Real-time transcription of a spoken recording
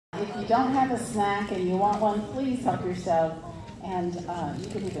If you don't have a snack and you want one, please help yourself. And you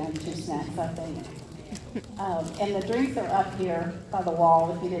can even have 2 snacks, I think. And the drinks are up here by the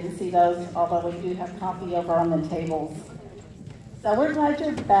wall if you didn't see those, although we do have coffee over on the tables. So we're glad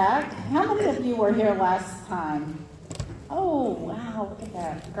you're back. How many of you were here last time? Oh, wow, look at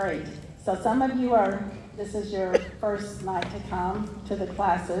that. Great. So some of you this is your first night to come to the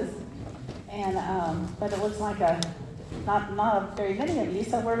classes. And, but it looks like not very many of you,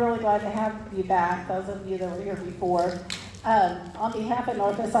 so we're really glad to have you back, those of you that were here before. On behalf of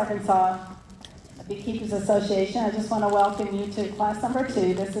Northwest Arkansas Beekeepers Association, I just want to welcome you to class number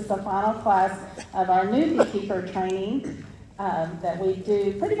 2. This is the final class of our new beekeeper training that we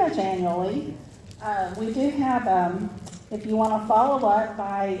do pretty much annually. We do have, if you want to follow up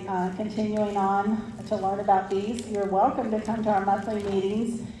by continuing on to learn about bees, you're welcome to come to our monthly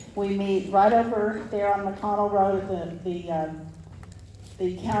meetings. We meet right over there on McConnell Road at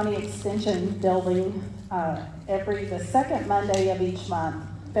the county extension building the second Monday of each month,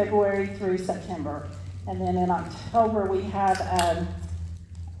 February through September. And then in October we have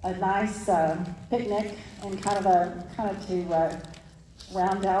a nice picnic and kind of to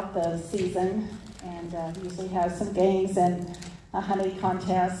round out the season, and usually have some games and a honey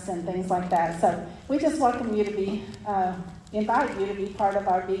contest and things like that. So we just welcome you to invite you to be part of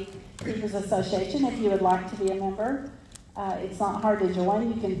our Beekeepers Association if you would like to be a member. It's not hard to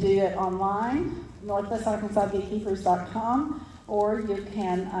join. You can do it online, northwestarkansasbeekeepers.com, or you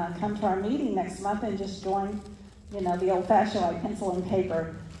can come to our meeting next month and just join, the old-fashioned way, pencil and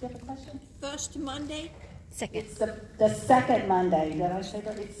paper. Do you have a question? First Monday? Second. It's the second Monday. Did I say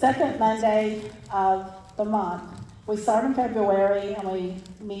that? It's second Monday of the month. We start in February and we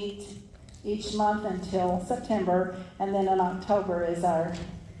meet each month until September, and then in October is our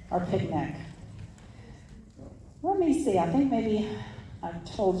picnic. Let me see, I think maybe I've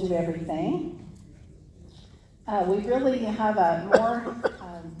told you everything. We really have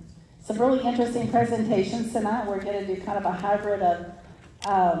some really interesting presentations tonight. We're going to do kind of a hybrid of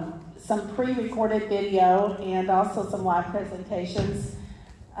some pre-recorded video and also some live presentations.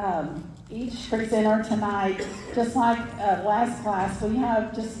 Each presenter tonight, just like last class, we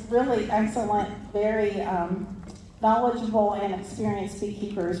have just really excellent, very knowledgeable and experienced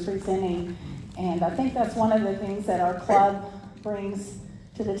beekeepers presenting. And I think that's one of the things that our club brings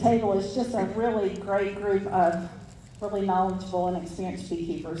to the table, is just a really great group of really knowledgeable and experienced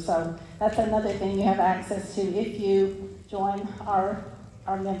beekeepers. So that's another thing you have access to if you join our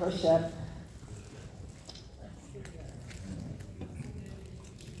membership.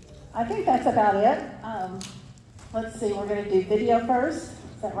 I think that's about it. Let's see, we're going to do video first.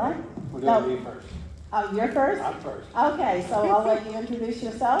 Is that right? We're going to be first. Oh, you're first? I'm first. Okay, so I'll let you introduce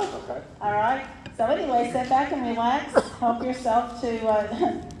yourself. Okay. All right. So anyway, sit back and relax. Help yourself to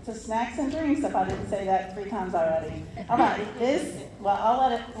snacks and drinks, if I didn't say that 3 times already. All right.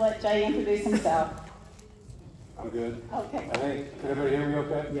 I'll let Jay introduce himself. I'm good. Okay. I think, can everybody hear me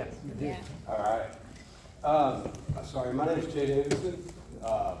okay? Yes, you do. Yeah. All right. Sorry, my name is Jay Davidson.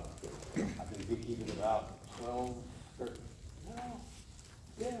 I've been beekeeping about 11,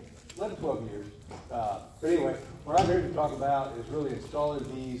 12 years. But anyway, what I'm here to talk about is really installing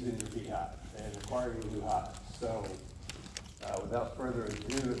bees in your beehive and acquiring new hives. So without further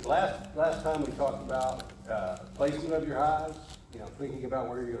ado, last time we talked about placement of your hives, thinking about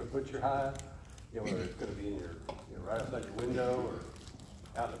where you're going to put your hive, whether it's going to be in your, right outside your window or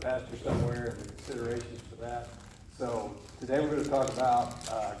out in the pasture somewhere, and the considerations for that. So today we're going to talk about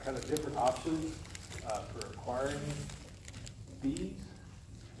kind of different options for acquiring bees.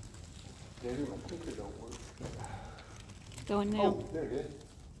 David, my clicker don't work. Going now. Oh, there it is.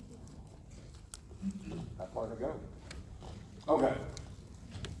 How far to go? Okay.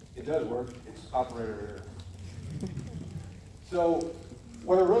 It does work. It's operator error. So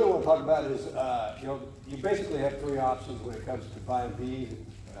what I really want to talk about is, you basically have 3 options when it comes to buying bees.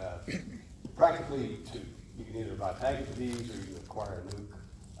 Practically 2. You can either buy packaged bees or you can acquire a nuke,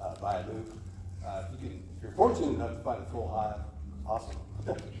 buy a nuke. If you're fortunate enough to find a full hive, awesome.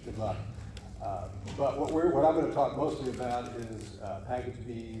 Good luck. But what I'm going to talk mostly about is packaged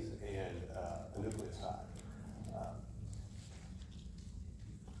bees and a nucleus hive.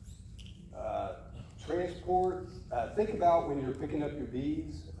 Transport, think about when you're picking up your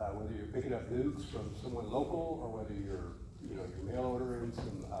bees, whether you're picking up nukes from someone local or whether you're mail ordering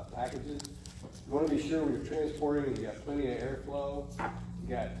some packages. You want to be sure when you're transporting you got plenty of airflow, you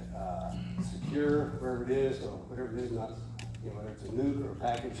got secure wherever it is, so whatever it is, not whether it's a nuke or a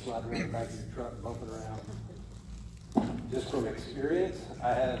package sliding around the back of your truck, bumping around. Just from experience,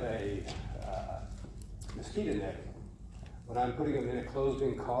 I have a mosquito netting When I'm putting them in a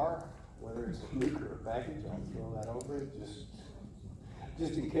closed-in car, whether it's a nuke or a package, I'll throw that over it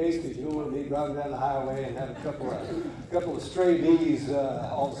just in case, because you don't want me driving down the highway and have a couple of stray bees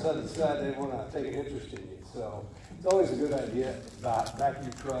all of a sudden decide they want to take an interest in you. So it's always a good idea. Back in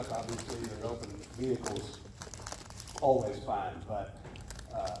your truck, obviously, or open vehicles, always fine. But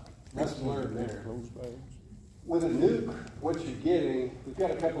lesson learned there. With a nuke, what you're getting, we've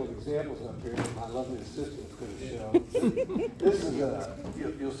got a couple of examples up here that my lovely assistant's going to show. This is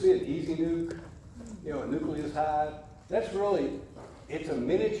you'll see an easy nuke, a nucleus hive. That's really, it's a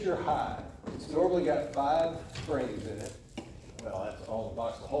miniature hive. It's normally got 5 frames in it. Well, that's all the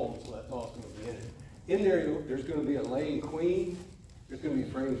box holds, so that's all that's going to be in it. In there, there's going to be a laying queen. There's going to be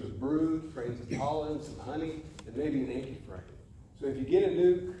frames with brood, frames of pollen, some honey, and maybe an empty frame. So if you get a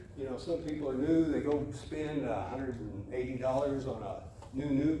nuke, some people are new, they go spend $180 on a new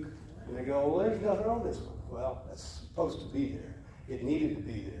nuke, and they go, well, there's nothing on this one. Well, that's supposed to be there. It needed to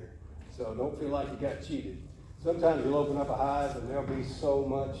be there. So don't feel like you got cheated. Sometimes you'll open up a hive and there'll be so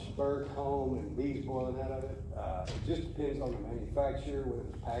much burnt home and bees boiling out of it. It just depends on the manufacturer, when it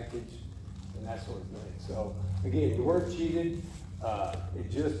was packaged, and that sort of thing. So again, you weren't cheated.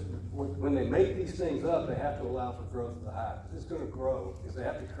 When they make these things up, they have to allow for growth of the hive. It's going to grow because they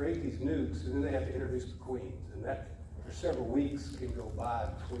have to create these nukes, and then they have to introduce the queens. And that, for several weeks, can go by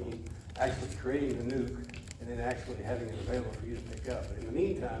between actually creating the nuke and then actually having it available for you to pick up. But in the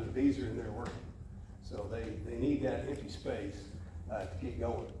meantime, the bees are in there working. So they need that empty space to keep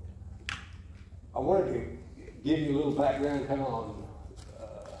going. I wanted to give you a little background kind of on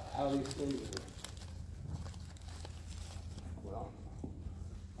how these things are.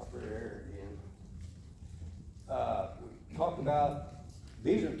 There again. We talked about,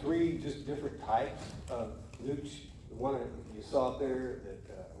 these are 3 just different types of nukes. The one you saw up there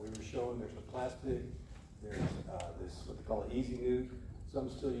that we were showing, there's the plastic, there's this, what they call an easy nuke. Some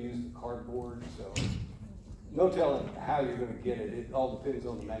still use the cardboard, so no telling how you're going to get it. It all depends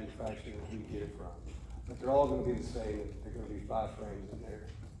on the manufacturer and who you get it from. But they're all going to be the same. They're going to be 5 frames in there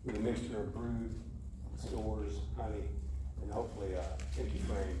with a mixture of brood, stores, honey, and hopefully empty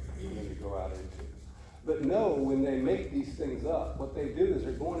frame for them to go out into. But no, when they make these things up, what they do is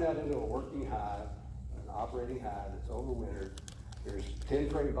they're going out into a working hive, an operating hive that's overwintered. There's 10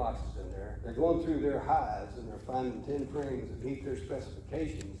 frame boxes in there. They're going through their hives and they're finding 10 frames that meet their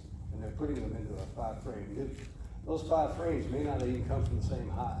specifications, and they're putting them into a 5-frame nuke. Those 5 frames may not even come from the same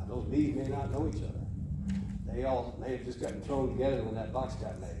hive. Those bees may not know each other. They have just gotten thrown together when that box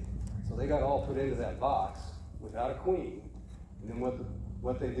got made. So they got all put into that box without a queen. And then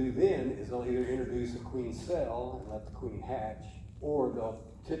what they do then is they'll either introduce a queen cell and let the queen hatch, or they'll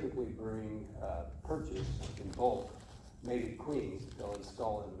typically bring purchase in bulk mated queens that they'll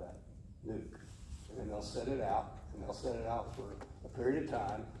install into that nuke. And then they'll set it out, and they'll set it out for a period of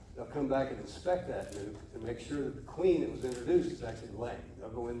time. They'll come back and inspect that nuke to make sure that the queen that was introduced is actually laying. They'll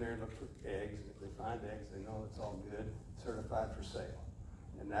go in there and look for eggs, and if they find eggs, they know it's all good, certified for sale.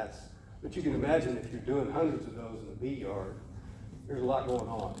 And but you can imagine if you're doing hundreds of those in the bee yard, there's a lot going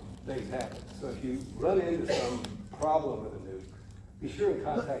on. Things happen. So if you run into some problem with a nuke, be sure and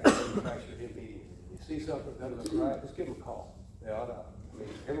contact the manufacturer immediately. If you see something that doesn't look right, just give them a call. They ought to.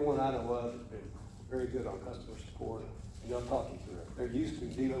 Everyone I know of has been very good on customer support, and they'll talk you through it. They're used to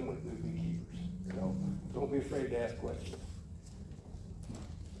dealing with new beekeepers. So don't be afraid to ask questions.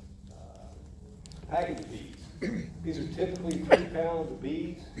 Package bees. These are typically 3 pounds of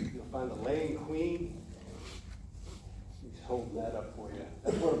bees. You'll find a laying queen. He's holding that up for you.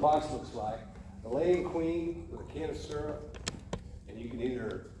 That's what a box looks like. A laying queen with a can of syrup, and you can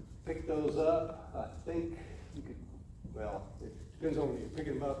either pick those up. I think you could, well, it depends on whether you're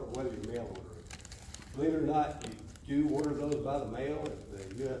picking them up or whether you mail order it. Believe it or not, you do order those by the mail.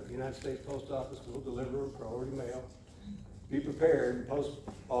 If the United States Post Office will deliver them priority mail. Be prepared. The post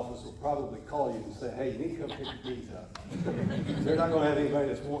office will probably call you and say, hey, you need to come pick your bees up. They're not going to have anybody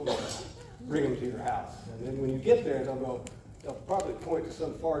that's wanting to bring them to your house. And then when you get there, they'll probably point to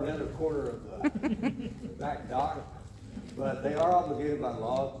some far nether corner of the back dock. But they are obligated by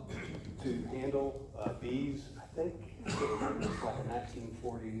law to handle bees. I think it's like a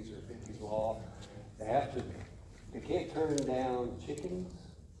 1940s or 50s law. They can't turn down chickens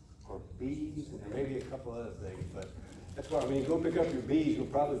or bees, and there may be a couple other things, but that's why when you go pick up your bees, you'll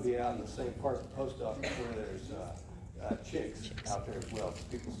probably be out in the same part of the post office where there's chicks out there as well.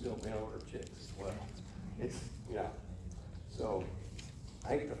 People still mail order chicks as well. So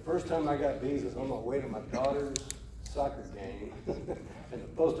I think the first time I got bees was on my way to my daughter's soccer game, and the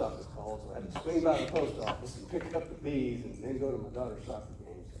post office called, so I had to swing by the post office and pick up the bees and then go to my daughter's soccer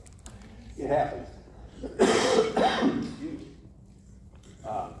game. So it happens. Excuse me.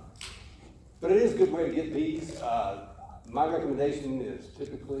 But it is a good way to get bees. My recommendation is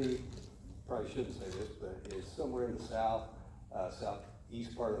typically, probably shouldn't say this, but is somewhere in the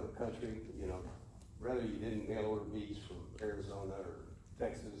southeast part of the country. You know, rather you didn't mail order bees from Arizona or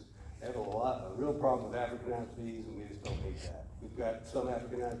Texas. They have a real problem with Africanized bees, and we just don't need that. We've got some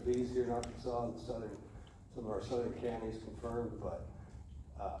Africanized bees here in Arkansas and some of our southern counties confirmed, but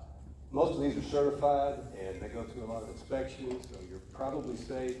most of these are certified and they go through a lot of inspections, so you're probably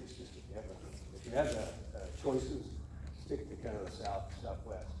safe. It's just if you have the choices, stick to kind of the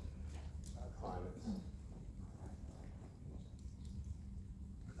southwest climates.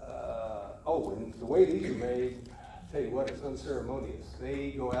 And the way these are made, I'll tell you what, it's unceremonious.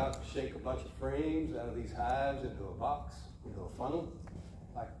 They go out and shake a bunch of frames out of these hives into a box, into a funnel.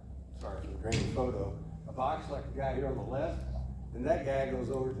 Sorry for the grainy photo. A box like the guy here on the left, and that guy goes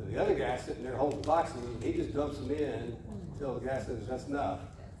over to the other guy sitting there holding the boxes, and he just dumps them in until the guy says that's enough.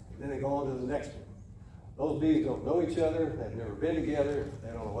 And then they go on to the next one. Those bees don't know each other, they've never been together, they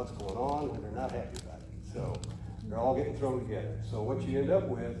don't know what's going on, and they're not happy about it. So they're all getting thrown together. So what you end up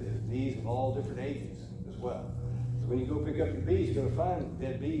with is bees of all different ages as well. So when you go pick up your bees, you're gonna find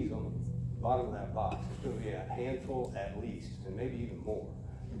dead bees on the bottom of that box. It's gonna be a handful at least, and maybe even more.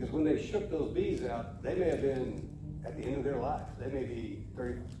 Because when they shook those bees out, they may have been at the end of their life. They may be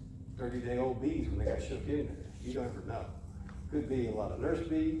 30-day-old bees when they got shook in there. You don't ever know. Could be a lot of nurse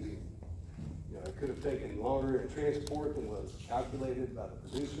bees. You know, it could have taken longer in transport than was calculated by the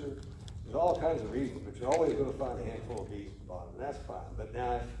producer. There's all kinds of reasons, but you're always going to find a handful of bees at the bottom, and that's fine. But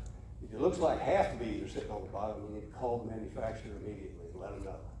now, if it looks like half the bees are sitting on the bottom, you need to call the manufacturer immediately and let them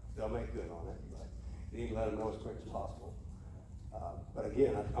know. They'll make good on it, but you need to let them know as quick as possible. But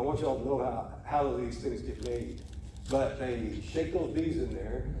again, I want y'all to know how these things get made. But they shake those bees in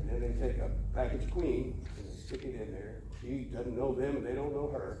there, and then they take a packaged queen and they stick it in there. She doesn't know them, and they don't know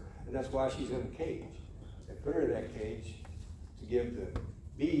her, and that's why she's in a cage. They put her in that cage to give the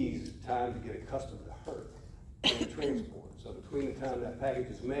bees time to get accustomed to her and transport. So between the time that package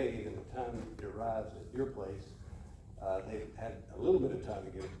is made and the time it arrives at your place, they've had a little bit of time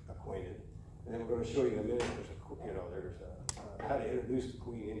to get acquainted. And then we're going to show you in a minute. There's how to introduce the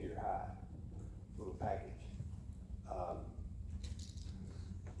queen into your hive, little package.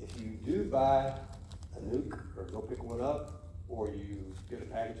 If you do buy a nuke or go pick one up, or you get a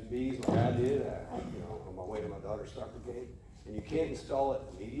package of bees like I did, on my way to my daughter's soccer game, and you can't install it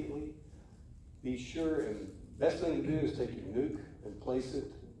immediately, be sure, and best thing to do is take your nuke and place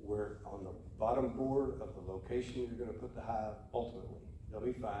it where on the bottom board of the location you're going to put the hive ultimately. They'll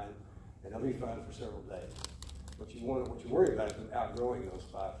be fine, and they'll be fine for several days. What you worry about is outgrowing those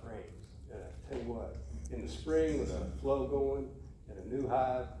 5 frames. And I tell you what, in the spring with a flow going and a new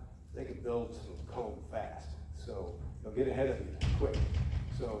hive, they can build some comb fast. So they'll get ahead of you quick.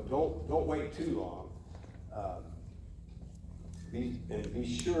 So don't wait too long. Be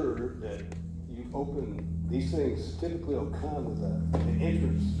sure that you open these things. Typically, will come with an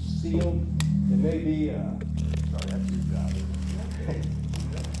entrance sealed. It may be sorry, that's your job.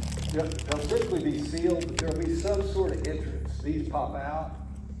 They'll typically be sealed, but there'll be some sort of entrance. These pop out.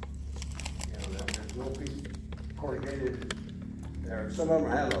 There's a little piece of corrugated. Some of them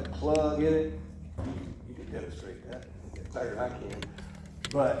have a plug in it. You can demonstrate that better than I can.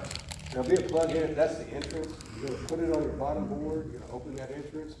 But there'll be a plug in it. That's the entrance. You're going to put it on your bottom board. You're going to open that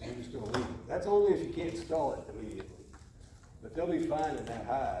entrance, and you're just going to leave it. That's only if you can't install it immediately. But they'll be fine in that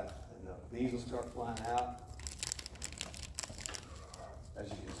hive, and the bees will start flying out, as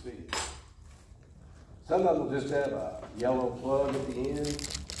you can see. Some of them will just have a yellow plug at the end,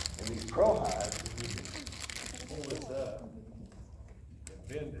 and these pro hives, you can pull this up and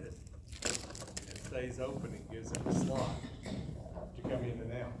bend it. It stays open and gives it a slot to come in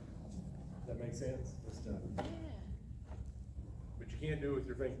and out. Does that make sense? Yeah. But you can't do it with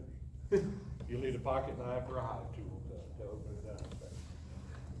your fingers. You'll need a pocket knife or a hive tool to open it up.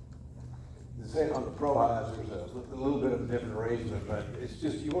 The same on the pro hives, there's a little bit of a different arrangement, but it's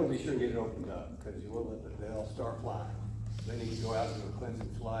just, you want to be sure to get it opened up, because you will they'll start flying. They need to go out and do a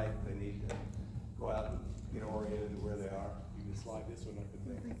cleansing flight. They need to go out and get oriented to where they are. You can slide this one up in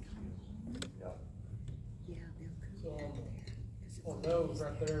there. Yep. So on those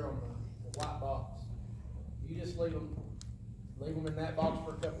right there on the white box, you just leave them in that box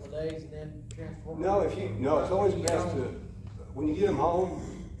for a couple of days and then transport them? No, it's always best to, when you get them home,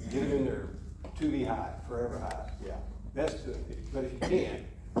 get them in their 2B hive, forever hive. Yeah, best to, but if you can't,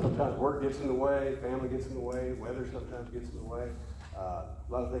 sometimes work gets in the way, family gets in the way, weather sometimes gets in the way. A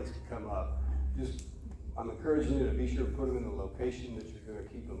lot of things can come up. Just I'm encouraging you to be sure to put them in the location that you're going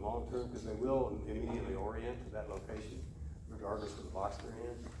to keep them long term, because they will immediately orient to that location regardless of the box they're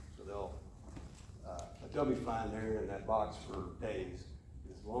in. So they'll be fine there in that box for days,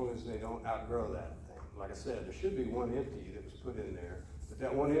 as long as they don't outgrow that thing. Like I said, there should be one empty that was put in there, but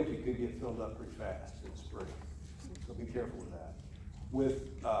that one empty could get filled up pretty fast in spring. So be careful with that.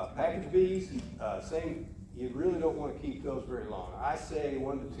 With package bees, same. You really don't want to keep those very long. I say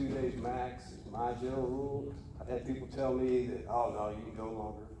 1 to 2 days max is my general rule. I've had people tell me that, oh no, you can go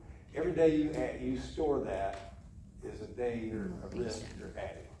longer. Every day you store that is a day a risk you're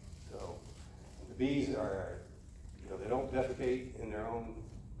adding. So the bees are, they don't defecate in their own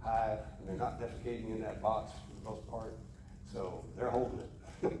hive, and they're not defecating in that box for the most part. So they're holding it.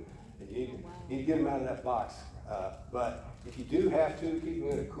 And you need to get them out of that box. But if you do have to, keep them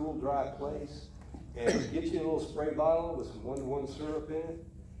in a cool, dry place. And get you a little spray bottle with some 1-to-1 syrup in it,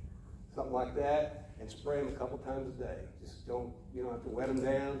 something like that, and spray them a couple times a day. Just don't, you don't have to wet them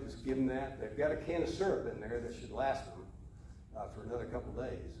down, just give them that. They've got a can of syrup in there that should last them for another couple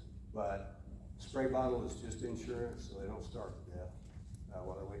days. But spray bottle is just insurance, so they don't starve to death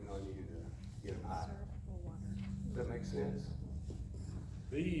while they're waiting on you to get them high. Does that make sense?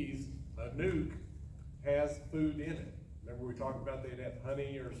 These, a nuke has food in it. Remember we talked about they'd have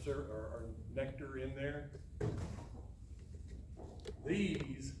honey or syrup or nectar in there?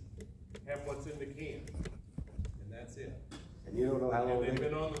 These have what's in the can, and that's it. And you don't know how long they've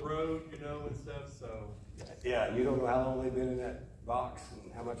been on the road, and stuff, so. Yeah, you don't know how long they've been in that box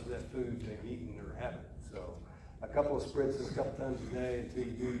and how much of that food they've eaten or haven't. So a couple of spritzes a couple times a day until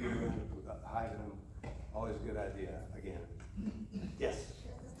you do get around to hiding them, always a good idea, again. Yes?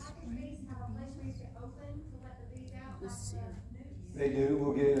 Does the package bees have a place where you can open to let the bees out? Like the nukes? They do.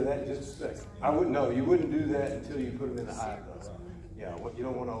 We'll get into that in just a second. I wouldn't know. You wouldn't do that until you put them in the hive, though. Yeah, what you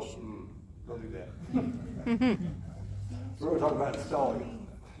don't want to open, don't do that. We're going to talk about installing.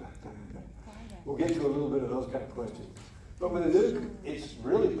 We'll get to a little bit of those kind of questions. But with a nuke, it's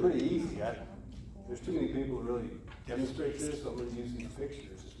really pretty easy. There's too many people who really demonstrate this, so I'm going to use these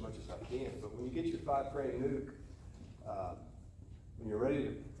pictures as much as I can. But when you get your 5-frame nuke, when you're ready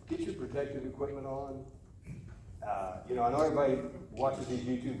to get your protective equipment on, I know everybody watches these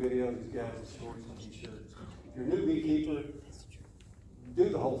YouTube videos, these guys in shorts and t-shirts. If you're a new beekeeper, do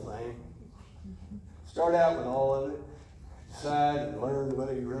the whole thing. Start out with all of it. Decide and learn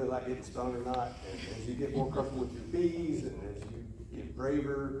whether you really like getting stung or not. And as you get more comfortable with your bees and as you get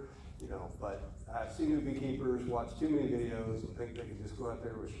braver, but I've seen new beekeepers watch too many videos and think they can just go out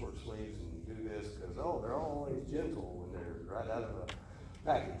there with short sleeves and do this because, they're always gentle when they're right out of a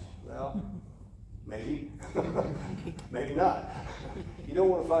package. Well, maybe, maybe not. You don't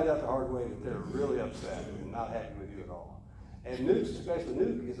want to find out the hard way that they're really upset and not happy with you at all. And nukes, especially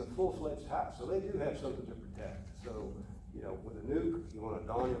nuke, is a full-fledged hive, so they do have something to protect. So, with a nuke, you want to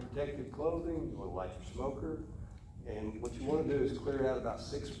don your protective clothing, you want to light your smoker, and what you want to do is clear out about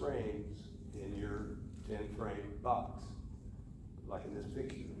 6 frames in your 10-frame box, like in this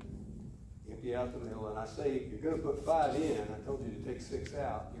picture. Empty out the middle, and I say if you're going to put 5 in, I told you to take 6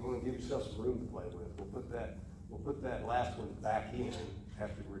 out. You want to give yourself some room to play with. We'll put that last one back in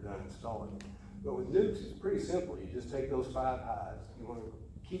after we're done installing it. But with nukes, it's pretty simple. You just take those 5 hives. You want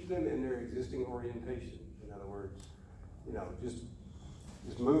to keep them in their existing orientation. In other words,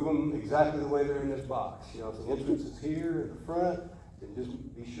 just move them exactly the way they're in this box. If the entrance is here in the front, then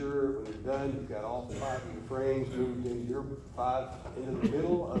just be sure when you're done, you've got all 5 of your frames moved into your 5 into the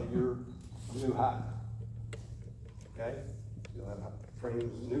middle of your new hive. Okay? You'll have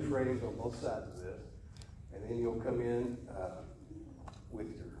new frames on both sides of this, and then you'll come in with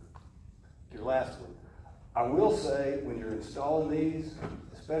your last one. I will say when you're installing these,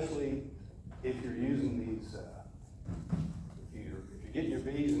 especially if you're using these, if you're getting your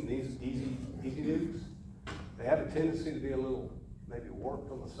bees in these easy nukes, they have a tendency to be a little maybe warped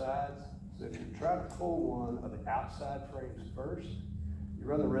on the sides. So if you try to pull one of the outside frames first, you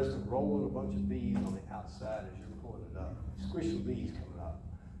run the risk of rolling a bunch of bees on the outside as you're pulling it up. Squish some bees coming up.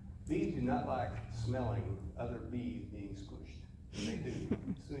 Bees do not like smelling other bees being squished. And they do.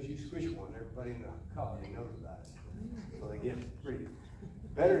 As soon as you squish one, everybody in the colony knows about it. So they get pretty.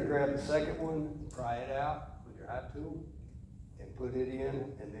 Better to grab the second one, pry it out with your hive tool, and put it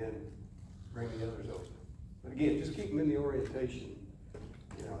in, and then bring the others over. But again, just keep them in the orientation.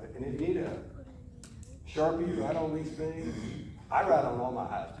 And if you need a Sharpie, write on these things. I write on all my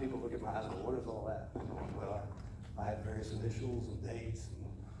hives. People look at my hives and go, what is all that? Well, I have various initials and dates and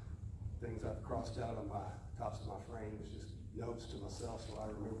things I've crossed out on my tops of my frames, just notes to myself so I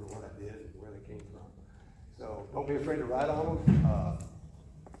remember what I did and where they came from. So don't be afraid to write on them.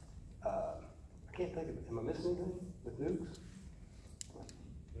 I can't think of it. Am I missing anything with nukes?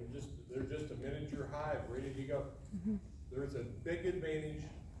 They're just a miniature hive ready to go. There's a big advantage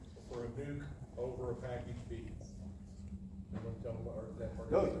for a nuke over a packaged bees. You want to tell them or that part?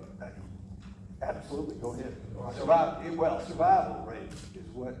 Go, absolutely, go ahead. Survival rate is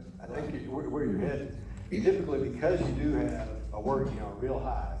what I think where you're headed. Typically, because you do have a real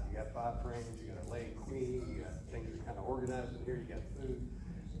hive, you got 5 frames, you got a laying queen, you got things that are kind of organized in here, you got food.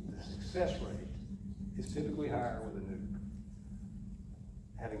 The success rate is typically higher with a nuke.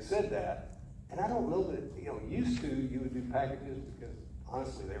 Having said that, and I don't know that, used to you would do packages because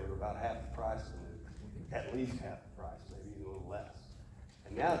honestly they were about half the price of the nuke, at least half the price, maybe even a little less.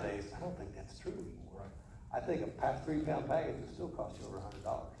 And nowadays, I don't think that's true anymore. I think a 3-pound package will still cost you over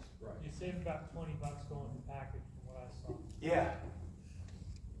 $100. Right. You save about $20 going to package from what I saw. Yeah.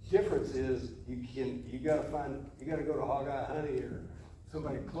 Difference is you gotta go to Hog Eye Honey or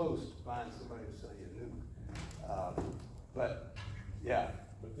somebody close to find somebody to sell you a nuke. But yeah.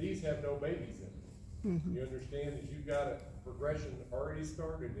 But these have no babies in them. You understand that you've got a progression already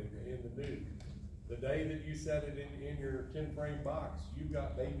started in the nuke. The day that you set it in your 10-frame box, you've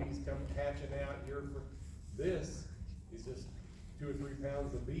got babies come hatching out here. This is just 2 or 3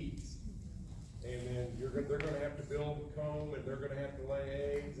 pounds of bees. And then they're going to have to build a comb, and they're going to have to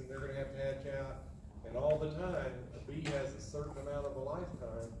lay eggs, and they're going to have to hatch out. And all the time, a bee has a certain amount of a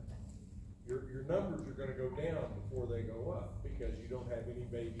lifetime. Your numbers are going to go down before they go up because you don't have any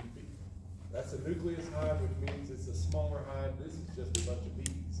baby bees. That's a nucleus hive, which means it's a smaller hive. This is just a bunch of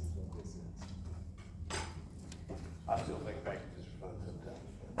bees, is what this is. I still think packages are fun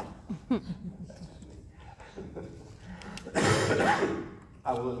sometimes.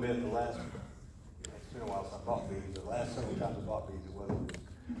 I will admit it's been a while since I bought bees. The last several times I bought bees, it wasn't good.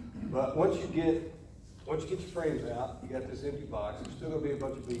 But once you get your frames out, you got this empty box. There's still going to be a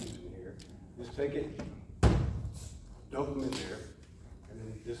bunch of bees in here. Just take it, dump them in there, and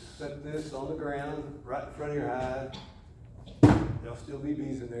then just set this on the ground right in front of your hive. There'll still be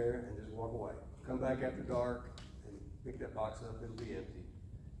bees in there, and just walk away. Come back after dark and pick that box up. It'll be empty,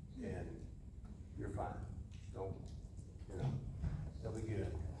 and you're fine. They'll be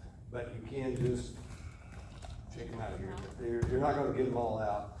good. But you can just shake them out of here. You're not going to get them all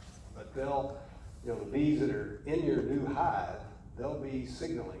out, but the bees that are in your new hive, they'll be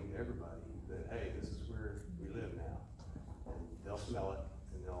signaling to everybody that, hey, this is where we live now. And they'll smell it,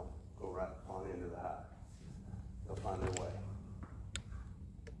 and they'll go right on into the hive. They'll find their way.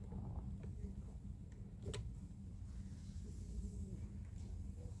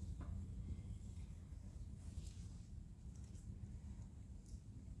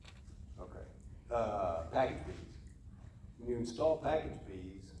 Package bees. When you install package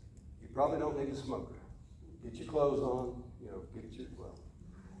bees, you probably don't need a smoker. Get your clothes on,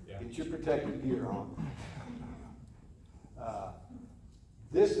 get your protective gear on.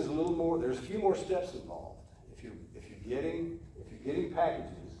 This is a little more. There's a few more steps involved. If you're getting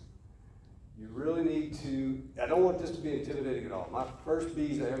packages, you really need to. I don't want this to be intimidating at all. My first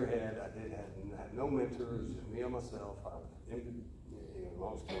bees I ever had, I had no mentors, just me and myself.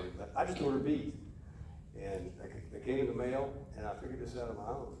 Long story, but I just ordered bees, and they came in the mail, and I figured this out on my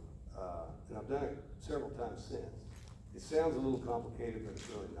own, and I've done it several times since. It sounds a little complicated, but it's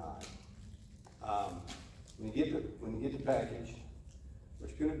really not. When you get the package,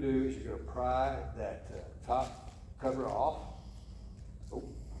 what you're going to do is you're going to pry that top cover off. Oh.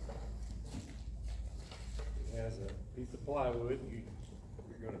 It has a piece of plywood.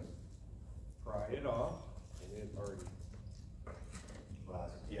 You're going to pry it off, and then already.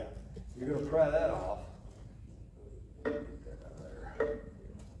 Yeah, you're going to pry that off. Get that out there.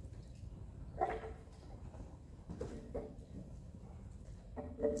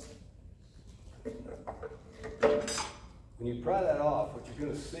 When you pry that off, what you're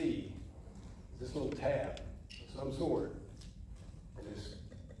going to see is this little tab of some sort, and this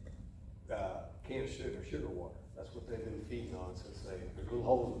can of sugar water. That's what they've been feeding on since there's little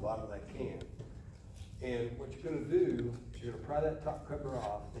holes in the bottom of that can. And what you're going to do is you're going to pry that top cover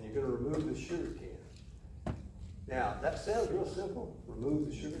off, and you're going to remove the sugar can. Now, that sounds real simple, remove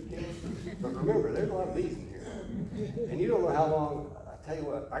the sugar can, but remember, there's a lot of bees in here. And you don't know how long, I tell you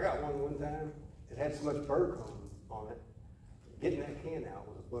what, I got one time, it had so much bird comb on it, getting that can out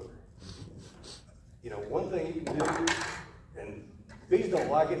was a booger. One thing you can do, and bees don't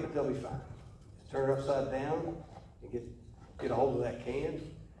like it, but they'll be fine, is turn it upside down and get a hold of that can.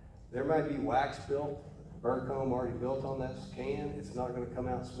 There might be wax built, bird comb already built on that can. It's not going to come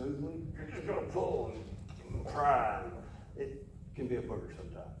out smoothly. You're just going to pull and pry. It can be a booger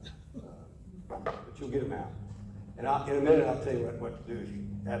sometimes, but you'll get them out. And in a minute, I'll tell you what to do if you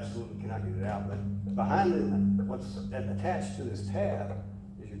absolutely cannot get it out. But behind it, what's attached to this tab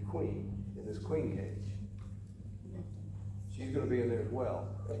is your queen in this queen cage. She's going to be in there as well.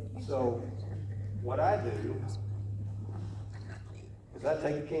 So what I do is I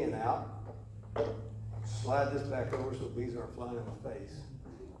take the can out, slide this back over so bees aren't flying in my face,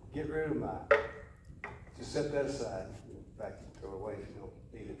 get rid of my, just set that aside. In fact, you can throw it away if you don't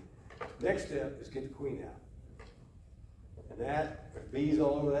need it. Next step is get the queen out. And that, if bees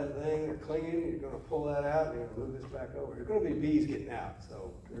all over that thing are clinging, you're going to pull that out and you're going to move this back over. There's going to be bees getting out,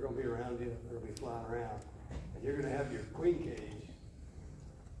 so they're going to be around you, they're going to be flying around. And you're going to have your queen cage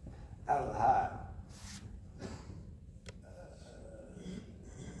out of the hive.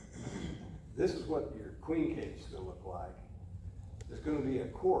 This is what your queen cage is going to look like. There's going to be a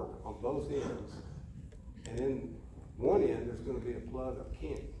cork on both ends, and in one end there's going to be a plug of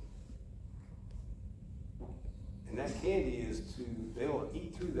candy. And that candy is they'll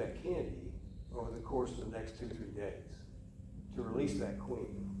eat through that candy over the course of the next 2-3 days to release that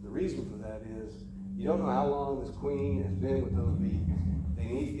queen. The reason for that is you don't know how long this queen has been with those bees. They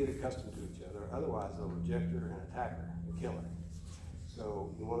need to get accustomed to each other, otherwise they'll reject her and attack her and kill her.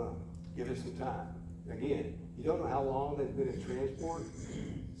 So you want to give it some time. Again, you don't know how long they've been in transport,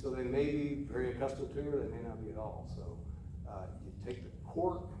 so they may be very accustomed to her, they may not be at all. So you take the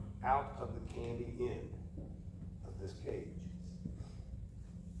cork out of the candy end of this cage.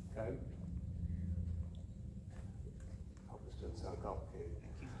 Okay? Hope this doesn't sound complicated.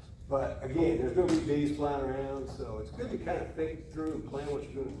 But again, there's going to be bees flying around, so it's good to kind of think through and plan what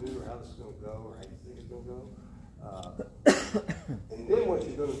you're going to do or how this is going to go or how you think it's going to go. And then what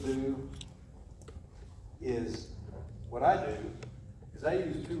you're going to do is, what I do is I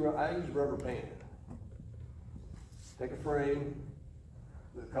use rubber band. Take a frame,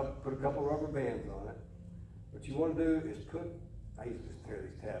 put a couple rubber bands on it. What you want to do is I used to just tear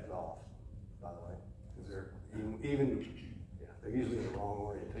these tabs off, by the way, because they're they're usually in the wrong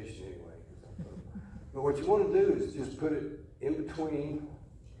orientation anyway. But what you want to do is just put it in between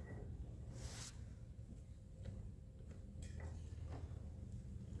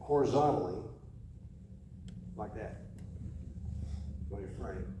horizontally, like that, on your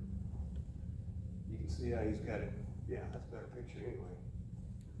frame. You can see how he's got it. Yeah, that's a better picture anyway.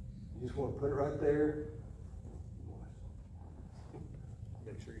 You just want to put it right there.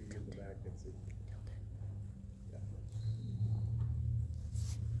 Make sure you get the back and see. Yeah.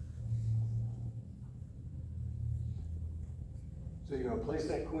 So you're going to place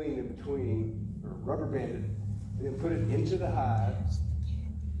that queen in between, or rubber band it, and then put it into the hive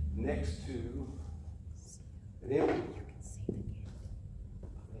next to an empty.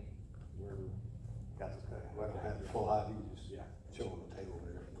 I don't have the full hive, you can just show on the table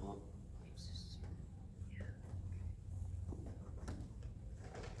there if you want.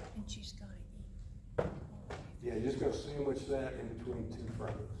 And she's got to eat. Yeah, you're just going to sandwich that in between two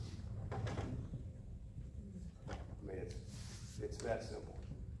frames. I mean, it's that simple.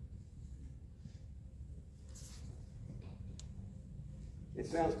 It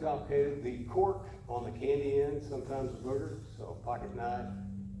sounds complicated. The cork on the candy end sometimes is booger, so pocket knife.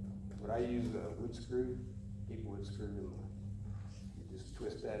 But I use a wood screw. Keep a wood screw in the, you just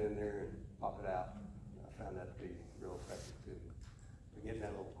twist that in there and pop it out. I found that to be real effective too. For getting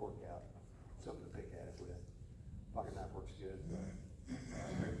that little cork out, something to pick at it with. Pocket knife works good.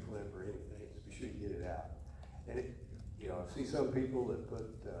 Clip or anything, just be sure you get it out. And I see some people that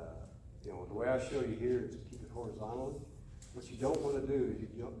put, the way I show you here is to keep it horizontally. What you don't want to do is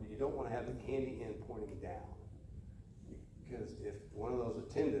you don't want to have the candy end pointing down. Because if one of those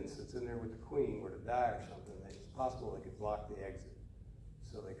attendants that's in there with the queen were to die or something, it's possible they could block the exit.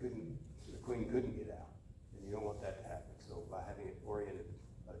 So the queen couldn't get out. And you don't want that to happen. So by having it oriented,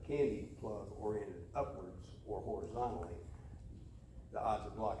 a candy plug oriented upwards or horizontally, the odds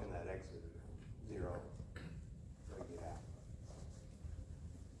of blocking that exit are 0. So you get out.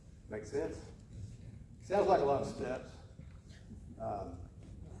 Make sense? Sounds like a lot of steps.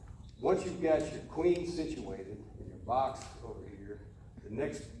 Once you've got your queen situated in your box over here,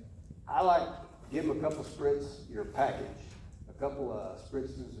 I like to give them a couple spritz, your package, a couple of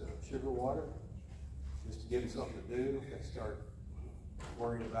spritzes of sugar water, just to give them something to do. They start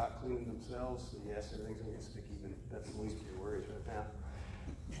worrying about cleaning themselves. So yes, everything's going to get sticky, but that's the least of your worries right now.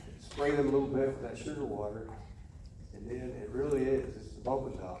 Spray them a little bit with that sugar water, and then it really is. It's the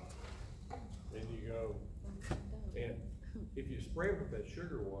bumping dog. Then you go, and if you spray them with that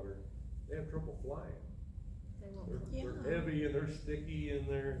sugar water, they have trouble flying. They're heavy and they're sticky and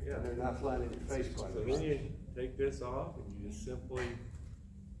they're not flying in your face quite a So bit. then you take this off and you just simply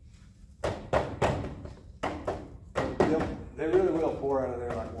They really will pour out of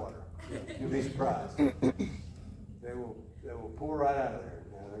there like water. You'll be surprised. They will pour right out of there.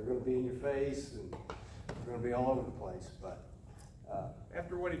 Now, they're going to be in your face and they're going to be all over the place. But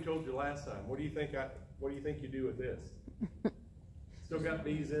after what he told you last time, what do you think you do with this? Still got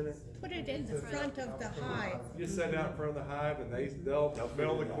bees in it? Put it in the front of the hive. Just set it out in front of the hive, and they'll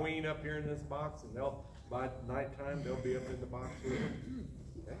smell the queen up here in this box, and by nighttime they'll be up in the box with them.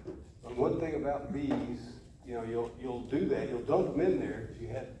 Okay. one thing about bees, you know, you'll do that. You'll dump them in there because you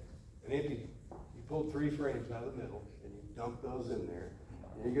had an empty. You pulled 3 frames out of the middle, and you dump those in there.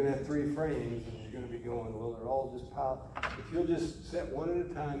 And you're going to have 3 frames, and you're going to be going, well, they're all just piled. If you'll just set one at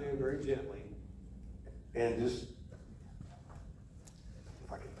a time in very gently, and just,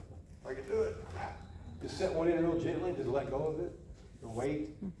 if I can do it, just set one in real gently, just let go of it, and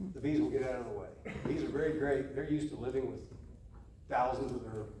wait, the bees will get out of the way. Bees are very great. They're used to living with thousands of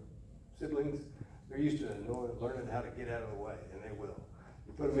their siblings. They're used to learning how to get out of the way, and they will.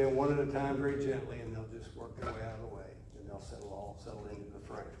 You put them in one at a time very gently, and they'll just work their way out of the way, and they'll settle into the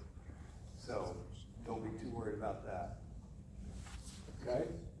frame. So don't be too worried about that. Okay?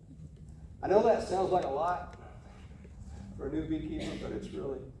 I know that sounds like a lot for a new beekeeper, but it's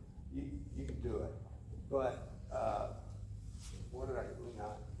really, you can do it. But what did I do?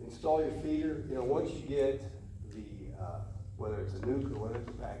 Not install your feeder. You know, once you get the whether it's a nuke or whether it's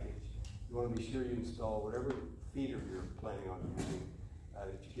a package, you want to be sure you install whatever feeder you're planning on using,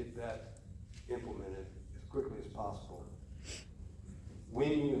 that you get that implemented as quickly as possible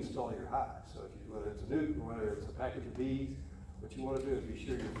when you install your hive. So if you, whether it's a nuke or whether it's a package of bees, what you want to do is be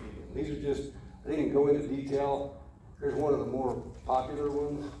sure you're feeding them. These are just, I didn't go into detail. Here's one of the more popular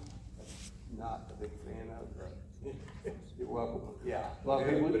ones. Not a big fan of, but you're welcome. Yeah. But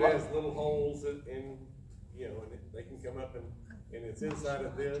it has little holes in, you know, and they can come up and it's inside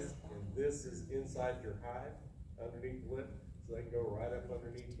of this, and this is inside your hive, underneath the lip, so they can go right up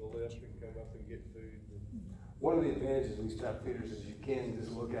underneath the lip and come up and get food. One of the advantages of these type feeders is you can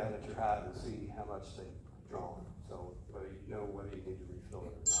just look at your hive and see how much they've drawn. So whether you know whether you need to refill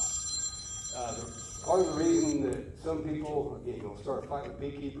it or not. Part of the reason that some people, again, you know, start a fight with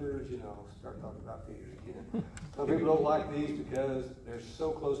beekeepers, you know, start talking about feeders again. Some people don't like these because they're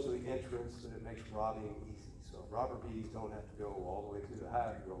so close to the entrance that it makes robbing easy. So robber bees don't have to go all the way through the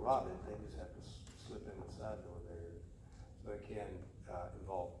hive to go rob it. They just have to slip in the side door there. So it can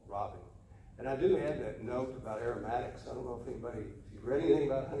involve robbing. And I do add that note about aromatics. I don't know if anybody, if you've read anything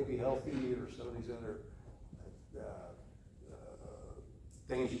about Honeybee Healthy or some of these other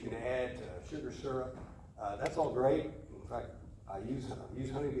things you can add to sugar syrup. That's all great. In fact, I use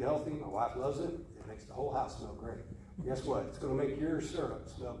Honeybee Healthy. My wife loves it. It makes the whole house smell great. Guess what? It's going to make your syrup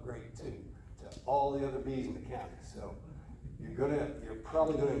smell great too, to all the other bees in the county. So you're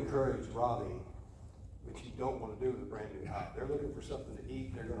probably going to encourage robbing, which you don't want to do with a brand new hive. They're looking for something to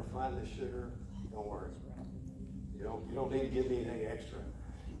eat. They're going to find this sugar. Don't worry. You don't need to give me anything extra,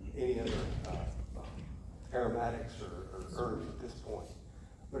 any other aromatics or herbs at this point.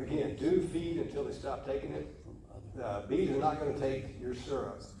 But again, do feed until they stop taking it. Bees are not going to take your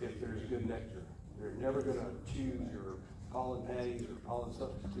syrup if there's good nectar. They're never going to choose your pollen patties or pollen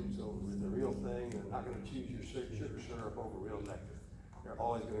substitutes over the real thing. They're not going to choose your sugar syrup over real nectar. They're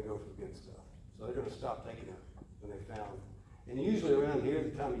always going to go for the good stuff. So they're going to stop taking it when they found. And usually around here,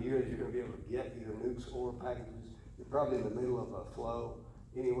 the time of year that you're going to be able to get either nukes or packages, you're probably in the middle of a flow,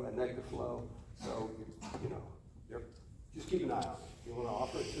 anyway, a nectar flow. So, you know, just keep an eye on it. You want to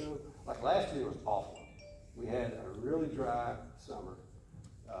offer it to them. Like last year was awful. We had a really dry summer,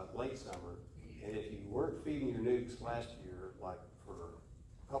 late summer, and if you weren't feeding your nukes last year, like for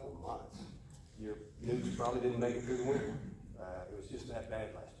a couple of months, your nukes probably didn't make it through the winter. It was just that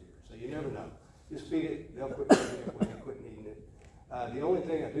bad last year. So you never know. Just feed it. They'll quit eating it when they quit eating it. The only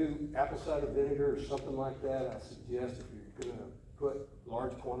thing I do, apple cider vinegar or something like that, I suggest if you're going to put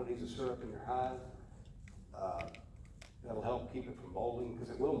large quantities of syrup in your hive, that'll help keep it from molding,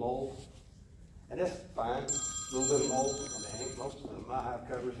 because it will mold. And that's fine, a little bit of mold on the hang. Most of them, my hive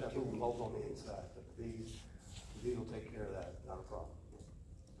covers have a little mold on the inside, but the bees will take care of that, not a problem.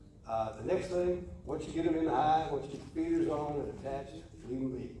 The next thing, once you get them in the hive, once you get the feeders on and attached, leave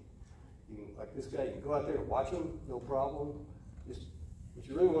them be. You can, like this guy, you can go out there and watch them, no problem. Just, what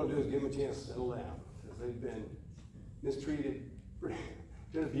you really want to do is give them a chance to settle down, because they've been mistreated,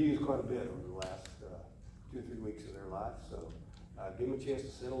 been abused quite a bit over the last 2 or 3 weeks of their life. So give them a chance to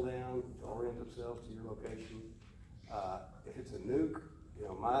settle down, to orient themselves to your location. If it's a nuke, you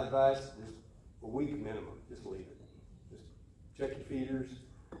know, my advice is a week minimum. Just leave it. Just check your feeders.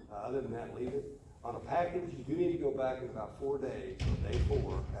 Other than that, leave it. On a package, you do need to go back in about 4 days, day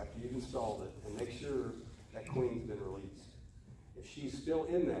 4, after you've installed it, and make sure that queen's been released. If she's still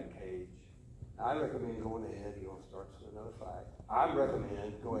in that cage, I recommend going ahead, you want to start another fight. I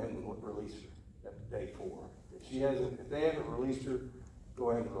recommend go ahead and release her at day 4. If they haven't released her,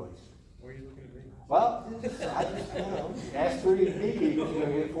 go ahead and release her. Where are you looking at me? Well, I just, ask 3 beekeepers, you're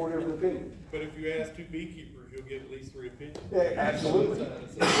gonna get 4 different opinions. But if you ask 2 beekeepers, you'll get at least 3 opinions. Yeah, absolutely.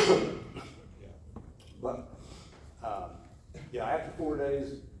 Yeah. But, yeah, after 4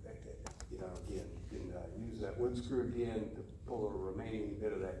 days, again, you can use that wood screw again to pull the remaining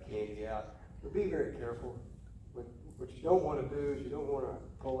bit of that candy out. But be very careful. What you don't want to do is you don't want to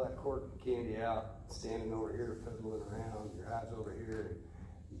pull that cork of candy out, standing over here, fiddling around, your hive's over here, and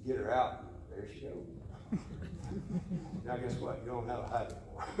you get her out, and there she goes. Now guess what? You don't have a hive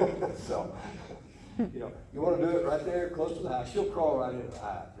anymore. So, you want to do it right there, close to the hive. She'll crawl right into the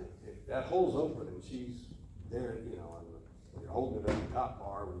hive. If that hole's open and she's there, and you're holding it at the top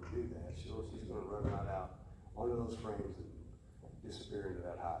bar when you do that, she's going to run right out onto those frames and disappear into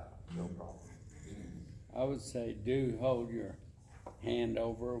that hive. No problem. I would say do hold your hand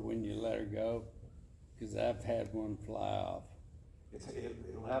over when you let her go, because I've had one fly off.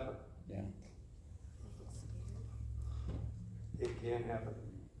 It'll happen. Yeah. It can happen.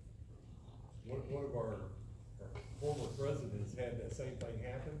 One of our former presidents had that same thing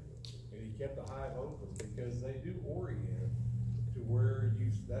happen, and he kept the hive open because they do orient to where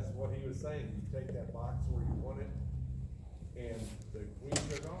that's what he was saying. You take that box where you want it, and the queen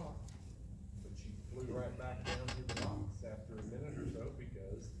took off, but she flew right back down to the box after a minute or so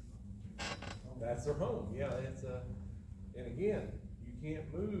because that's their home. Yeah, and again, you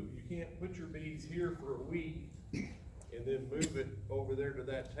can't move, you can't put your bees here for a week and then move it over there to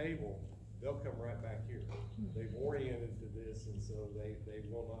that table. They'll come right back here. They've oriented to this, and so they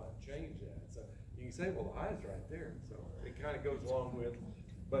will not change that. So you can say, well, the hive's right there. So it kind of goes along with,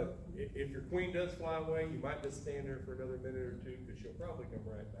 but if your queen does fly away, you might just stand there for another minute or 2 because she'll probably come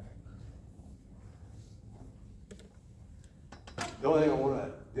right back. The other thing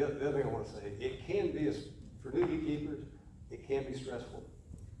I want to say, it can be, for new beekeepers, it can be stressful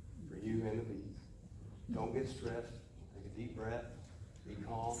for you and the bees. Don't get stressed. Take a deep breath. Be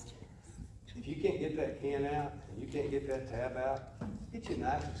calm. If you can't get that can out and you can't get that tab out, get your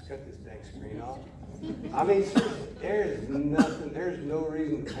knife and just cut this dang screen off. I mean, seriously, there's no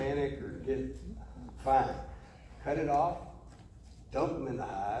reason to panic or get fine. Cut it off. Dump them in the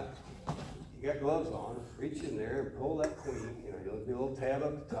hive. You got gloves on, reach in there and pull that queen, you'll do a little tab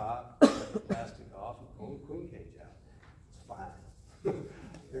up the top, cut the plastic off and pull the queen cage out. It's fine.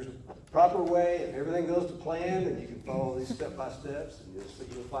 There's a proper way, if everything goes to plan, and you can follow these step-by-steps, and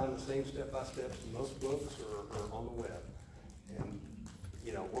you'll find the same step-by-steps in most books or on the web. And,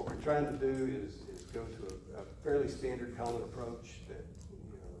 what we're trying to do is go to a fairly standard common approach that,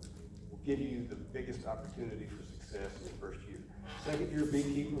 will give you the biggest opportunity for success in the first year. Second year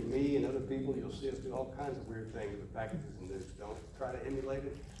beekeeper, me and other people, you'll see us do all kinds of weird things with packages and this. Don't try to emulate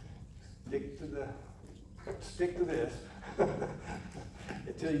it. Stick to this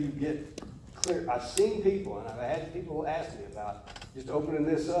until you get clear. I've seen people, and I've had people ask me about just opening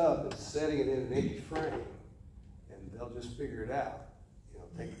this up and setting it in an empty frame, and they'll just figure it out.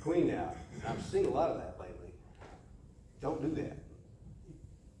 Take the queen out. And I've seen a lot of that lately. Don't do that.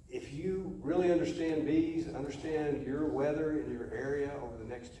 If you really understand bees, understand your weather in your area over the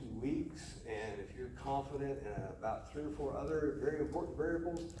next 2 weeks, and if you're confident in about 3 or 4 other very important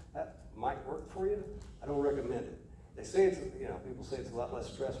variables that might work for you, I don't recommend it. They say people say it's a lot less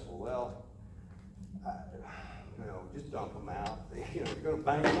stressful. Well, just dump them out. You're going to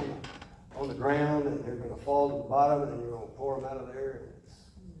bang them on the ground, and they're going to fall to the bottom, and then you're going to pour them out of there.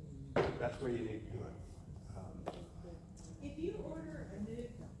 That's where you need to do it. If you order a nuke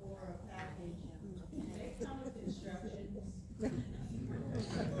or a package, they come with instructions.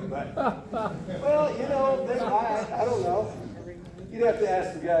 Well, I don't know. You'd have to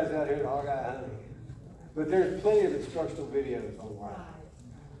ask the guys out here at Hog Eye Honey. But there's plenty of instructional videos online.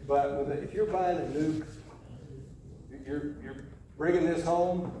 But if you're buying a nuke, you're bringing this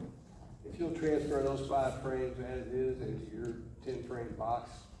home. If you'll transfer those 5 frames as is into your 10-frame box,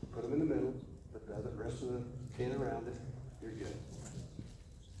 put them in the middle, put the rest of the 10 around it, you're good.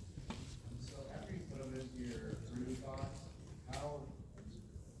 So after you put them into your brood box, how much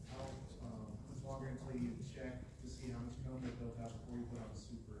longer until you check to see how much comb they built out before you put on the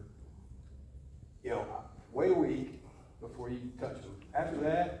super? Wait a week before you touch them. After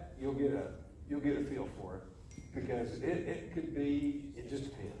that, you'll get a feel for it, because it could be, it just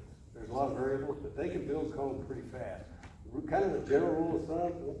depends. There's a lot of variables, but they can build comb pretty fast. Kind of the general rule of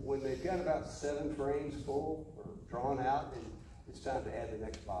thumb, when they've got about 7 frames full or drawn out, and it's time to add the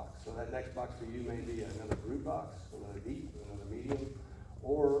next box. So that next box for you may be another brood box, another deep, another medium,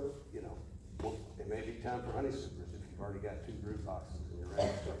 or, you know, it may be time for honey supers if you've already got 2 brood boxes and you're ready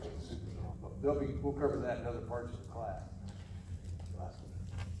to start putting supers on. But we'll cover that in other parts of the class.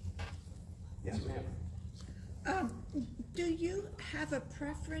 Yes, ma'am. Do you have a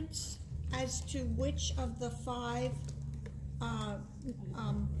preference as to which of the 5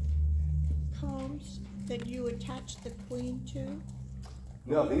 combs that you attach the queen to?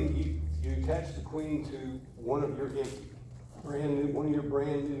 No, you attach the queen to one of your empty, one of your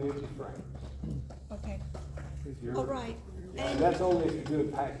brand new empty frames. Okay. All right. And that's only if you're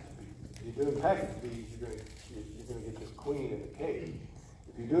doing package bees. If you're doing package bees, you're going to get this queen in the cage.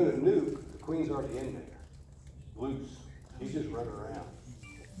 If you're doing a nuke, the queen's already in there, loose. He's just running around.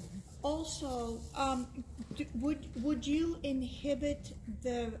 Also, would you inhibit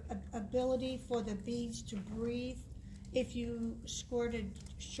the ability for the bees to breathe if you squirted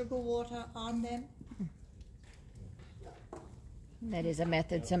sugar water on them? That is a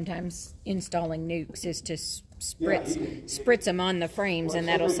method. Sometimes installing nukes is to spritz them on the frames, and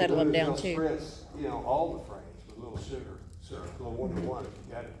that'll settle them down too. Spritz, you know, all the frames with a little sugar, a little 1-to-1. If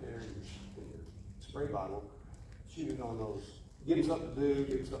you got it there in your spray bottle, shoot it on those. Give them something to do,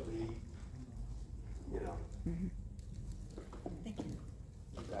 give them something to eat, you know. Thank you.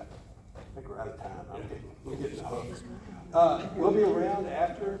 I think we're out of time. I'm getting the hook. We'll be around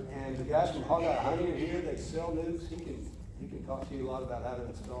after, and the guys from Hog Eye Honey are here. They sell nukes. He can talk to you a lot about how to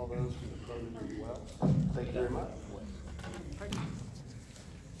install those from the program as well. Thank you very much.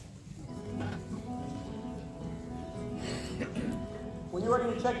 When you're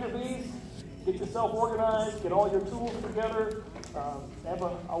ready to check your bees, get yourself organized, get all your tools together, have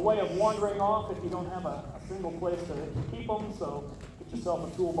a way of wandering off if you don't have a single place to keep them, so get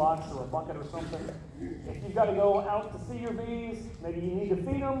yourself a toolbox or a bucket or something. If you've got to go out to see your bees, maybe you need to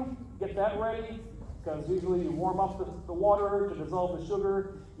feed them, get that ready, because usually you warm up the water to dissolve the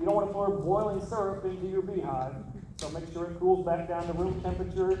sugar. You don't want to pour boiling syrup into your beehive, so make sure it cools back down to room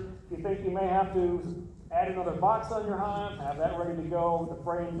temperature. If you think you may have to add another box on your hive, have that ready to go, the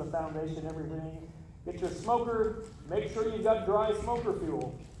frame, the foundation, everything. Get your smoker, make sure you've got dry smoker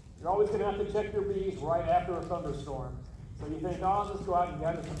fuel. You're always going to have to check your bees right after a thunderstorm. So you think, oh, I'll just go out and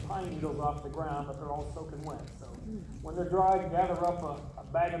gather some pine needles off the ground, but they're all soaking wet. So when they're dry, gather up a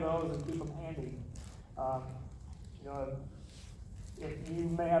bag of those and keep them handy. You know, if you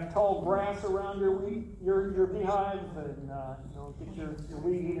may have tall grass around your beehive, then you know, get your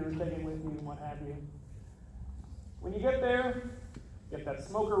weed eater, take it with you, and what have you. When you get there, get that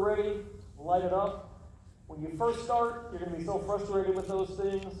smoker ready, light it up. When you first start, you're going to be so frustrated with those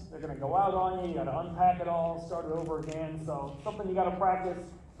things. They're going to go out on you. You got to unpack it all, start it over again. So something you got to practice,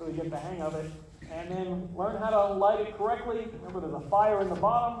 really get the hang of it, and then learn how to light it correctly. Remember, there's a fire in the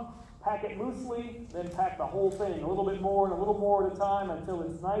bottom. Pack it loosely, then pack the whole thing a little bit more and a little more at a time until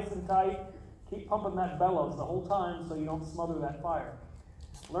it's nice and tight. Keep pumping that bellows the whole time so you don't smother that fire.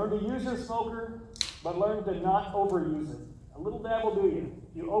 Learn to use your smoker, but learn to not overuse it. A little dab will do you.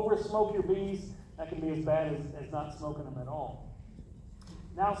 If you over-smoke your bees, that can be as bad as not smoking them at all.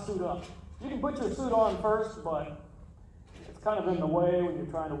 Now suit up. You can put your suit on first, but it's kind of in the way when you're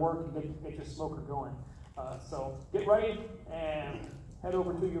trying to work and get your smoker going. So get ready and head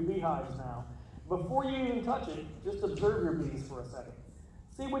over to your beehives now. Before you even touch it, just observe your bees for a second.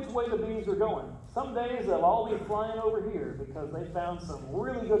 See which way the bees are going. Some days they'll all be flying over here because they found some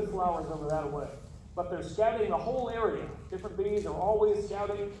really good flowers over that way. But they're scouting the whole area. Different bees are always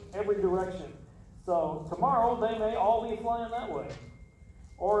scouting every direction. So tomorrow they may all be flying that way.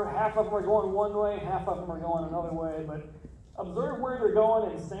 Or half of them are going one way, half of them are going another way. But observe where they're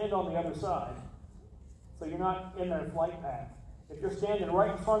going and stand on the other side, so you're not in their flight path. If you're standing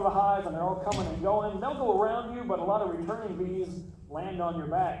right in front of the hive and they're all coming and going, they'll go around you, but a lot of returning bees land on your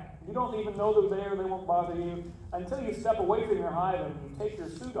back. You don't even know they're there, they won't bother you, until you step away from your hive and you take your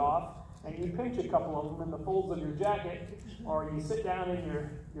suit off and you pinch a couple of them in the folds of your jacket, or you sit down in your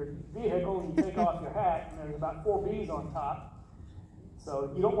vehicle and you take off your hat and there's about 4 bees on top.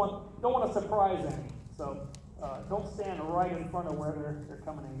 So you don't want to surprise any. So don't stand right in front of where they're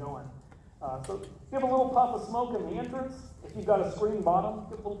coming and going. So give a little puff of smoke in the entrance. If you've got a screen bottom,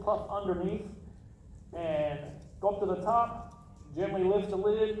 give a little puff underneath. And go up to the top, gently lift the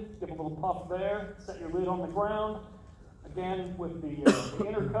lid, give a little puff there, set your lid on the ground. Again, with the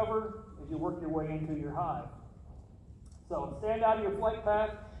inner cover as you work your way into your hive. So stand out of your flight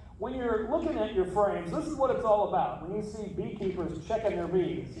path. When you're looking at your frames, this is what it's all about. When you see beekeepers checking their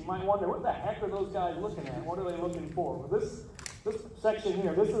bees, you might wonder, what the heck are those guys looking at? What are they looking for? Well, this section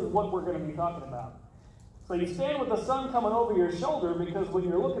here, this is what we're going to be talking about. So you stand with the sun coming over your shoulder because when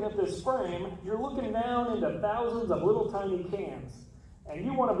you're looking at this frame, you're looking down into thousands of little tiny cans. And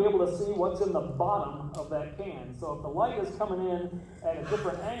you want to be able to see what's in the bottom of that can. So if the light is coming in at a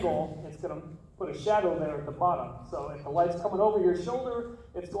different angle, it's going to put a shadow there at the bottom. So if the light's coming over your shoulder,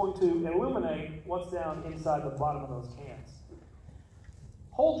 it's going to illuminate what's down inside the bottom of those cans.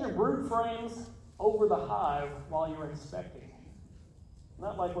 Hold your brood frames over the hive while you're inspecting.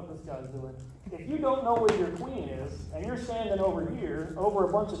 Not like what this guy's doing. If you don't know where your queen is, and you're standing over here, over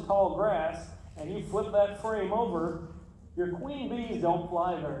a bunch of tall grass, and you flip that frame over, your queen bees don't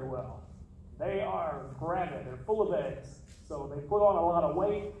fly very well. They are gravid, they're full of eggs. So they put on a lot of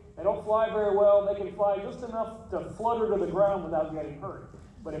weight. They don't fly very well. They can fly just enough to flutter to the ground without getting hurt.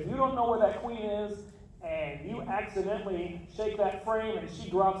 But if you don't know where that queen is, and you accidentally shake that frame and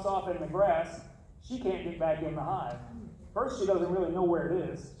she drops off in the grass, she can't get back in the hive. First, she doesn't really know where it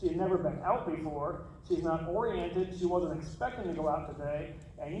is. She's never been out before. She's not oriented. She wasn't expecting to go out today,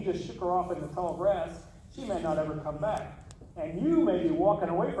 and you just shook her off in the tall grass. She may not ever come back. And you may be walking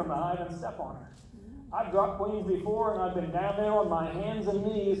away from the hive and step on her. I've dropped queens before, and I've been down there on my hands and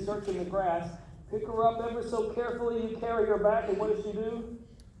knees searching the grass. Pick her up ever so carefully. You carry her back, and what does she do?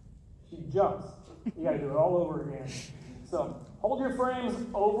 She jumps. You got to do it all over again. So hold your frames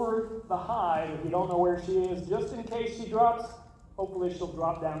over the hive if you don't know where she is, just in case she drops. Hopefully she'll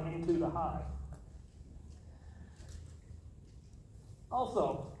drop down into the hive.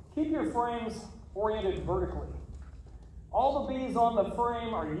 Also, keep your frames oriented vertically. All the bees on the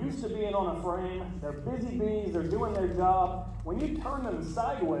frame are used to being on a frame. They're busy bees. They're doing their job. When you turn them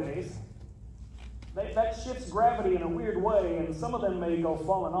sideways, that shifts gravity in a weird way, and some of them may go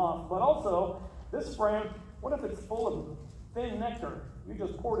falling off. But also, this frame, what if it's full of thin nectar? You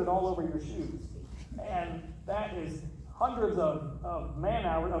just poured it all over your shoes. And that is hundreds of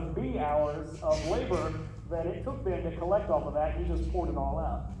man-hours, of bee hours of labor that it took them to collect all of that. You just poured it all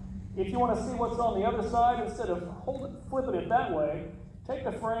out. If you want to see what's on the other side, instead of flipping it that way, take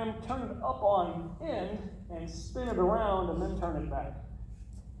the frame, turn it up on end, and spin it around, and then turn it back.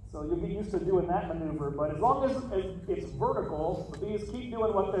 So you'll be used to doing that maneuver, but as long as it's vertical, the bees keep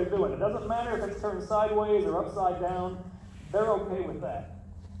doing what they're doing. It doesn't matter if it's turned sideways or upside down, they're okay with that.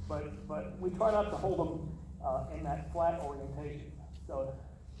 But we try not to hold them in that flat orientation. So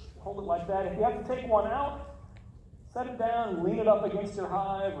hold it like that. If you have to take one out, set it down, lean it up against your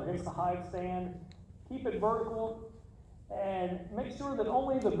hive or against the hive stand. Keep it vertical, and make sure that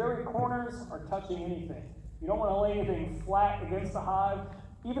only the very corners are touching anything. You don't want to lay anything flat against the hive.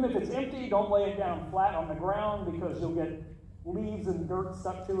 Even if it's empty, don't lay it down flat on the ground because you'll get leaves and dirt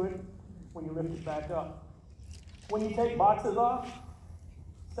stuck to it when you lift it back up. When you take boxes off,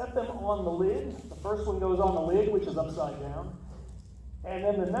 set them on the lid. The first one goes on the lid, which is upside down. And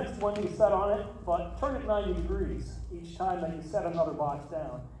then the next one you set on it, but turn it 90 degrees each time that you set another box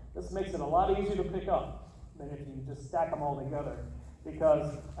down. This makes it a lot easier to pick up than if you just stack them all together.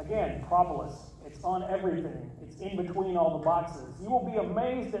 Because, again, propolis, it's on everything. It's in between all the boxes. You will be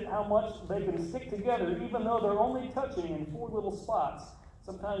amazed at how much they can stick together, even though they're only touching in 4 little spots.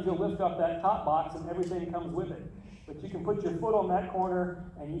 Sometimes you'll lift up that top box and everything comes with it. But you can put your foot on that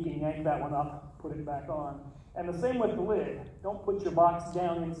corner and you can yank that one up, put it back on. And the same with the lid. Don't put your box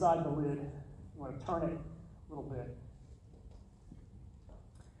down inside the lid. You want to turn it a little bit.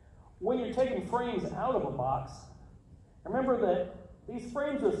 When you're taking frames out of a box, remember that these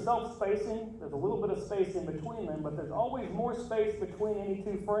frames are self-spacing. There's a little bit of space in between them, but there's always more space between any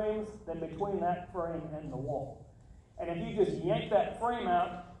 2 frames than between that frame and the wall. And if you just yank that frame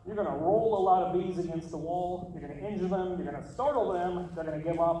out, you're going to roll a lot of bees against the wall. You're going to injure them. You're going to startle them. They're going to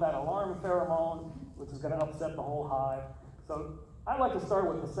give off that alarm pheromone, which is going to upset the whole hive. So I like to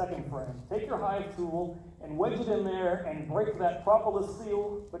start with the second frame. Take your hive tool and wedge it in there and break that propolis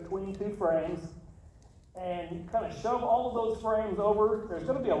seal between 2 frames and kind of shove all of those frames over. There's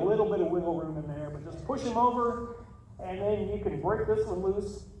going to be a little bit of wiggle room in there, but just push them over, and then you can break this one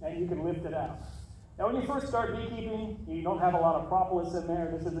loose and you can lift it out. Now, when you first start beekeeping, you don't have a lot of propolis in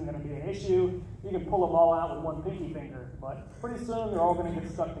there. This isn't going to be an issue. You can pull them all out with one pinky finger, but pretty soon they're all going to get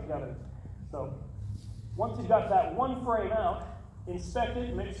stuck together. So once you've got that one frame out, inspect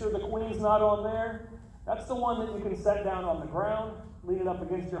it, make sure the queen's not on there. That's the one that you can set down on the ground, lean it up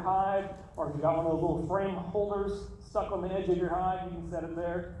against your hive, or if you've got one of those little frame holders stuck on the edge of your hive, you can set it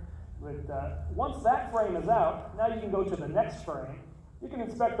there. But once that frame is out, now you can go to the next frame. You can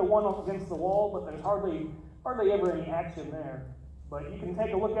inspect the one up against the wall, but there's hardly ever any action there. But you can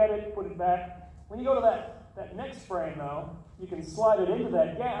take a look at it, put it back. When you go to that next frame, though, you can slide it into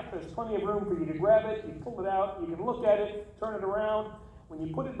that gap. There's plenty of room for you to grab it. You pull it out. You can look at it, turn it around. When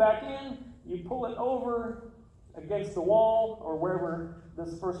you put it back in, you pull it over against the wall or wherever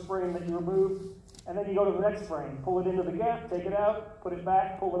this first frame that you removed, and then you go to the next frame, pull it into the gap, take it out, put it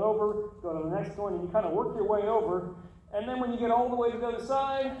back, pull it over, go to the next one, and you kind of work your way over. And then when you get all the way to the other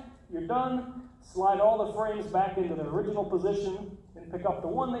side, you're done. Slide all the frames back into their original position and pick up the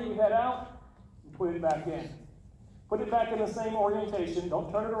one that you had out and put it back in. Put it back in the same orientation.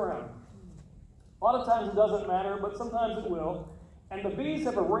 Don't turn it around. A lot of times it doesn't matter, but sometimes it will. And the bees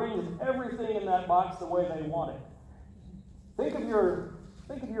have arranged everything in that box the way they want it. Think of your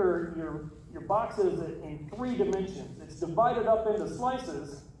boxes in 3 dimensions. It's divided up into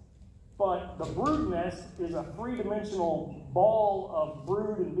slices, but the brood nest is a 3-dimensional ball of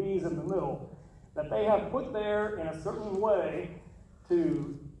brood and bees in the middle that they have put there in a certain way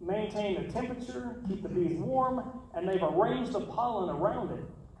to maintain the temperature, keep the bees warm, and they've arranged the pollen around it,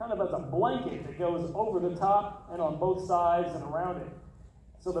 kind of as a blanket that goes over the top and on both sides and around it,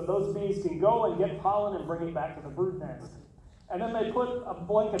 so that those bees can go and get pollen and bring it back to the brood nest. And then they put a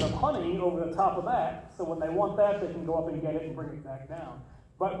blanket of honey over the top of that, so when they want that, they can go up and get it and bring it back down.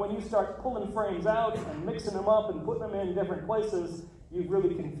 But when you start pulling frames out and mixing them up and putting them in different places, you've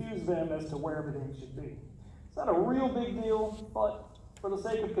really confused them as to where everything should be. It's not a real big deal, but for the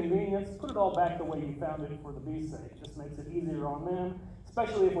sake of convenience, put it all back the way you found it for the bees' sake. It just makes it easier on them,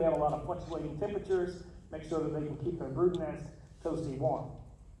 especially if we have a lot of fluctuating temperatures. Make sure that they can keep their brood nest toasty warm.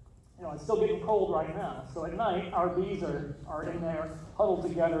 You know, it's still getting cold right now, so at night our bees are in there huddled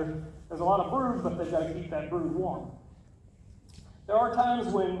together. There's a lot of brood, but they've got to keep that brood warm. There are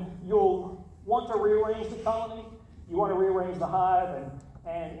times when you'll want to rearrange the colony. You want to rearrange the hive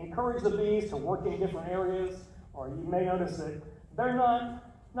and encourage the bees to work in different areas, or you may notice that they're not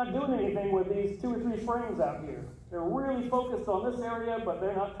doing anything with these 2 or 3 frames out here. They're really focused on this area, but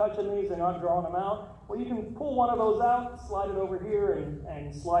they're not touching these, they're not drawing them out. Well, you can pull one of those out, slide it over here,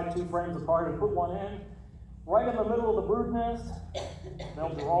 and slide 2 frames apart and put one in. Right in the middle of the brood nest,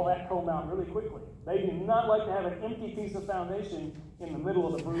 they'll draw that comb out really quickly. They do not like to have an empty piece of foundation in the middle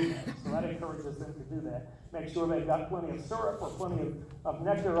of the brood nest, so that encourages them to do that. Make sure they've got plenty of syrup or plenty of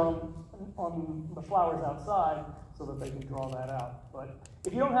nectar on the flowers outside so that they can draw that out. But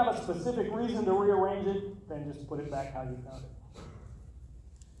if you don't have a specific reason to rearrange it, then just put it back how you found it.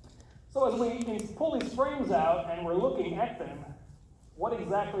 So as we pull these frames out and we're looking at them, what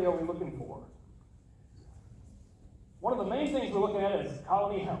exactly are we looking for? One of the main things we're looking at is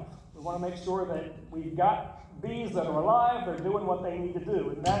colony health. We want to make sure that we've got bees that are alive, they're doing what they need to do,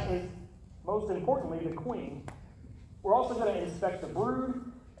 and that is, most importantly, the queen. We're also going to inspect the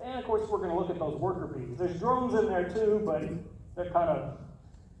brood, and of course we're going to look at those worker bees. There's drones in there too, but they're kind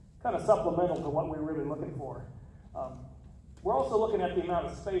of supplemental to what we're really looking for. We're also looking at the amount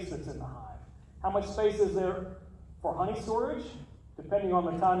of space that's in the hive. How much space is there for honey storage? Depending on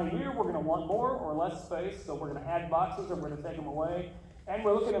the time of year, we're going to want more or less space, so we're going to add boxes or we're going to take them away. And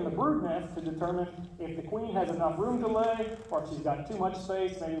we're looking in the brood nest to determine if the queen has enough room to lay, or if she's got too much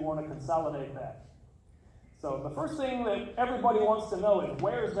space, maybe we want to consolidate that. So the first thing that everybody wants to know is,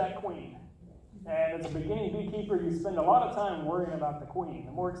 where's that queen? And as a beginning beekeeper, you spend a lot of time worrying about the queen.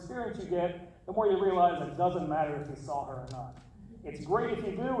 The more experience you get, the more you realize it doesn't matter if you saw her or not. It's great if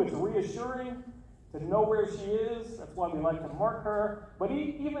you do, it's reassuring to know where she is. That's why we like to mark her. But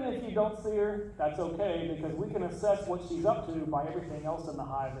even if you don't see her, that's okay, because we can assess what she's up to by everything else in the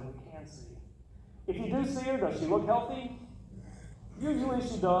hive that we can see. If you do see her, does she look healthy? Usually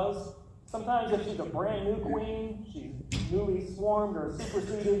she does. Sometimes if she's a brand new queen, she's newly swarmed or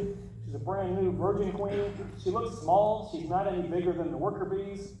superseded, she's a brand new virgin queen, she looks small, she's not any bigger than the worker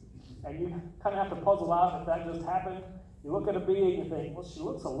bees, and you kind of have to puzzle out if that just happened. You look at a bee and you think, well, she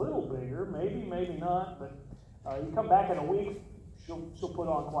looks a little bigger, maybe, maybe not, but you come back in a week, she'll put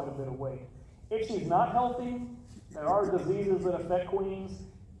on quite a bit of weight. If she's not healthy, there are diseases that affect queens,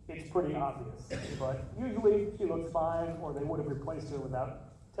 it's pretty obvious. But usually she looks fine, or they would have replaced her without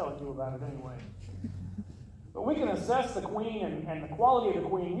telling you about it anyway. But we can assess the queen and the quality of the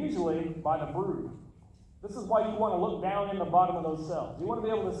queen usually by the brood. This is why you want to look down in the bottom of those cells. You want to be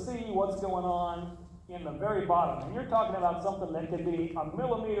able to see what's going on in the very bottom. And you're talking about something that could be a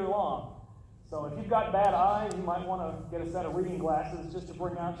millimeter long. So if you've got bad eyes, you might want to get a set of reading glasses just to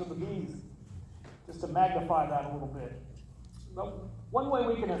bring out to the bees, just to magnify that a little bit. But one way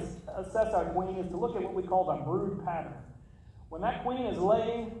we can assess our queen is to look at what we call the brood pattern. When that queen is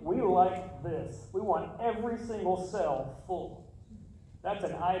laying, we like this. We want every single cell full. That's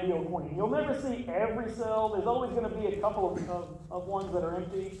an ideal queen. You'll never see every cell. There's always going to be a couple of ones that are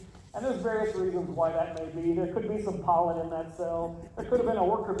empty. And there's various reasons why that may be. There could be some pollen in that cell. There could have been a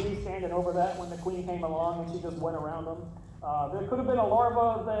worker bee standing over that when the queen came along and she just went around them. There could have been a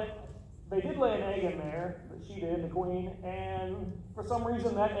larva they did lay an egg in there, but she did, the queen, and for some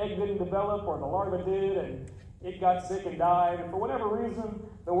reason that egg didn't develop, or the larva did, and it got sick and died. And for whatever reason,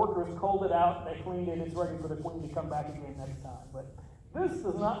 the workers culled it out, they cleaned it, it's ready for the queen to come back again next time. But this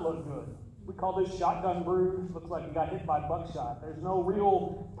does not look good. We call this shotgun brood. Looks like it got hit by buckshot. There's no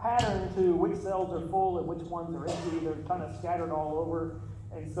real pattern to which cells are full and which ones are empty. They're kind of scattered all over.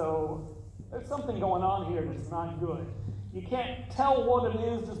 And so there's something going on here that's not good. You can't tell what it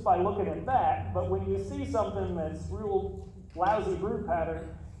is just by looking at that, but when you see something that's real lousy brood pattern,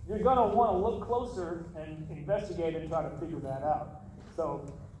 you're going to want to look closer and investigate and try to figure that out. So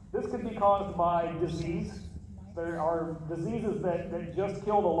this could be caused by disease. There are diseases that just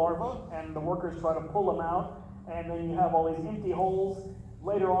kill the larva, and the workers try to pull them out, and then you have all these empty holes.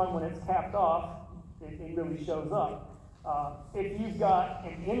 Later on, when it's capped off, it really shows up. If you've got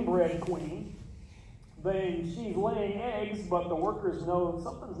an inbred queen, then she's laying eggs, but the workers know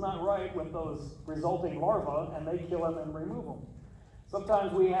something's not right with those resulting larvae, and they kill them and remove them.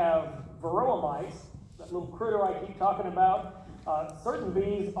 Sometimes we have varroa mites, that little critter I keep talking about. Certain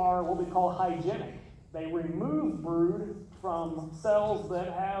bees are what we call hygienic. They remove brood from cells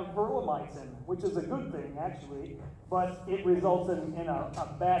that have varroa mites in them, which is a good thing, actually, but it results in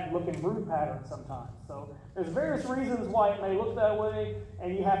a bad-looking brood pattern sometimes. So there's various reasons why it may look that way,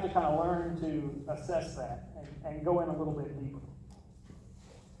 and you have to kind of learn to assess that and go in a little bit deeper.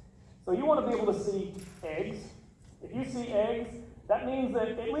 So you want to be able to see eggs. If you see eggs, that means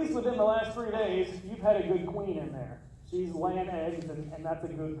that at least within the last 3 days, you've had a good queen in there. She's laying eggs, and that's a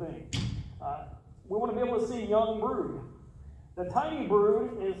good thing. We want to be able to see young brood. The tiny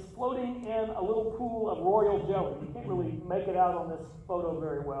brood is floating in a little pool of royal jelly. You can't really make it out on this photo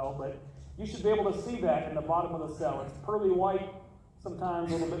very well, but you should be able to see that in the bottom of the cell. It's pearly white,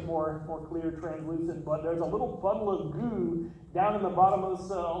 sometimes a little bit more clear, translucent, but there's a little bundle of goo down in the bottom of the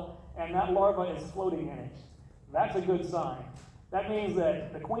cell, and that larva is floating in it. That's a good sign. That means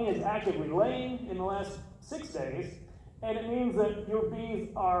that the queen is actively laying in the last 6 days, and it means that your bees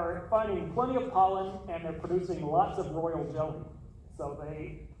are finding plenty of pollen and they're producing lots of royal jelly. So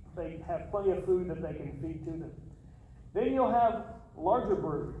they have plenty of food that they can feed to them. Then you'll have larger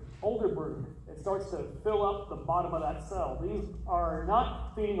brood, older brood. It starts to fill up the bottom of that cell. These are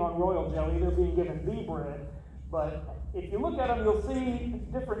not feeding on royal jelly, they're being given bee bread. But if you look at them, you'll see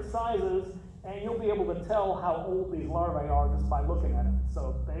different sizes, and you'll be able to tell how old these larvae are just by looking at them.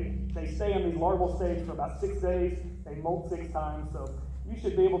 So they stay in these larval stage for about 6 days. They molt 6 times, so you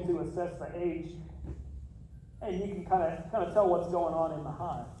should be able to assess the age, and you can kind of tell what's going on in the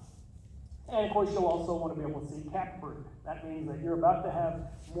hive. And of course, you'll also want to be able to see capped brood. That means that you're about to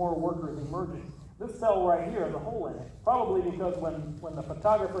have more workers emerging. This cell right here has a hole in it, probably because when the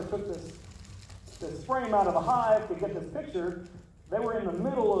photographer took this frame out of the hive to get this picture, they were in the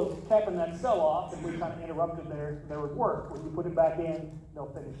middle of capping that cell off, and we kind of interrupted their work. When you put it back in,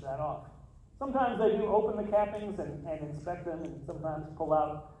 they'll finish that off. Sometimes they do open the cappings and inspect them, and sometimes pull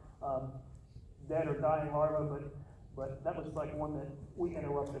out dead or dying larvae, but that was like one that we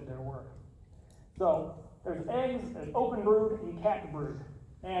interrupted their work. So there's eggs, there's open brood, and capped brood.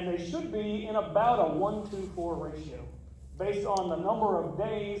 And they should be in about a 1-to-4 ratio, based on the number of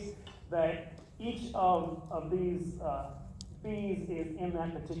days that each of these bees is in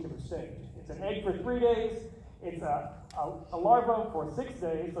that particular stage. It's an egg for 3 days. It's a larva for 6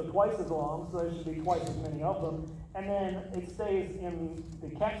 days, so twice as long, so there should be twice as many of them. And then it stays in the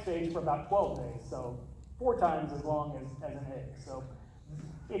cap stage for about 12 days, so 4 times as long as an egg. So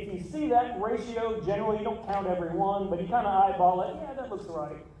if you see that ratio, generally you don't count every one, but you kind of eyeball it, yeah, that looks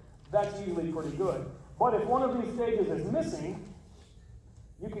right. That's usually pretty good. But if one of these stages is missing,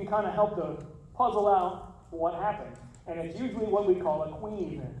 you can kind of help to puzzle out what happened. And it's usually what we call a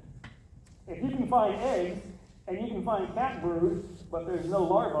queen event. If you can find eggs, and you can find capped brood, but there's no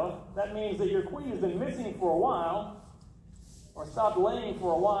larva, that means that your queen has been missing for a while, or stopped laying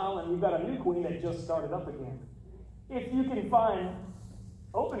for a while, and you've got a new queen that just started up again. If you can find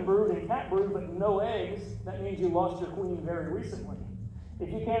open brood and capped brood, but no eggs, that means you lost your queen very recently. If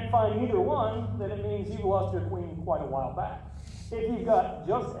you can't find either one, then it means you've lost your queen quite a while back. If you've got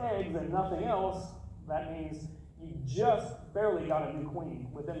just eggs and nothing else, that means you just barely got a new queen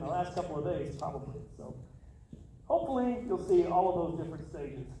within the last couple of days, probably. So hopefully you'll see all of those different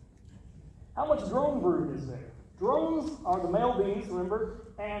stages. How much drone brood is there? Drones are the male bees,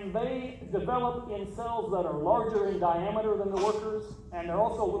 remember, and they develop in cells that are larger in diameter than the workers, and they're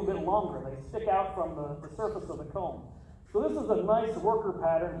also a little bit longer. They stick out from the surface of the comb. So this is a nice worker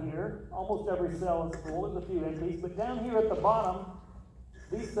pattern here. Almost every cell is full. There's a few empties, but down here at the bottom,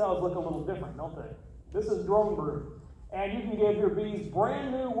 these cells look a little different, don't they? This is drone brood. And you can give your bees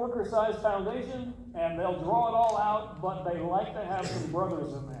brand new worker-sized foundation, and they'll draw it all out, but they like to have some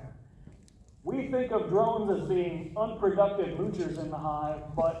brothers in there. We think of drones as being unproductive moochers in the hive,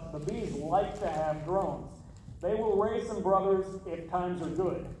 but the bees like to have drones. They will raise some brothers if times are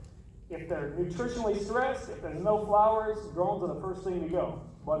good. If they're nutritionally stressed, if there's no flowers, drones are the first thing to go.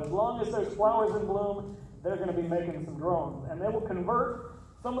 But as long as there's flowers in bloom, they're going to be making some drones. And they will convert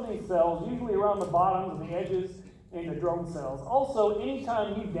some of these cells, usually around the bottoms and the edges, into drone cells. Also,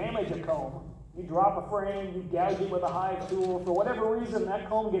 anytime you damage a comb, you drop a frame, you gouge it with a hive tool, for whatever reason that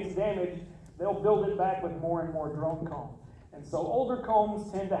comb gets damaged, they'll build it back with more and more drone comb. And so older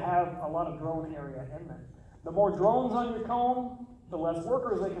combs tend to have a lot of drone area in them. The more drones on your comb, the less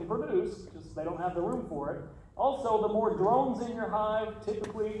workers they can produce, just they don't have the room for it. Also, the more drones in your hive,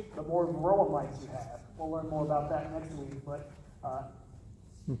 typically, the more varroa mites you have. We'll learn more about that next week. But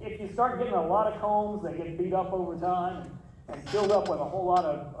if you start getting a lot of combs that get beat up over time and filled up with a whole lot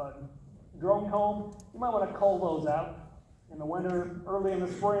of drone comb, you might want to cull those out in the winter, early in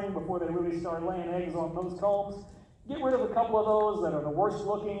the spring, before they really start laying eggs on those combs. Get rid of a couple of those that are the worst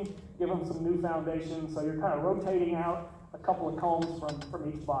looking, give them some new foundation, so you're kind of rotating out a couple of combs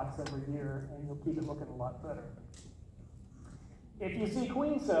from each box every year, and you'll keep it looking a lot better. If you see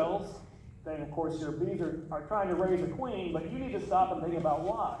queen cells, then of course your bees are trying to raise a queen, but you need to stop and think about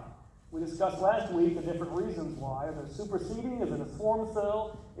why. We discussed last week the different reasons why. Are they superseding? Is it a swarm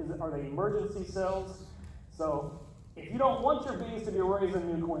cell? Are they emergency cells? So if you don't want your bees to be raising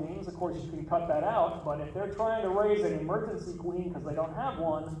new queens, of course you can cut that out, but if they're trying to raise an emergency queen because they don't have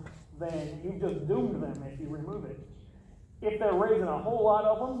one, then you've just doomed them if you remove it. If they're raising a whole lot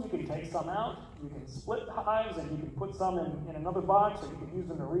of them, you can take some out, you can split hives, and you can put some in another box, or you can use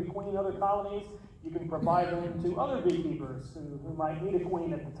them to requeen other colonies. You can provide them to other beekeepers who might need a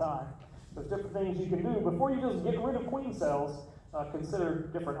queen at the time. There's different things you can do. Before you just get rid of queen cells,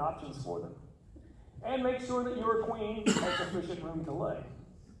 consider different options for them. And make sure that your queen has sufficient room to lay.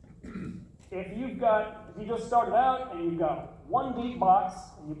 If you just started out and you've got one deep box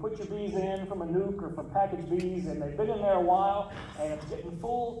and you put your bees in from a nuke or from packaged bees and they've been in there a while and it's getting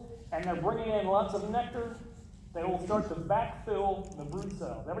full and they're bringing in lots of nectar, they will start to backfill the brood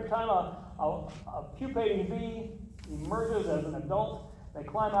cells. Every time a pupating bee emerges as an adult, they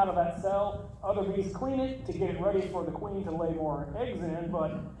climb out of that cell. Other bees clean it to get it ready for the queen to lay more eggs in,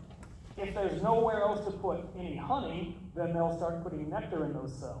 but if there's nowhere else to put any honey, then they'll start putting nectar in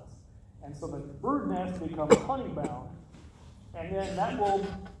those cells. And so the brood nest becomes honey bound. And then that will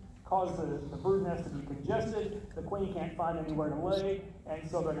cause the brood nest to be congested. The queen can't find anywhere to lay, and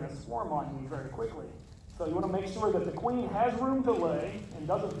so they're going to swarm on you very quickly. So you want to make sure that the queen has room to lay and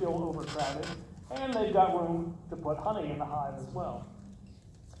doesn't feel overcrowded, and they've got room to put honey in the hive as well.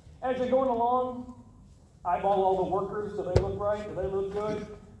 As you're going along, eyeball all the workers. Do they look right? Do they look good?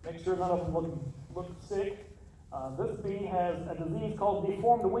 Make sure none of them look sick. This bee has a disease called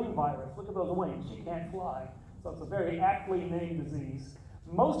deformed wing virus. Look at those wings. She can't fly. So it's a very aptly named disease.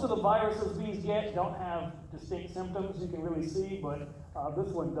 Most of the viruses bees get don't have distinct symptoms you can really see, but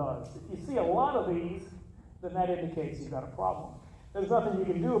this one does. If you see a lot of these, then that indicates you've got a problem. There's nothing you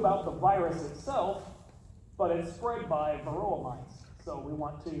can do about the virus itself, but it's spread by varroa mites. So we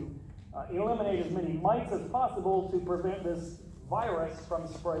want to eliminate as many mites as possible to prevent this virus from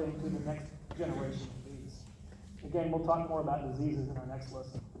spreading to the next generation of bees. Again, we'll talk more about diseases in our next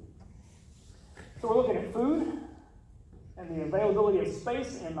lesson. So we're looking at food and the availability of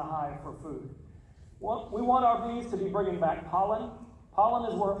space in the hive for food. We want our bees to be bringing back pollen.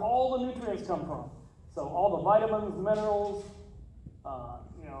 Pollen is where all the nutrients come from. So all the vitamins, minerals,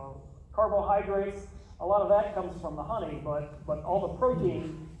 carbohydrates, a lot of that comes from the honey, but all the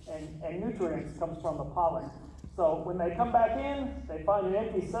protein and nutrients comes from the pollen. So when they come back in, they find an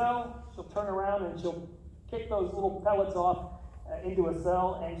empty cell, she'll turn around and she'll kick those little pellets off into a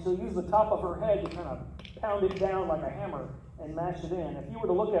cell, and she'll use the top of her head to kind of pound it down like a hammer and mash it in. If you were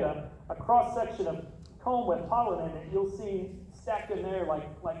to look at a cross-section of comb with pollen in it, you'll see stacked in there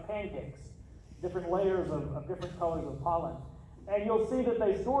like pancakes, different layers of different colors of pollen. And you'll see that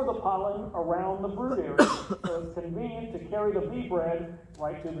they store the pollen around the brood area, so it's convenient to carry the bee bread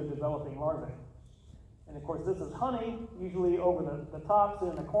right to the developing larvae. And of course, this is honey, usually over the tops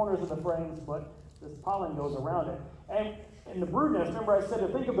and the corners of the frames, but this pollen goes around it. And in the brood nest, remember I said to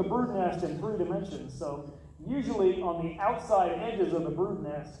think of the brood nest in 3 dimensions. So usually on the outside edges of the brood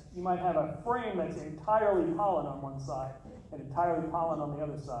nest, you might have a frame that's entirely pollen on one side and entirely pollen on the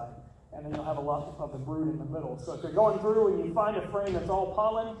other side. And then you'll have a lot of the brood in the middle. So if you're going through and you find a frame that's all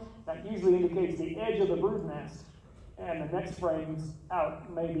pollen, that usually indicates the edge of the brood nest. And the next frames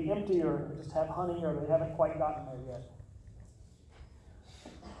out may be empty or just have honey or they haven't quite gotten there yet.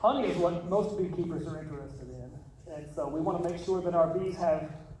 Honey is what most beekeepers are interested in, and so we want to make sure that our bees have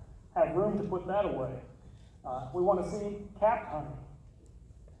room to put that away. We want to see capped honey.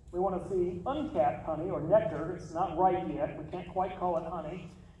 We want to see uncapped honey, or nectar. It's not ripe yet. We can't quite call it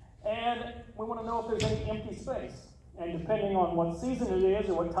honey. And we want to know if there's any empty space. And depending on what season it is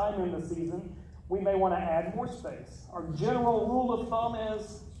or what time in the season, we may want to add more space. Our general rule of thumb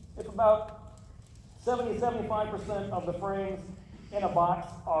is if about 70-75% of the frames in a box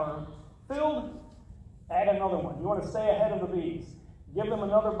are filled, add another one. You want to stay ahead of the bees. Give them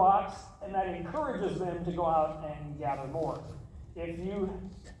another box, and that encourages them to go out and gather more. If you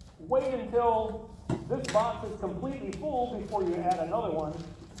wait until this box is completely full before you add another one,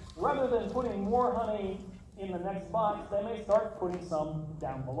 rather than putting more honey in the next box, they may start putting some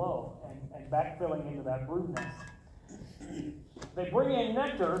down below and backfilling into that brood nest. They bring in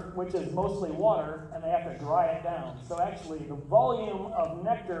nectar, which is mostly water, and they have to dry it down. So actually, the volume of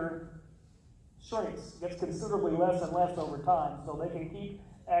nectar shrinks, gets considerably less and less over time, so they can keep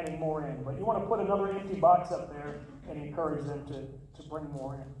adding more in. But you want to put another empty box up there and encourage them to bring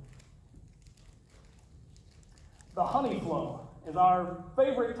more in. The honey flow is our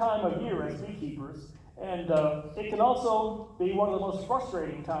favorite time of year as beekeepers, and it can also be one of the most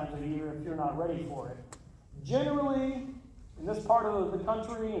frustrating times of year if you're not ready for it. Generally, in this part of the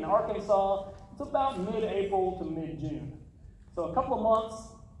country, in Arkansas, it's about mid-April to mid-June. So a couple of months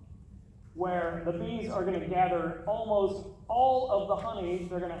where the bees are going to gather almost all of the honey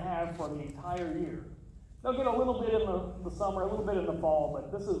they're going to have for the entire year. They'll get a little bit in the summer, a little bit in the fall,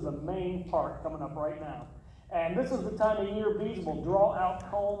 but this is the main part coming up right now. And this is the time of year bees will draw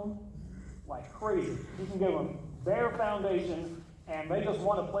out comb like crazy. You can give them bare foundation, and they just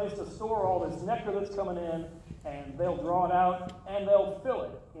want a place to store all this nectar that's coming in, and they'll draw it out, and they'll fill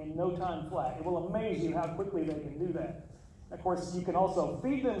it in no time flat. It will amaze you how quickly they can do that. Of course, you can also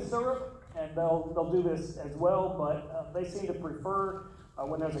feed them syrup, and they'll do this as well, but they seem to prefer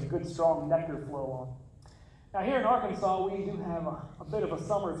when there's a good, strong nectar flow on. Now, here in Arkansas, we do have a bit of a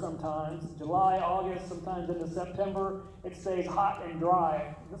summer sometimes. July, August, sometimes into September, it stays hot and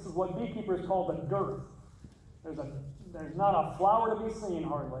dry. This is what beekeepers call the dearth. There's not a flower to be seen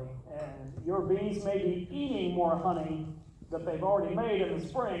hardly, and your bees may be eating more honey that they've already made in the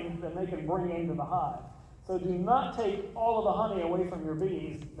spring than they can bring into the hive. So do not take all of the honey away from your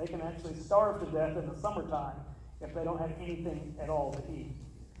bees. They can actually starve to death in the summertime if they don't have anything at all to eat.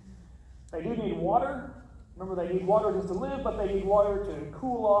 They do need water. Remember, they need water just to live, but they need water to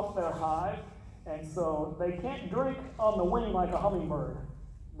cool off their hive. And so they can't drink on the wing like a hummingbird.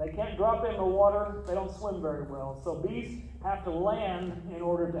 They can't drop in the water. They don't swim very well. So bees have to land in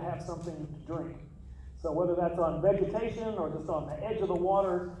order to have something to drink. So whether that's on vegetation or just on the edge of the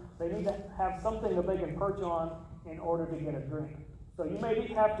water, they need to have something that they can perch on in order to get a drink. So you may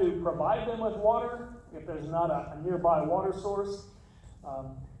have to provide them with water if there's not a nearby water source.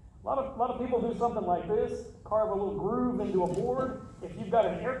 A lot of people do something like this, carve a little groove into a board. If you've got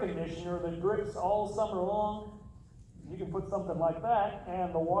an air conditioner that drips all summer long, you can put something like that,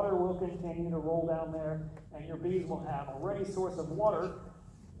 and the water will continue to roll down there, and your bees will have a ready source of water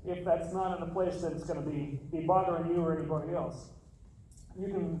if that's not in a place that it's going to be bothering you or anybody else. You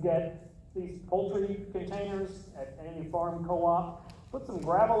can get these poultry containers at any farm co-op. Put some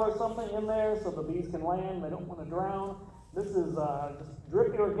gravel or something in there so the bees can land. They don't want to drown. This is just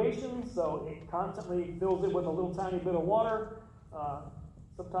drip irrigation, so it constantly fills it with a little tiny bit of water.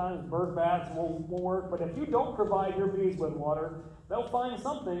 Sometimes bird baths won't work, but if you don't provide your bees with water, they'll find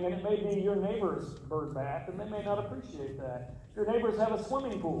something, and it may be your neighbor's bird bath, and they may not appreciate that. If your neighbors have a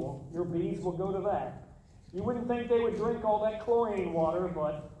swimming pool, your bees will go to that. You wouldn't think they would drink all that chlorine water,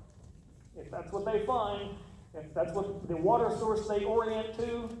 but if that's what they find, if that's what the water source they orient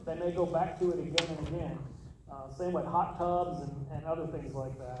to, they may go back to it again and again. Same with hot tubs and other things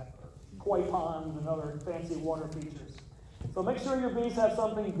like that, koi ponds and other fancy water features. So make sure your bees have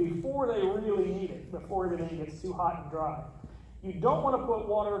something before they really need it, before everything gets too hot and dry. You don't want to put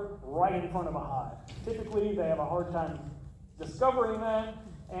water right in front of a hive. Typically, they have a hard time discovering that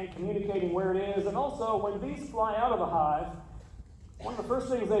and communicating where it is. And also, when bees fly out of the hive, one of the first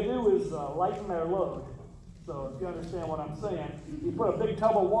things they do is lighten their load. So if you understand what I'm saying, you put a big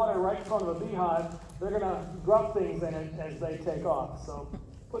tub of water right in front of a beehive, they're going to drop things in it as they take off. So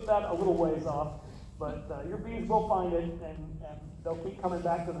put that a little ways off. But your bees will find it, and they'll keep coming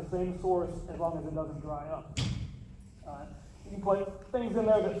back to the same source as long as it doesn't dry up. You can put things in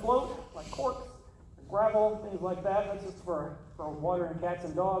there that float, like corks, gravel, things like that. That's just for watering cats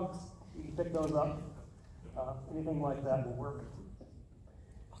and dogs. You can pick those up. Anything like that will work.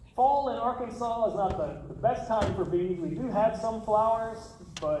 Fall in Arkansas is not the best time for bees. We do have some flowers.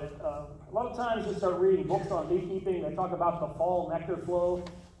 but a lot of times you start reading books on beekeeping, they talk about the fall nectar flow.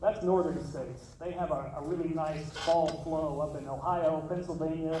 That's northern states. They have a really nice fall flow up in Ohio,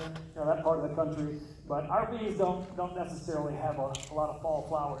 Pennsylvania, that part of the country. But our bees don't necessarily have a lot of fall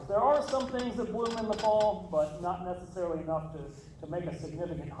flowers. There are some things that bloom in the fall, but not necessarily enough to make a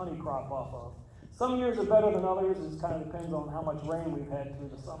significant honey crop off of. Some years are better than others. It just kind of depends on how much rain we've had through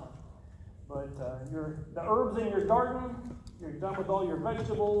the summer. But the herbs in your garden, you're done with all your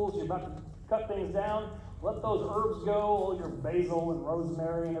vegetables, you're about to cut things down, let those herbs go, all your basil and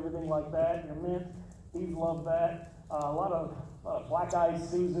rosemary and everything like that, your mint, bees love that. A lot of black-eyed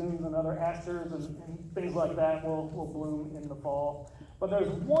Susans and other asters and things like that will bloom in the fall. But there's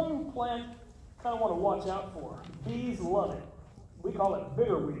one plant you kind of want to watch out for. Bees love it. We call it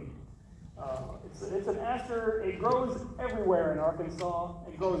bitterweed. It's an aster. It grows everywhere in Arkansas.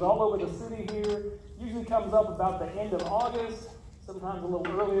 It grows all over the city here. Usually comes up about the end of August. Sometimes a little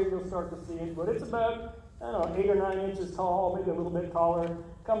earlier you'll start to see it. But it's about, 8 or 9 inches tall, maybe a little bit taller.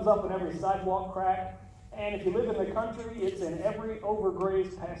 Comes up in every sidewalk crack. And if you live in the country, it's in every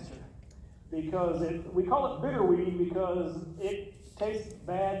overgrazed pasture. Because we call it bitterweed because it tastes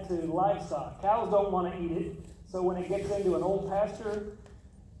bad to livestock. Cows don't want to eat it. So when it gets into an old pasture,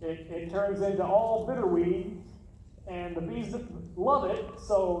 it turns into all bitterweed, and the bees love it,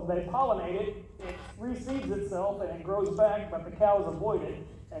 so they pollinate it. It reseeds itself, and it grows back, but the cows avoid it,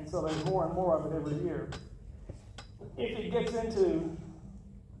 and so there's more and more of it every year. If it gets into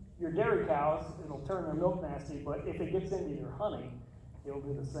your dairy cows, it'll turn their milk nasty, but if it gets into your honey, it'll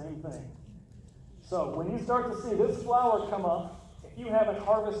do the same thing. So when you start to see this flower come up, if you haven't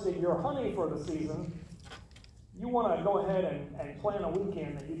harvested your honey for the season, you want to go ahead and plan a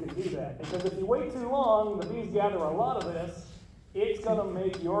weekend that you can do that. Because if you wait too long, the bees gather a lot of this, it's going to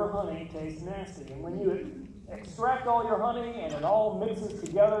make your honey taste nasty. And when you extract all your honey and it all mixes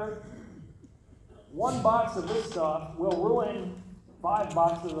together, 1 box of this stuff will ruin 5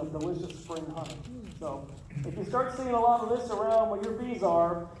 boxes of delicious spring honey. So if you start seeing a lot of this around where your bees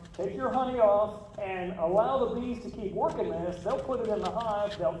are, take your honey off and allow the bees to keep working this. They'll put it in the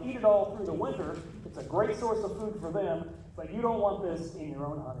hive. They'll eat it all through the winter. It's a great source of food for them, but you don't want this in your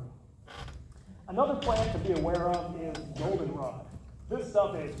own honey. Another plant to be aware of is goldenrod. This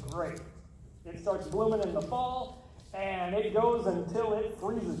stuff is great. It starts blooming in the fall, and it goes until it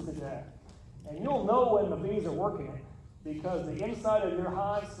freezes to death. And you'll know when the bees are working it, because the inside of your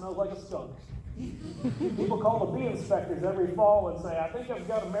hive smells like a skunk. People call the bee inspectors every fall and say, I think I've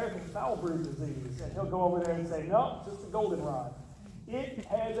got American foul brood disease. And he'll go over there and say, no, just a goldenrod. It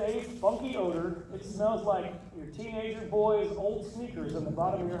has a funky odor. It smells like your teenager boy's old sneakers in the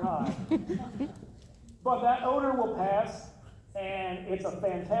bottom of your hive. But that odor will pass, and it's a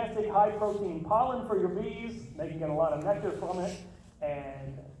fantastic high-protein pollen for your bees. They can get a lot of nectar from it.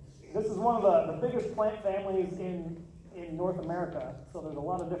 And this is one of the biggest plant families in North America. So there's a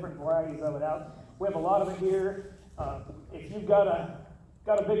lot of different varieties of it out. We have a lot of it here. If you've got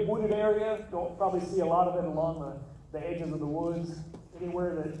a big wooded area, you'll probably see a lot of it along the edges of the woods.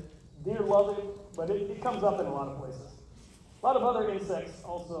 Anywhere that deer love it, but it comes up in a lot of places. A lot of other insects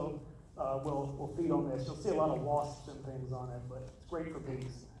also will feed on this. You'll see a lot of wasps and things on it, but it's great for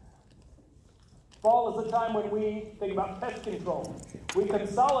bees. Fall is the time when we think about pest control. We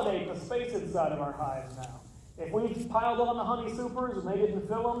consolidate the space inside of our hives now. If we've piled on the honey supers and they didn't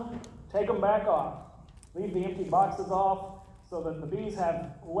fill them, take them back off. Leave the empty boxes off so that the bees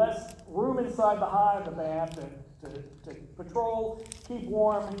have less room inside the hive that they have to patrol, keep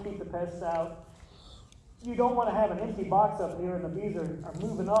warm, and keep the pests out. You don't want to have an empty box up here and the bees are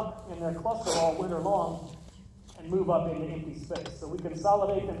moving up in their cluster all winter long and move up into empty space. So we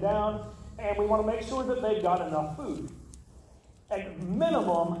consolidate them down, and we want to make sure that they've got enough food. At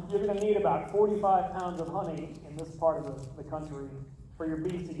minimum, you're going to need about 45 pounds of honey in this part of the country for your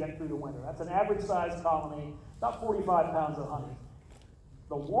bees to get through the winter. That's an average size colony, about 45 pounds of honey.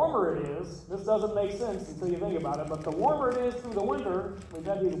 The warmer it is, this doesn't make sense until you think about it, but the warmer it is through the winter, we've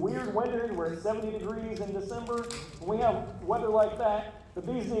had these weird winters where it's 70 degrees in December. When we have weather like that, the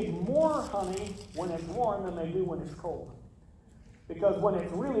bees need more honey when it's warm than they do when it's cold. Because when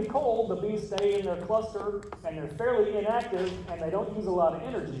it's really cold, the bees stay in their cluster and they're fairly inactive and they don't use a lot of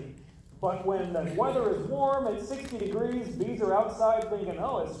energy. But when the weather is warm, it's 60 degrees, bees are outside thinking,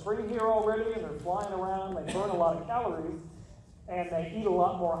 oh, it's spring here already, and they're flying around, they burn a lot of calories, and they eat a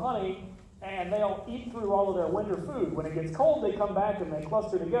lot more honey, and they'll eat through all of their winter food. When it gets cold, they come back and they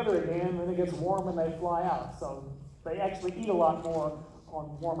cluster together again, then it gets warm and they fly out. So they actually eat a lot more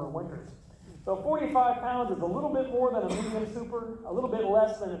on warmer winters. So 45 pounds is a little bit more than a medium super, a little bit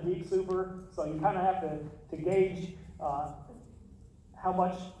less than a deep super, so you kind of have to gauge how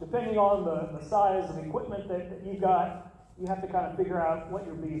much, depending on the size of equipment that you've got, you have to kind of figure out what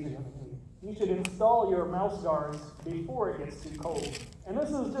your bees are going to need. You should install your mouse guards before it gets too cold. And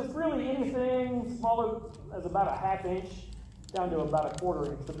this is just really anything smaller as about a ½ inch down to about a ¼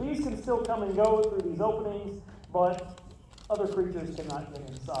 inch. The bees can still come and go through these openings, but other creatures cannot get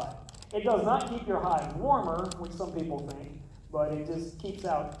inside. It does not keep your hive warmer, which some people think, but it just keeps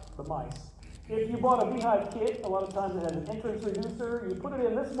out the mice. If you bought a beehive kit, a lot of times it has an entrance reducer. You put it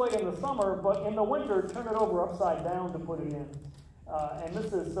in this way in the summer, but in the winter, turn it over upside down to put it in. And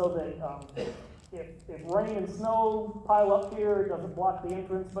this is so that if rain and snow pile up here, it doesn't block the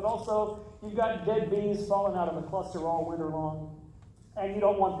entrance, but also you've got dead bees falling out of the cluster all winter long, and you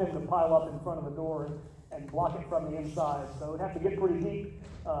don't want them to pile up in front of the door and block it from the inside. So it would have to get pretty deep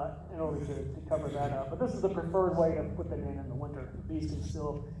in order to cover that up. But this is the preferred way to put them in the winter. The bees can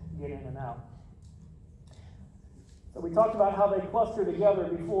still get in and out. So we talked about how they cluster together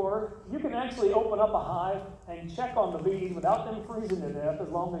before. You can actually open up a hive and check on the bees without them freezing to death as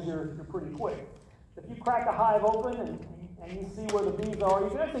long as you're pretty quick. If you crack a hive open and you see where the bees are, you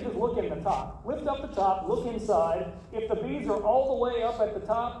can actually just look in the top. Lift up the top, look inside. If the bees are all the way up at the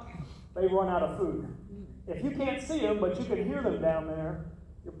top, they run out of food. If you can't see them, but you can hear them down there,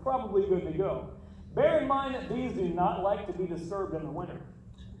 you're probably good to go. Bear in mind that bees do not like to be disturbed in the winter.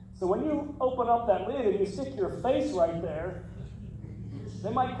 So when you open up that lid and you stick your face right there, they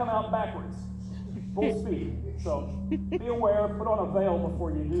might come out backwards, full speed. So be aware, put on a veil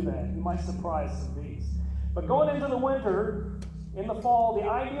before you do that. You might surprise some bees. But going into the winter, in the fall, the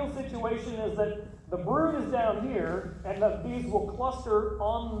ideal situation is that the brood is down here and the bees will cluster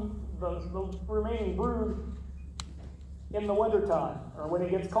on the remaining brood in the wintertime, or when it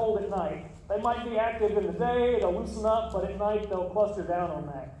gets cold at night. They might be active in the day, they'll loosen up, but at night they'll cluster down on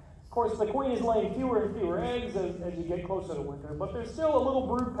that. Of course, the queen is laying fewer and fewer eggs as you get closer to winter, but there's still a little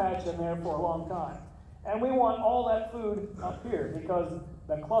brood patch in there for a long time. And we want all that food up here because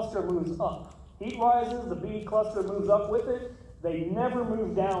the cluster moves up. Heat rises, the bee cluster moves up with it. They never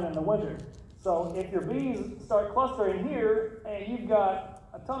move down in the winter. So if your bees start clustering here and you've got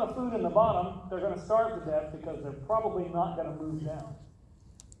a ton of food in the bottom, they're going to starve to death because they're probably not going to move down.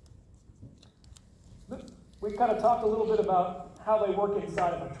 We kind of talked a little bit about how they work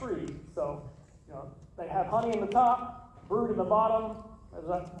inside of a tree. So, they have honey in the top, brood in the bottom, there's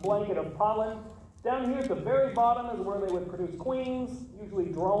a blanket of pollen. Down here at the very bottom is where they would produce queens, usually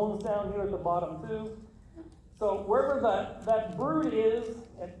drones down here at the bottom too. So wherever that brood is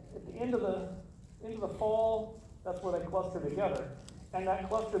at the end of the fall, that's where they cluster together. And that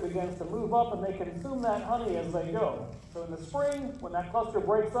cluster begins to move up and they consume that honey as they go. So in the spring, when that cluster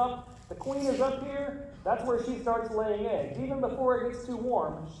breaks up, the queen is up here, that's where she starts laying eggs. Even before it gets too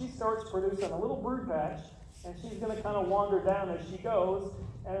warm, she starts producing a little brood patch, and she's going to kind of wander down as she goes.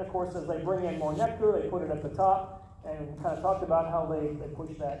 And of course, as they bring in more nectar, they put it at the top, and we kind of talked about how they push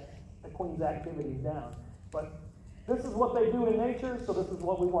the queen's activities down. But this is what they do in nature, so this is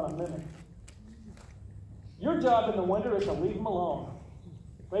what we want to mimic. Your job in the winter is to leave them alone.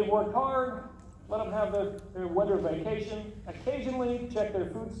 They've worked hard, let them have their winter vacation. Occasionally, check their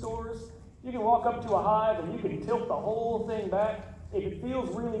food stores. You can walk up to a hive and you can tilt the whole thing back. If it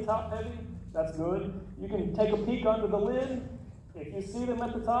feels really top heavy, that's good. You can take a peek under the lid. If you see them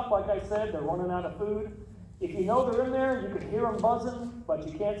at the top, like I said, they're running out of food. If you know they're in there, you can hear them buzzing, but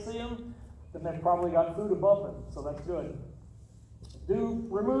you can't see them, then they've probably got food above them, so that's good. Do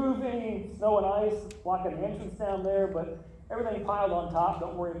remove any snow and ice blocking the entrance down there, but everything piled on top,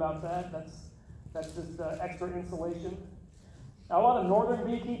 don't worry about that. That's just extra insulation. Now, a lot of northern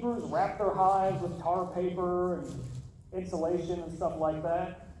beekeepers wrap their hives with tar paper and insulation and stuff like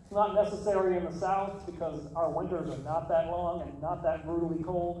that. It's not necessary in the south because our winters are not that long and not that brutally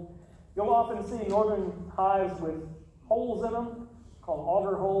cold. You'll often see northern hives with holes in them, called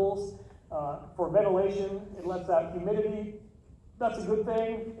auger holes, for ventilation. It lets out humidity. That's a good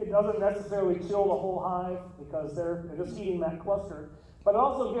thing. It doesn't necessarily chill the whole hive because they're just eating that cluster. But it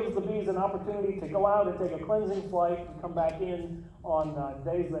also gives the bees an opportunity to go out and take a cleansing flight and come back in on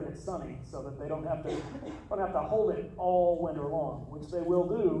days that it's sunny, so that they don't have to hold it all winter long, which they will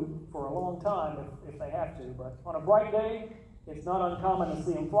do for a long time if they have to. But on a bright day, it's not uncommon to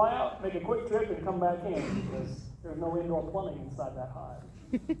see them fly out, make a quick trip, and come back in because there's no indoor plumbing inside that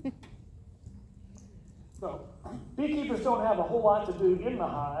hive. So, beekeepers don't have a whole lot to do in the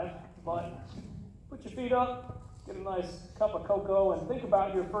hive, but put your feet up, get a nice cup of cocoa, and think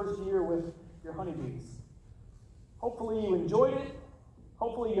about your first year with your honeybees. Hopefully you enjoyed it.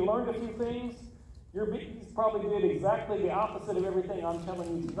 Hopefully you learned a few things. Your bees probably did exactly the opposite of everything I'm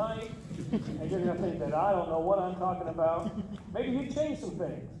telling you tonight, and you're going to think that I don't know what I'm talking about. Maybe you changed some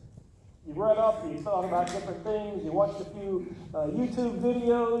things. You read up, you thought about different things, you watched a few YouTube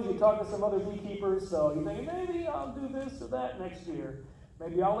videos, you talked to some other beekeepers, so you think, maybe I'll do this or that next year.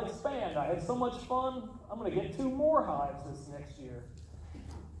 Maybe I'll expand. I had so much fun, I'm going to get 2 more hives this next year.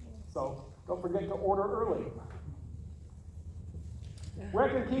 So don't forget to order early.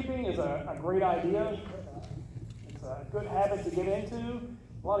 Record keeping is a great idea. It's a good habit to get into.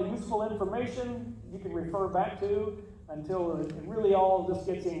 A lot of useful information you can refer back to until it really all just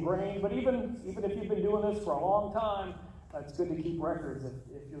gets ingrained. But even if you've been doing this for a long time, it's good to keep records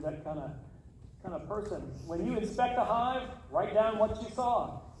if you're that kind of person. When you inspect a hive, write down what you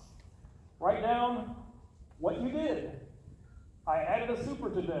saw. Write down what you did. I added a super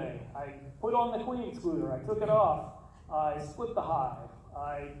today. I put on the queen excluder. I took it off. I split the hive.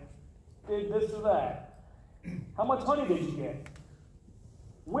 I did this or that. How much honey did you get?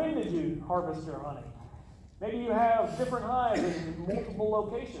 When did you harvest your honey? Maybe you have different hives in multiple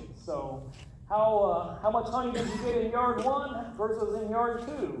locations. So how much honey did you get in yard 1 versus in yard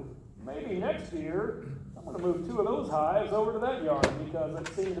 2? Maybe next year, I'm going to move 2 of those hives over to that yard because it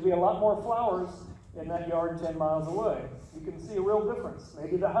seems to be a lot more flowers in that yard 10 miles away. You can see a real difference.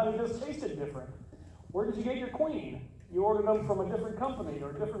 Maybe the honey just tasted different. Where did you get your queen? You ordered them from a different company or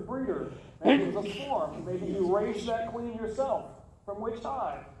a different breeder. Maybe it was a swarm. Maybe you raised that queen yourself. From which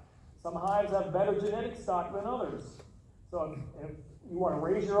hive? Some hives have better genetic stock than others. So if you want to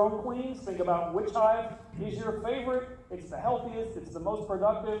raise your own queens, think about which hive is your favorite. It's the healthiest. It's the most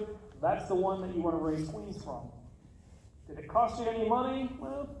productive. That's the one that you want to raise queens from. Did it cost you any money?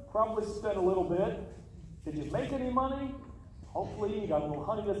 Well, probably spent a little bit. Did you make any money? Hopefully you got a little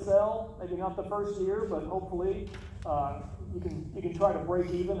honey to sell. Maybe not the first year, but hopefully you can try to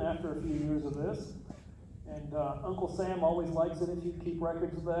break even after a few years of this. And Uncle Sam always likes it if you keep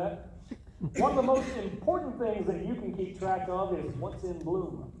records of that. One of the most important things that you can keep track of is what's in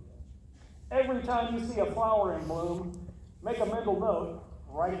bloom. Every time you see a flower in bloom, make a mental note,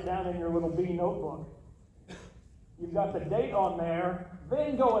 write it down in your little bee notebook. You've got the date on there,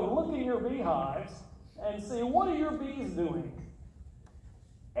 then go and look in your beehives and see what are your bees doing.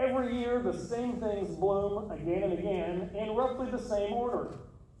 Every year, the same things bloom again and again in roughly the same order.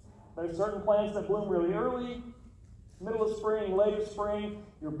 There's certain plants that bloom really early, middle of spring, later spring.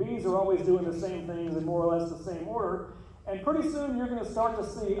 Your bees are always doing the same things in more or less the same order. And pretty soon, you're going to start to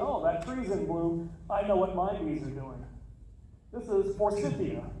see, oh, that tree's in bloom. I know what my bees are doing. This is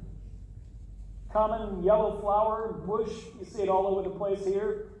forsythia. Common yellow flower bush. You see it all over the place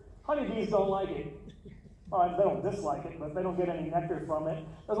here. Honeybees don't like it. Well, they don't dislike it, but they don't get any nectar from it.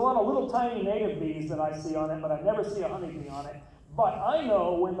 There's a lot of little tiny native bees that I see on it, but I never see a honeybee on it. But I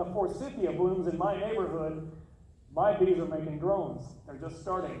know when the forsythia blooms in my neighborhood, my bees are making drones. They're just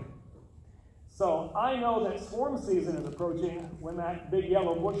starting. So I know that swarm season is approaching when that big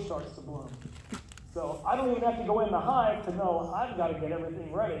yellow bush starts to bloom. So I don't even have to go in the hive to know I've got to get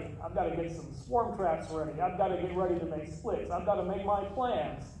everything ready. I've got to get some swarm traps ready. I've got to get ready to make splits. I've got to make my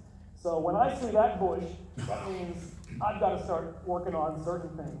plans. So when I see that bush, that means I've got to start working on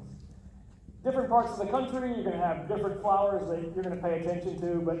certain things. Different parts of the country, you're going to have different flowers that you're going to pay attention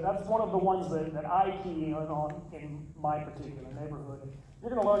to, but that's one of the ones that I key on in my particular neighborhood.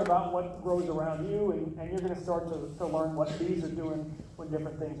 You're going to learn about what grows around you, and you're going to start to learn what bees are doing when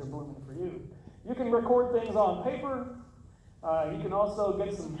different things are blooming for you. You can record things on paper. You can also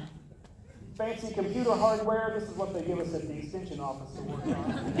get some fancy computer hardware. This is what they give us at the extension office to work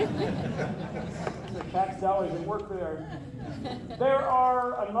on. The tax dollars that work there. There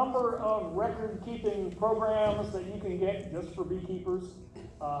are a number of record-keeping programs that you can get just for beekeepers.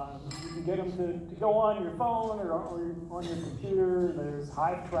 You can get them to go on your phone or on your computer. There's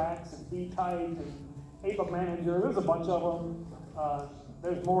Hive Tracks and BeeTite and Ape Manager. There's a bunch of them.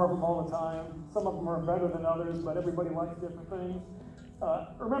 There's more of them all the time. Some of them are better than others, but everybody likes different things.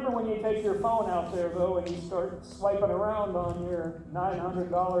 Remember when you take your phone out there, though, and you start swiping around on your $900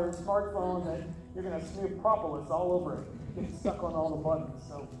 smartphone, that you're going to smear propolis all over it. Get stuck on all the buttons.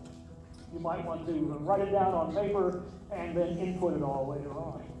 So you might want to write it down on paper and then input it all later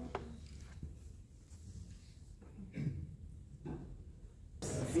on.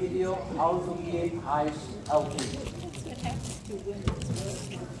 Video how to keep hives healthy.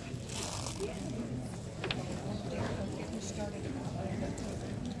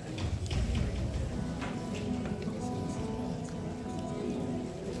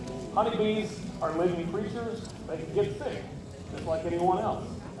 Honeybees are living creatures. They can get sick, just like anyone else.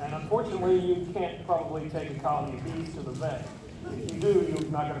 And unfortunately, you can't probably take a colony of bees to the vet. If you do,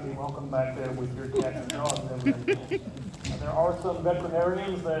 you're not gonna be welcome back there with your cats and dogs and everything. There are some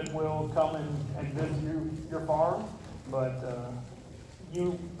veterinarians that will come and visit your farm, but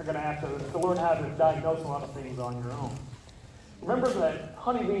you are gonna have to learn how to diagnose a lot of things on your own. Remember that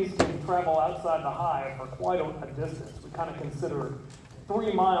honeybees can travel outside the hive for quite a distance. We kind of consider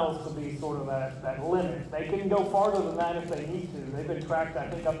 3 miles to be sort of that limit. They can go farther than that if they need to. They've been tracked, I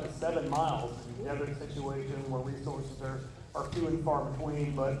think, up to 7 miles in desert situations where resources are few and far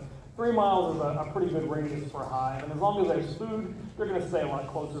between. But 3 miles is a pretty good radius for a hive. And as long as there's food, they're going to stay a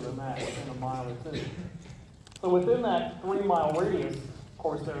lot closer than that, within a mile or 2. So within that 3-mile radius, of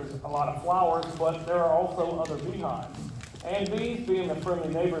course, there's a lot of flowers, but there are also other beehives. And bees, being the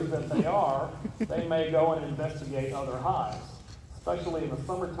friendly neighbors that they are, they may go and investigate other hives. Especially in the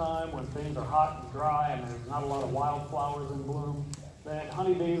summertime when things are hot and dry and there's not a lot of wildflowers in bloom, then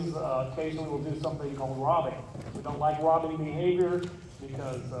honeybees occasionally will do something called robbing. We don't like robbing behavior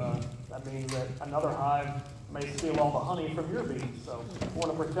because that means that another hive may steal all the honey from your bees. So we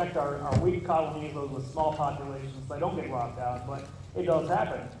want to protect our weak colonies, those with small populations, they don't get robbed out, but it does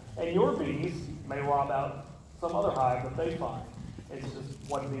happen. And your bees may rob out some other hive that they find. It's just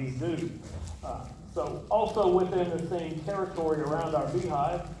what bees do. So also within the same territory around our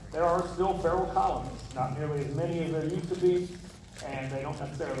beehive, there are still feral colonies. Not nearly as many as there used to be, and they don't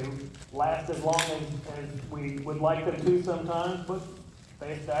necessarily last as long as we would like them to sometimes, but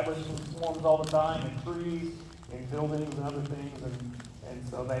they establish swarms all the time in trees, in buildings and other things, and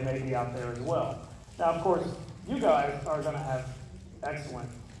so they may be out there as well. Now, of course, you guys are going to have excellent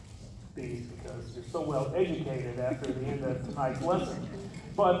bees because you're so well educated after the end of tonight's lesson.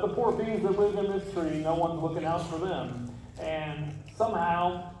 But the poor bees that live in this tree, no one's looking out for them. And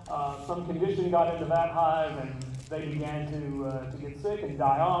somehow, some condition got into that hive and they began to get sick and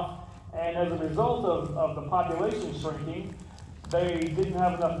die off. And as a result of the population shrinking, they didn't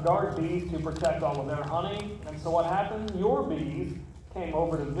have enough guard bees to protect all of their honey. And so what happened? Your bees came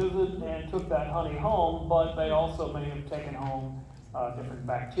over to visit and took that honey home, but they also may have taken home different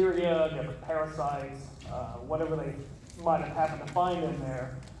bacteria, different parasites, whatever they might have happened to find in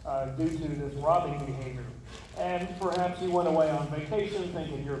there due to this robbing behavior. And perhaps you went away on vacation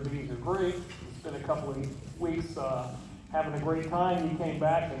thinking your bees are great. You spent a couple of weeks having a great time. You came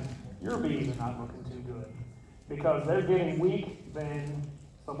back and your bees are not looking too good because they're getting weak. Then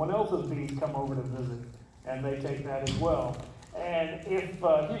someone else's bees come over to visit and they take that as well. And if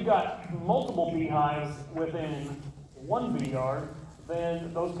you've got multiple beehives within one bee yard,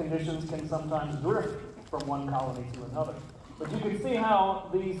 then those conditions can sometimes drift from one colony to another. But you can see how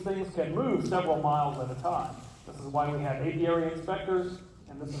these things can move several miles at a time. This is why we have apiary inspectors,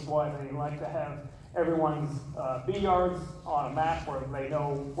 and this is why they like to have everyone's bee yards on a map where they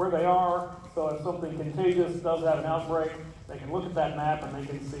know where they are. So if something contagious does have an outbreak, they can look at that map and they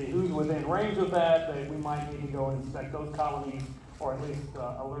can see who's within range of that. We might need to go and inspect those colonies or at least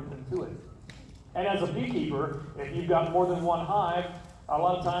alert them to it. And as a beekeeper, if you've got more than one hive, a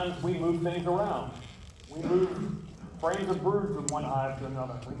lot of times we move things around. We move frames of broods from one hive to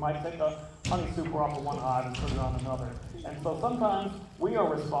another. We might take a honey super off of one hive and put it on another. And so sometimes we are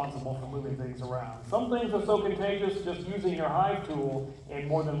responsible for moving things around. Some things are so contagious, just using your hive tool in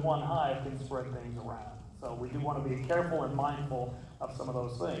more than one hive can spread things around. So we do want to be careful and mindful of some of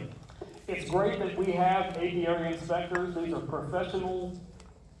those things. It's great that we have apiary inspectors. These are professional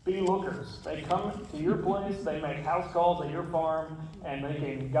bee lookers. They come to your place, they make house calls at your farm, and they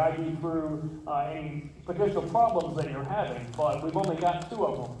can guide you through any potential problems that you're having. But we've only got 2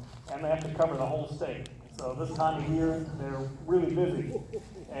 of them, and they have to cover the whole state. So this time of year, they're really busy,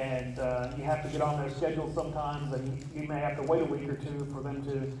 and you have to get on their schedule sometimes, and you may have to wait a week or 2 for them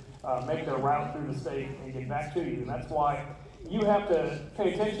to make their route through the state and get back to you. And that's why you have to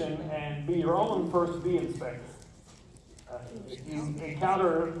pay attention and be your own first bee inspector. If you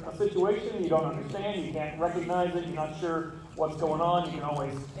encounter a situation you don't understand, you can't recognize it, you're not sure what's going on, you can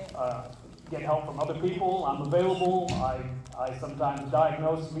always get help from other people. I'm available. I sometimes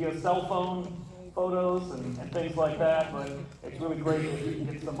diagnose via cell phone photos and things like that, but it's really great if you can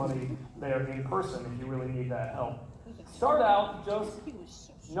get somebody there in person if you really need that help. Start out just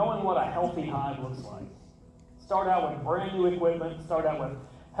knowing what a healthy hive looks like. Start out with brand new equipment, start out with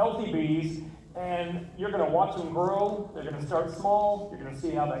healthy bees, and you're going to watch them grow. They're going to start small. You're going to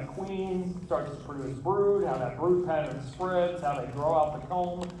see how that queen starts to produce brood, how that brood pattern spreads, how they grow out the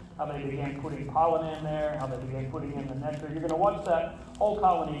comb, how they begin putting pollen in there, how they begin putting in the nectar. You're going to watch that whole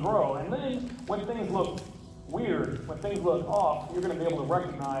colony grow. And then when things look weird, when things look off, you're going to be able to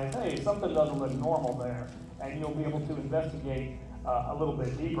recognize, hey, something doesn't look normal there. And you'll be able to investigate a little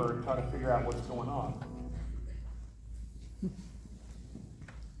bit deeper and try to figure out what's going on.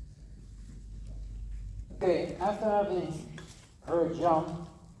 Okay, after having heard John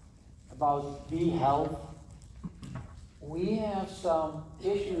about bee health, we have some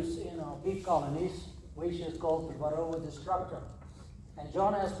issues in our bee colonies, which is called the Varroa destructor. And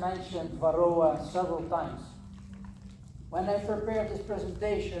John has mentioned Varroa several times. When I prepared this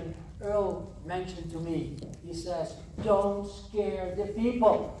presentation, Earl mentioned to me, he says, don't scare the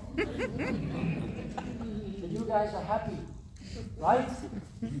people. But you guys are happy, right?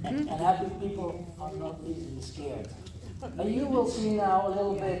 And happy people are not easily scared. And you will see now a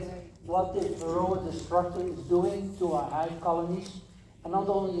little bit what this Varroa destructor is doing to our hive colonies, and not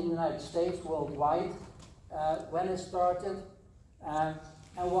only in the United States, worldwide, when it started, and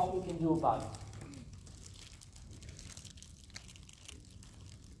what we can do about it.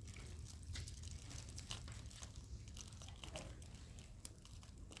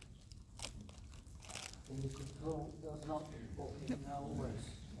 The control does not now works.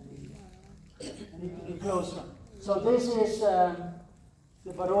 I need to be closer. So this is the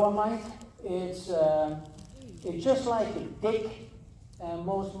Varroa mite. It's just like a tick.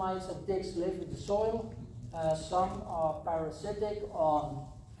 Most mites and ticks live in the soil. Some are parasitic on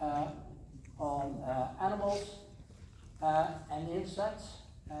animals and insects.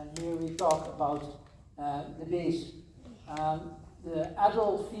 And here we talk about the bees. The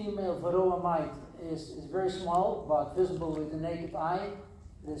adult female Varroa mite is very small, but visible with the naked eye.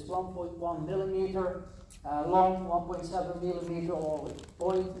 It is 1.1 millimeter long, 1.7 millimeter, or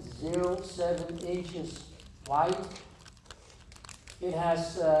 0.07 inches wide. It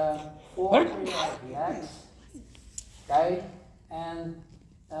has 4 pairs of legs, okay? And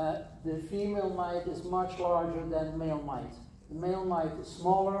the female mite is much larger than the male mite. The male mite is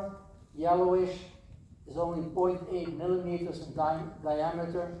smaller, yellowish, is only 0.8 millimeters in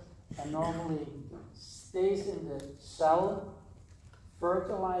diameter, and normally stays in the cell,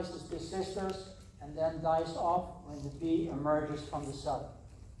 fertilizes the sisters, and then dies off when the bee emerges from the cell.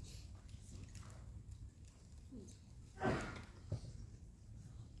 I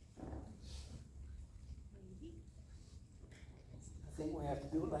think we have to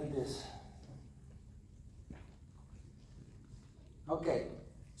do it like this. Okay,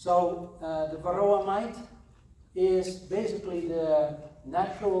 so the Varroa mite is basically the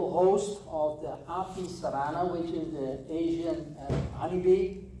natural host of the Apis cerana, which is the Asian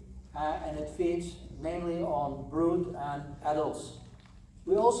honeybee, and it feeds mainly on brood and adults.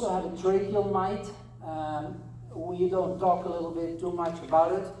 We also have a tracheal mite. We don't talk a little bit too much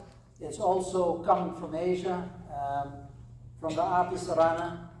about it. It's also coming from Asia, from the Apis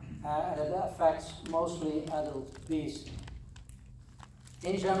cerana, and it affects mostly adult bees.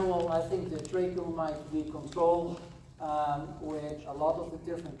 In general, I think the tracheal mite we control with a lot of the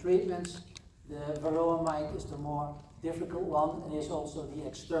different treatments. The Varroa mite is the more difficult one, and is also the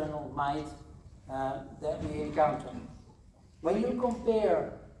external mite that we encounter. When you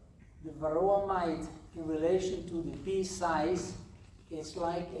compare the Varroa mite in relation to the bee size, it's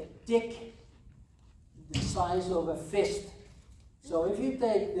like a tick the size of a fist. So if you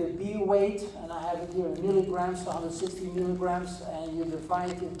take the bee weight, and I have it here in milligrams, 160 milligrams, and you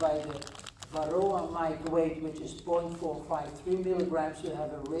divide it by the Varroa mite weight, which is 0.453 milligrams, you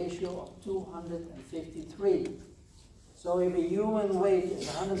have a ratio of 253. So if a human weight is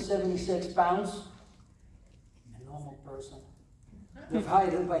 176 pounds, a normal person,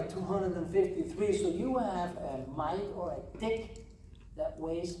 divided by 253, so you have a mite or a tick that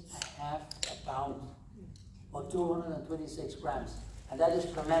weighs half a pound, or 226 grams, and that is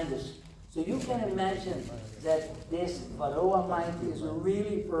tremendous. So you can imagine that this Varroa mite is a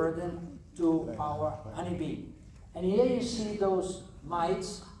really burden to our honeybee. And here you see those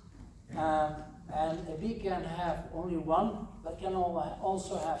mites, and a bee can have only one, but can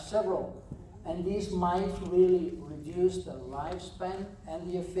also have several. And these mites really reduce the lifespan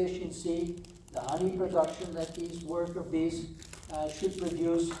and the efficiency, the honey production that these worker bees should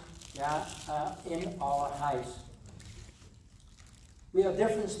produce in our hives. We have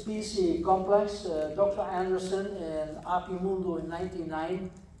different species complex. Dr. Anderson in Apimundo in 1999,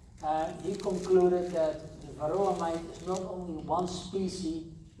 he concluded that the Varroa mite is not only one species,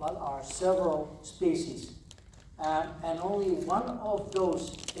 but are several species. And only one of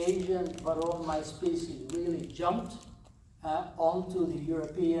those Asian Varroa mite species really jumped onto the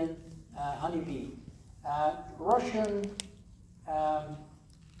European honeybee. Russian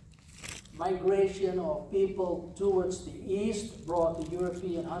migration of people towards the east brought the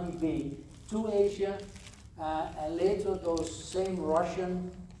European honeybee to Asia, and later those same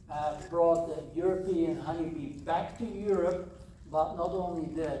Russian brought the European honeybee back to Europe, but not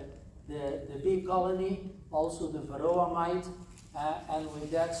only the bee colony, also the Varroa mite, and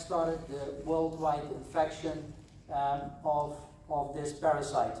with that started the worldwide infection of this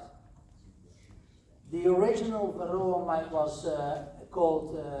parasite. The original Varroa mite was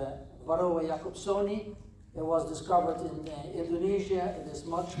called Varroa jacobsoni. It was discovered in Indonesia. It is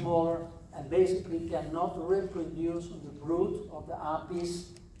much smaller and basically cannot reproduce on the brood of the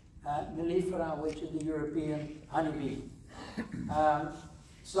Apis mellifera, which is the European honeybee.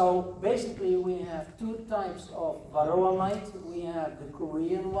 So basically we have two types of Varroa mite. We have the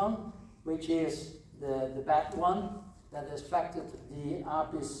Korean one, which is the bad one that has affected the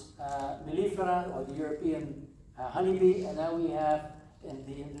Apis mellifera or the European honeybee, and then we have in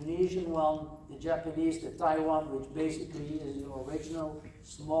the Indonesian one, the Japanese, the Taiwan, which basically is the original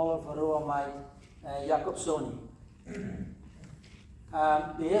smaller Varroa mite, Jacobsoni.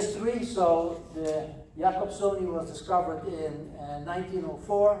 The history, so the Jacobsoni was discovered in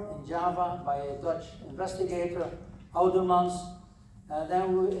 1904 in Java by a Dutch investigator, Oudemans.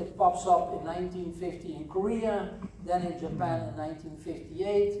 Then it pops up in 1950 in Korea, then in Japan in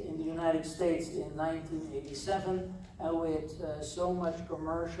 1958, in the United States in 1987, and with so much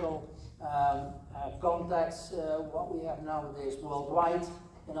commercial contacts, what we have nowadays worldwide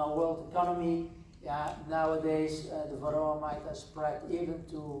in our world economy, nowadays the Varroa mite has spread even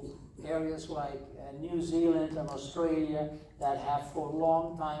to areas like New Zealand and Australia that have for a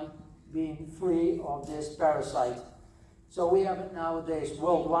long time been free of this parasite. So we have it nowadays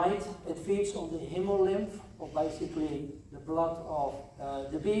worldwide. It feeds on the hemolymph, or basically the blood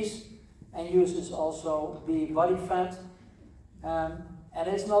of the bees, and uses also bee body fat. And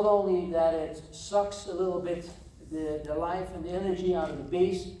it's not only that it sucks a little bit the life and the energy out of the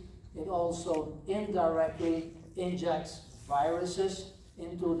bees, it also indirectly injects viruses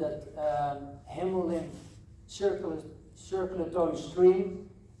into that hemolymph circulatory stream,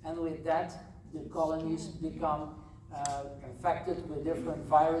 and with that the colonies become infected with different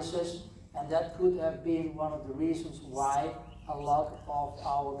viruses, and that could have been one of the reasons why a lot of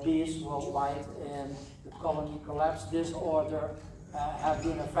our bees worldwide in the colony collapse disorder have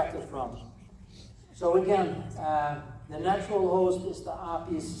been affected from. So again, the natural host is the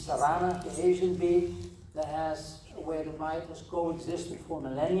Apis cerana, the Asian bee, where the mite has coexisted for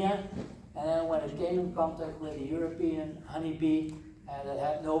millennia, and then when it came in contact with the European honeybee that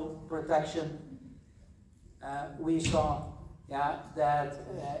had no protection, we saw that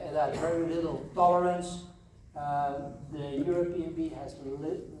it had very little tolerance. The European bee has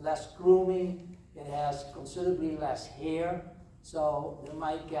less grooming, it has considerably less hair, so the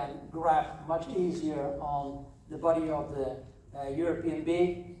mite can grab much easier on the body of the European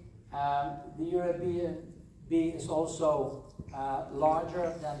bee. The European bee is also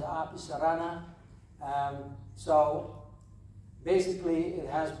larger than the Apis cerana, so basically it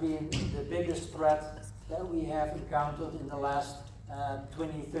has been the biggest threat that we have encountered in the last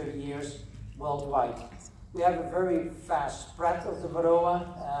 20-30 years worldwide. We have a very fast spread of the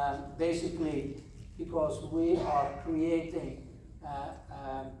Varroa, basically because we are creating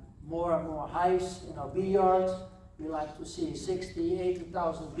more and more hives in our bee yards. We like to see 60,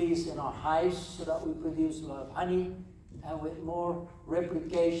 80,000 bees in our hives so that we produce a lot of honey, and with more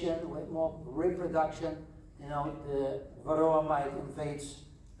replication, with more reproduction, the Varroa mite invades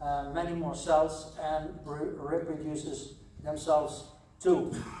many more cells and reproduces themselves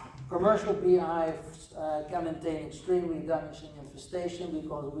too. Commercial beehives can maintain extremely damaging infestation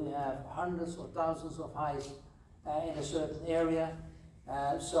because we have hundreds or thousands of hives in a certain area,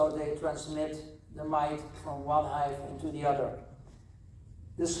 so they transmit the mite from one hive into the other.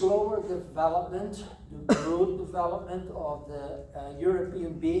 The slower development, the brood development of the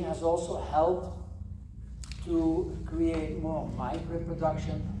European bee has also helped to create more mite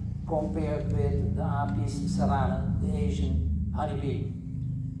reproduction compared with the Apis cerana, the Asian honeybee.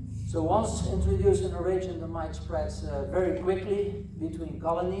 So once introduced in a region, the mite spreads very quickly between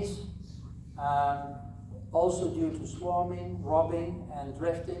colonies, also due to swarming, robbing, and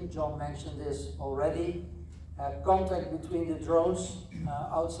drifting. John mentioned this already. Contact between the drones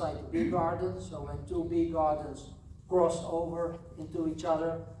outside the bee garden, so when two bee gardens cross over into each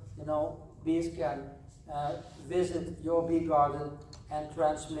other, bees can visit your bee garden and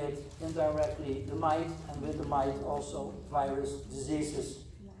transmit indirectly the mite, and with the mite also virus diseases.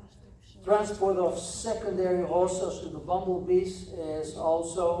 Transport of secondary hosts to the bumblebees is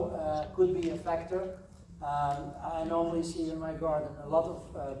also could be a factor. I normally see in my garden a lot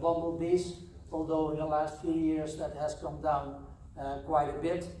of bumblebees, although in the last few years that has come down quite a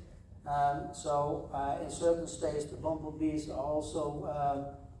bit. In certain states the bumblebees are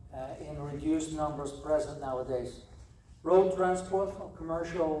also in reduced numbers present nowadays. Road transport for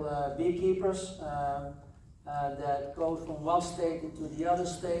commercial beekeepers. that goes from one state into the other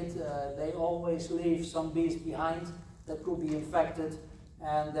state. They always leave some bees behind that could be infected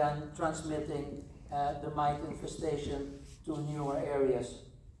and then transmitting the mite infestation to newer areas.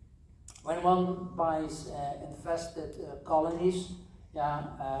 When one buys infested colonies,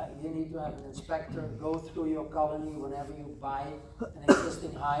 you need to have an inspector go through your colony whenever you buy an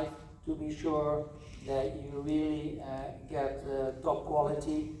existing hive to be sure that you really get top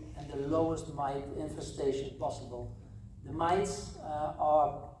quality and the lowest mite infestation possible. The mites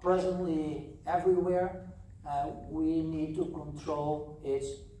are presently everywhere. We need to control its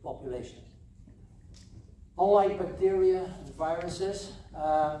population. Unlike bacteria and viruses,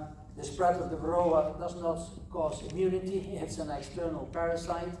 the spread of the Varroa does not cause immunity. It's an external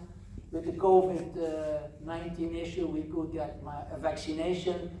parasite. With the COVID-19 issue, we could get a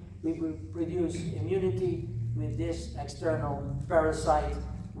vaccination. We would produce immunity. With this external parasite,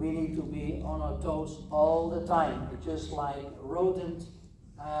 we need to be on our toes all the time. It's just like rodent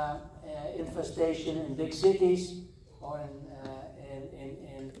infestation in big cities or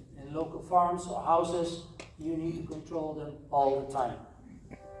in local farms or houses. You need to control them all the time.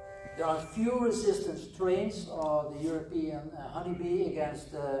 There are few resistant strains of the European honeybee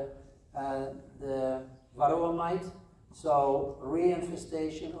against the Varroa mite, so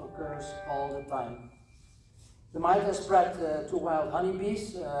reinfestation occurs all the time. The mite has spread to wild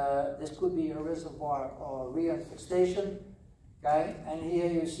honeybees. This could be a reservoir or reinfestation. Okay, and here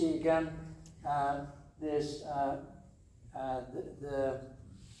you see again this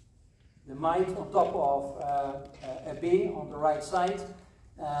the mite on top of a bee on the right side.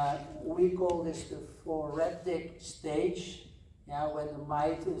 We call this the phoretic stage, when the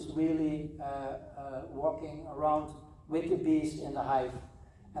mite is really walking around with the bees in the hive.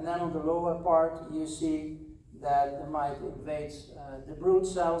 And then on the lower part you see that the mite invades the brood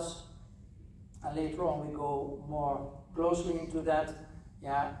cells, and later on we go more closely into that,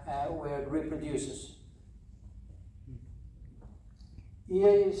 where it reproduces.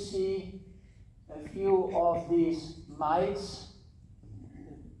 Here you see a few of these mites,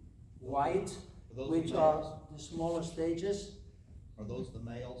 white, which are the smaller stages. Are those the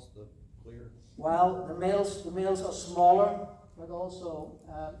males, the clear? Well, the males are smaller, but also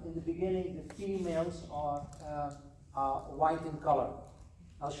in the beginning the females are white in color.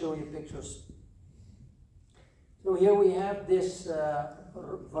 I'll show you pictures. So here we have this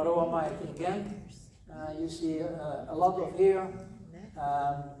Varroa mite again. You see a lot of hair.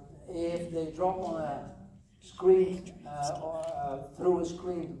 If they drop on a screen or through a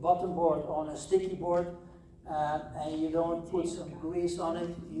screen bottom board on a sticky board, and you don't put some grease on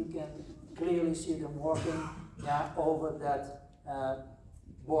it, you can clearly see them walking over that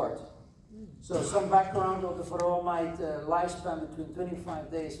board. So some background of the Varroa mite: lifespan between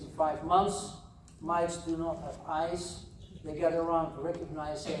 25 days and 5 months. Mites do not have eyes. They get around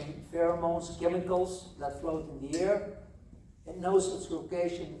recognizing pheromones, chemicals that float in the air. It knows its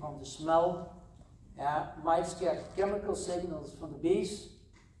location from the smell. Mites get chemical signals from the bees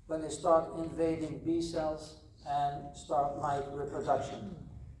when they start invading bee cells and start mite reproduction.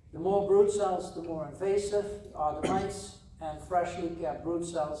 The more brood cells, the more invasive are the mites, and freshly kept brood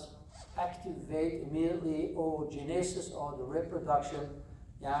cells activate immediately oogenesis, or the reproduction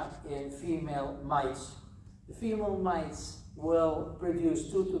in female mites. The female mites will produce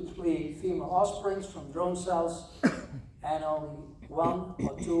 2 to 3 female offsprings from drone cells and only 1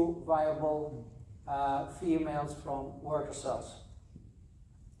 or 2 viable females from worker cells.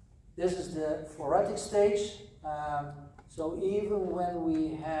 This is the phoretic stage. So even when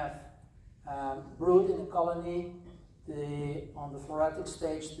we have brood in a colony, on the phoretic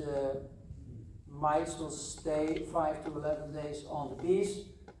stage, the mites will stay 5 to 11 days on the bees,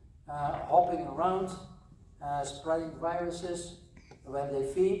 hopping around, spreading viruses when they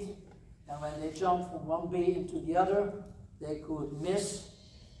feed, and when they jump from one bee into the other, they could miss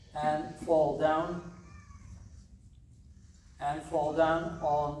and fall down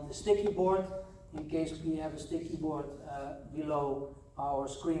on the sticky board, in case we have a sticky board below our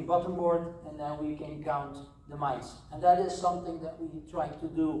screen bottom board, and then we can count the mites. And that is something that we try to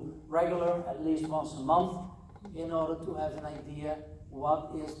do regular, at least once a month, in order to have an idea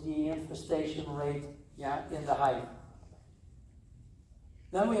what is the infestation rate in the hive.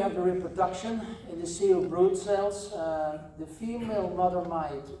 Then we have the reproduction in the sealed brood cells. The female mother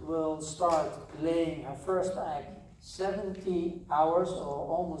mite will start laying her first egg 70 hours, or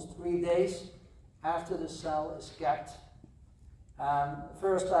almost 3 days, after the cell is kept.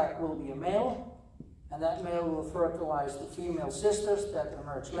 First egg will be a male, and that male will fertilize the female sisters that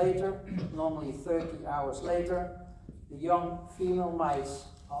emerge later, normally 30 hours later. The young female mites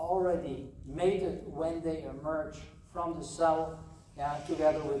are already mated when they emerge from the cell,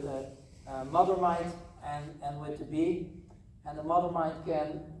 together with the mother mite and with the bee. And the mother mite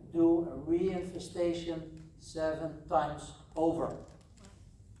can do a reinfestation 7 times over.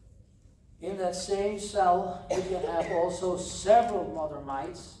 In that same cell, you can have also several mother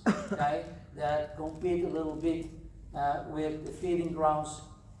mites, okay, that compete a little bit with the feeding grounds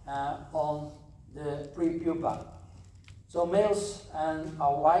on the prepupa. So males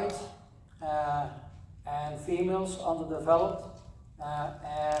are white and females underdeveloped,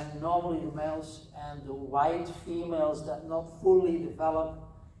 and normally the males and the white females that not fully developed,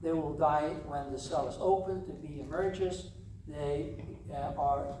 they will die when the cell is opened, the bee emerges, they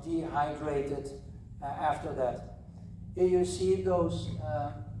are dehydrated after that. Here you see those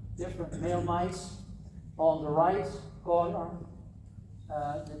different male mites on the right corner.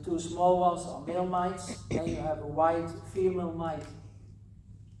 The 2 small ones are male mites, and you have a white female mite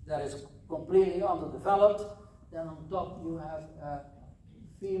that is completely underdeveloped. Then on top you have a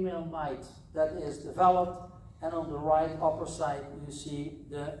female mite that is developed, and on the right upper side you see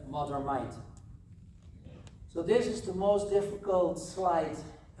the mother mite. So this is the most difficult slide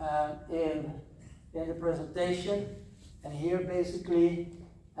in the presentation, and here basically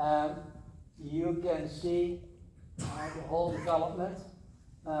you can see the whole development.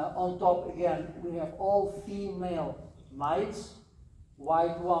 On top again we have all female mites.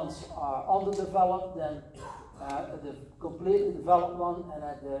 White ones are underdeveloped, then the completely developed one, and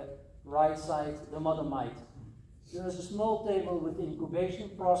at the right side the mother mite. There is a small table with the incubation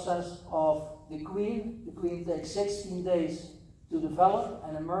process of the queen. The queen takes 16 days to develop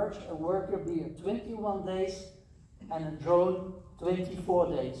and emerge, a worker bee at 21 days, and a drone 24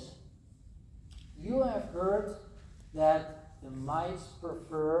 days. You have heard that the mites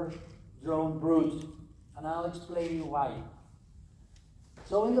prefer drone brood, and I'll explain you why.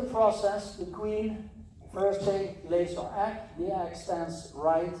 So in the process, the queen first lays her egg. The egg stands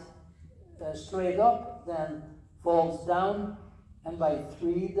right straight up, then falls down, and by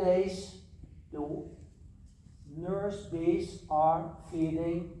 3 days the nurse bees are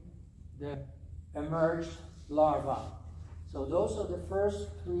feeding the emerged larva. So those are the first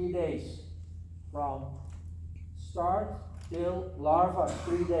 3 days, from start till larva,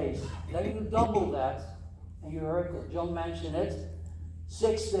 3 days. Then you double that, and you heard that John mention it,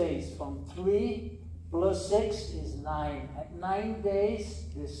 6 days. From 3 plus 6 is 9. At 9 days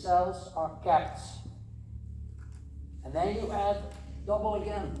the cells are capped. And then you add double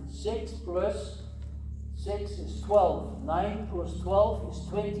again. 6 plus 6 is 12. 9 plus 12 is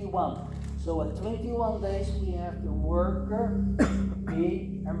 21. So at 21 days we have the worker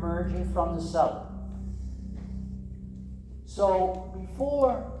bee emerging from the cell. So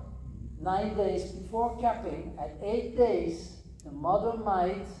before 9 days, before capping, at 8 days, the mother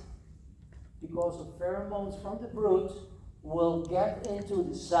mite, because of pheromones from the brood, will get into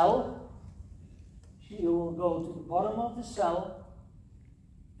the cell. She will go to the bottom of the cell,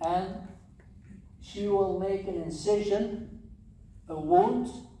 and she will make an incision, a wound,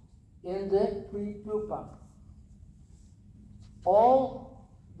 in the prepupa. All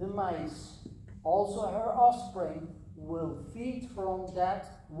the mice, also her offspring, will feed from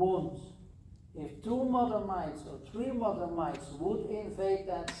that wound. If 2 mother mites or 3 mother mites would invade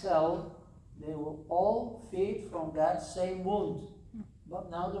that cell, they will all feed from that same wound. But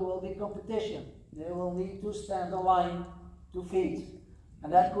now there will be competition. They will need to stand a line to feed.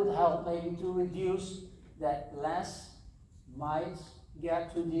 And that could help maybe to reduce that less mites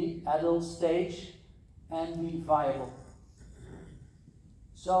get to the adult stage and be viable.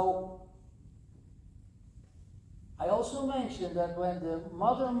 So I also mentioned that when the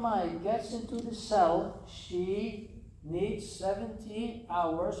mother mite gets into the cell, she needs 70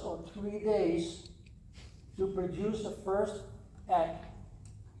 hours or 3 days to produce the first egg.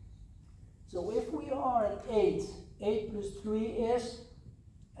 So if we are at 8, 8 plus 3 is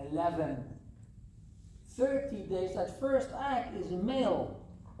 11. 30 days, that first egg is a male.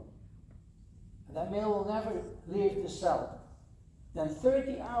 And that male will never leave the cell. Then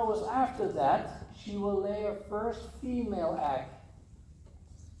 30 hours after that, she will lay her first female egg.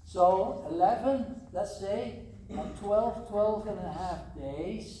 So 11, let's say, at 12 and a half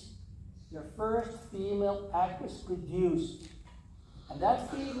days, the first female egg is produced. And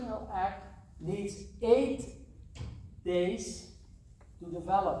that female egg needs 8 days to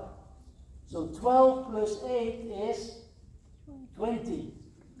develop. So 12 plus 8 is 20.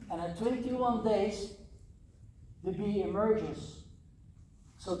 And at 21 days, the bee emerges.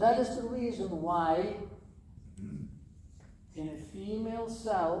 So that is the reason why in a female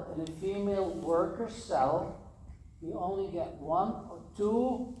cell, in a female worker cell, we only get 1 or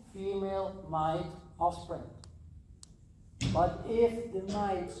 2 female mite offspring. But if the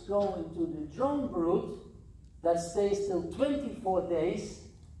mites go into the drone brood, that stays till 24 days,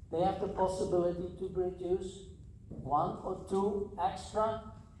 they have the possibility to produce 1 or 2 extra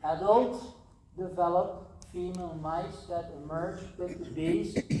adult developed female mites that emerge with the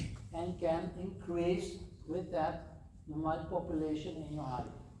bees and can increase with that the mite population in your hive.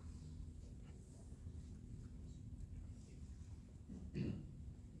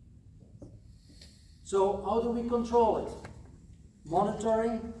 So how do we control it?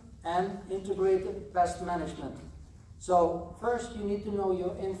 Monitoring and integrated pest management. So first you need to know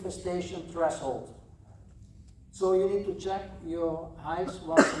your infestation threshold. So you need to check your hives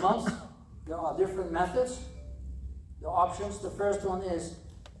once a month. There are different methods. The options, the first one is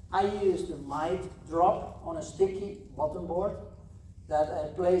I use the mite drop on a sticky bottom board that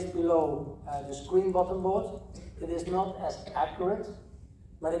I place below the screen bottom board. It is not as accurate,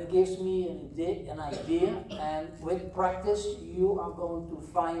 but it gives me an idea, and with practice you are going to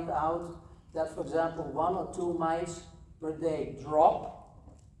find out that, for example, 1 or 2 mites per day drop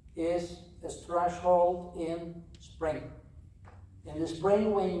is a threshold in spring. In the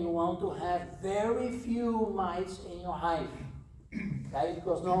spring, when you want to have very few mites in your hive, okay,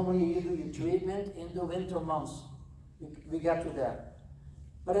 because normally you do your treatment in the winter months. We get to that.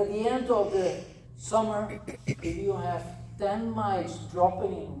 But at the end of the summer, if you have 10 mites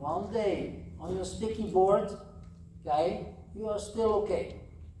dropping in one day on your sticky board, okay, you are still okay.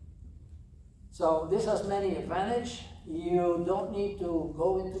 So this has many advantages. You don't need to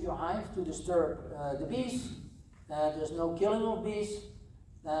go into your hive to disturb the bees. There's no killing of bees.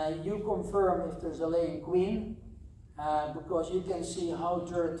 You confirm if there's a laying queen, because you can see how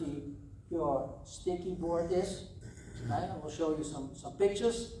dirty your sticky board is. Okay? I will show you some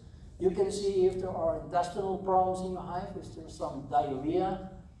pictures. You can see if there are intestinal problems in your hive, if there's some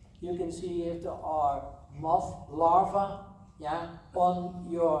diarrhea. You can see if there are moth larvae, yeah, on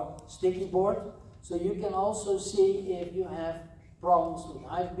your sticky board. So you can also see if you have problems with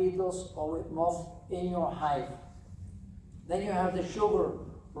hive beetles or with moth in your hive. Then you have the sugar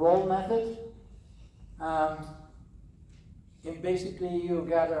roll method. Basically you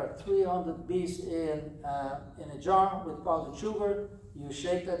gather 300 bees in a jar with powdered sugar. You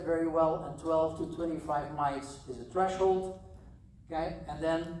shake that very well, and 12 to 25 mites is a threshold. Okay, and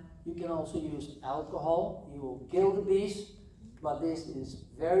then you can also use alcohol. You will kill the bees, but this is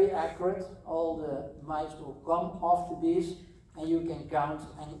very accurate. All the mites will come off the bees, and you can count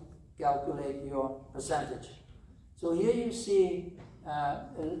and calculate your percentage. So here you see a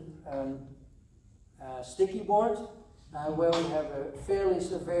sticky board where we have a fairly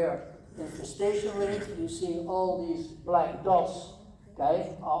severe infestation rate. You see all these black dots,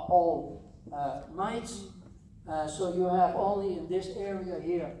 okay, are all mites. So you have only in this area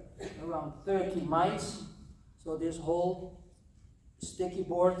here around 30 mites. So this whole sticky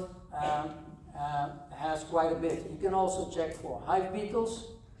board has quite a bit. You can also check for hive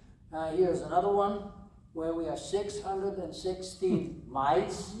beetles. Here's another one where we have 616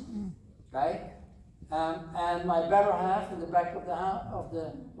 mites. Okay, and my better half in the back of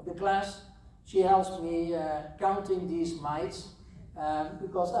the class, she helps me counting these mites.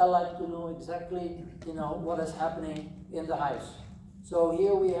 Because I like to know exactly, what is happening in the hives. So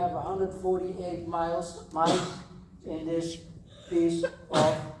here we have 148 mites in this piece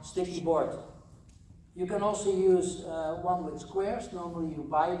of sticky board. You can also use one with squares. Normally you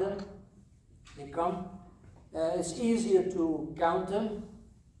buy them, they come. It's easier to count them,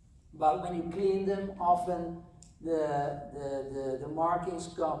 but when you clean them, often the markings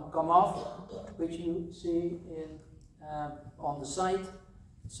come off, which you see on the site.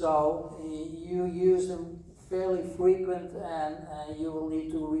 So you use them fairly frequent, and you will need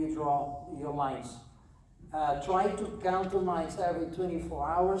to redraw your lines. Try to count the mites every 24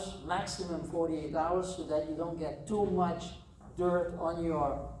 hours, maximum 48 hours, so that you don't get too much dirt on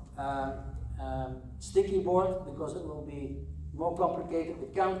your sticky board, because it will be more complicated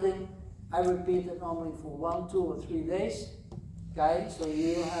with counting. I repeat it normally for 1, 2, or 3 days. Okay, so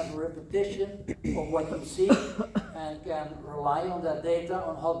you have a repetition of what you see and can rely on that data.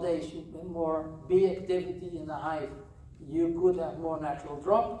 On hot days, you have more bee activity in the hive. You could have more natural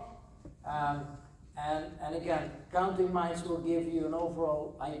drop. And again, counting mites will give you an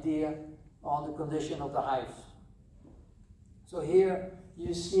overall idea on the condition of the hives. So here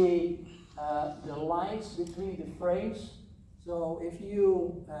you see the lines between the frames. So if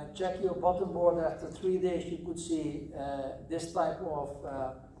you check your bottom board after 3 days, you could see this type of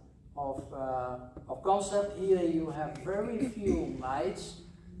concept. Here you have very few mites,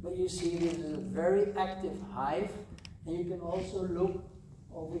 but you see this is a very active hive. And you can also look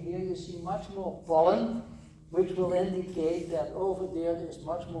over here, you see much more pollen, which will indicate that over there there's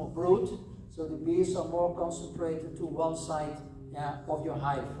much more brood, so the bees are more concentrated to one side of your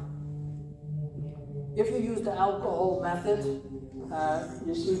hive. If you use the alcohol method,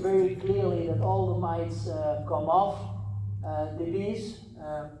 you see very clearly that all the mites come off. The bees,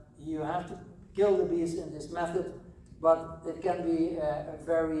 you have to kill the bees in this method, but it can be a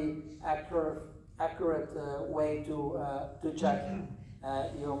very accurate way to check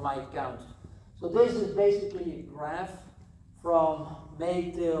your mite count. So this is basically a graph from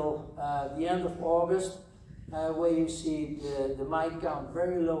May till the end of August, where you see the mite count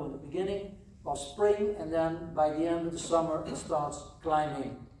very low in the beginning of spring, and then by the end of the summer it starts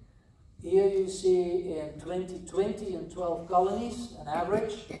climbing. Here you see in 2020 in 12 colonies, an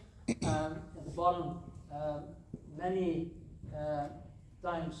average. At the bottom, many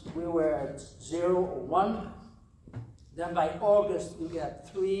times we were at 0 or 1. Then by August you get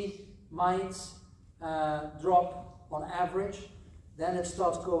 3 mites drop on average. Then it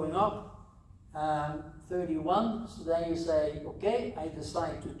starts going up, 31. So then you say, okay, I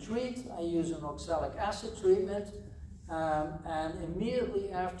decide to treat. I use an oxalic acid treatment. And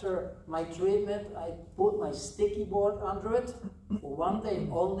immediately after my treatment, I put my sticky board under it for 1 day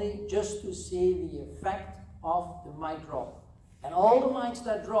only, just to see the effect of the mite drop. And all the mites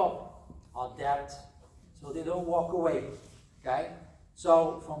that drop are dead, so they don't walk away. Okay?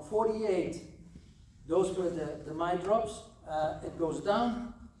 So from 48, those were the mite drops. It goes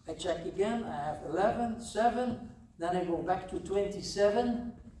down. I check again. I have 11, 7. Then I go back to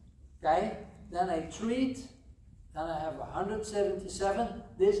 27. Okay? Then I treat. Then I have 177.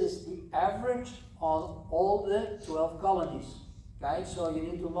 This is the average on all the 12 colonies. Okay, so you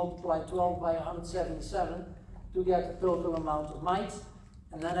need to multiply 12 by 177 to get the total amount of mites.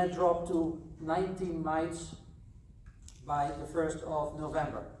 And then I drop to 19 mites by the 1st of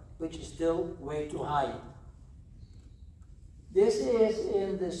November, which is still way too high. This is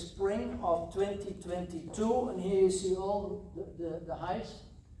in the spring of 2022, and here you see all the hives.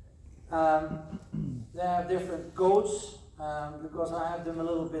 They have different codes, because I have them a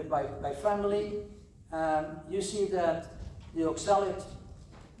little bit by family. You see that the oxalate,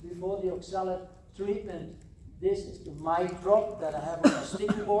 before the oxalate treatment, this is the mite drop that I have on my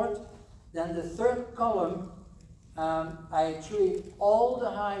sticky board. Then the third column, I treat all the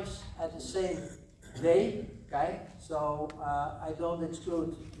hives at the same day, okay? So I don't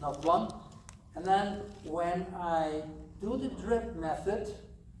exclude not one. And then when I do the drip method,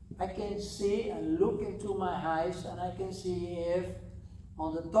 I can see and look into my hives, and I can see if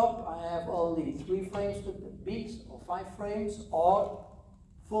on the top I have only 3 frames of bees, or 5 frames, or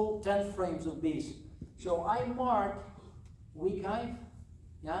full 10 frames of bees. So I mark weak hive,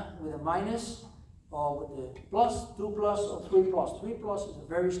 with a minus, or with the plus, 2 plus, or 3 plus. 3 plus is a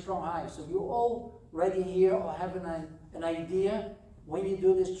very strong hive. So you already here are having an idea when you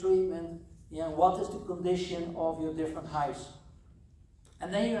do this treatment, what is the condition of your different hives.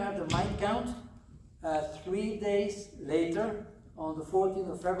 And then you have the mite count 3 days later, on the 14th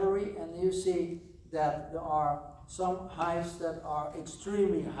of February, and you see that there are some hives that are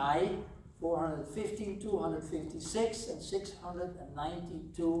extremely high, 415, 256, and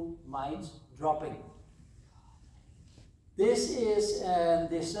 692 mites dropping. This is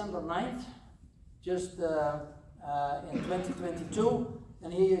December 9th, just in 2022,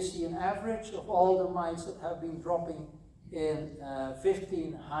 and here you see an average of all the mites that have been dropping in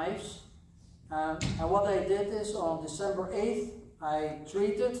 15 hives. And what I did is on December 8th, I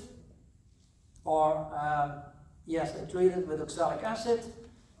treated, I treated with oxalic acid.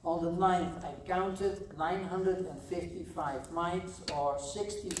 On the 9th, I counted 955 mites, or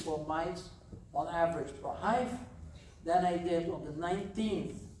 64 mites on average per hive. Then I did on the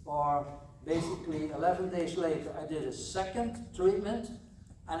 19th, or basically 11 days later, I did a second treatment,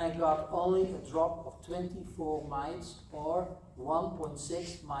 and I got only a drop of 24 mites, or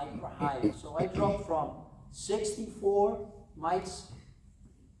 1.6 mite per hive. So I dropped from 64 mites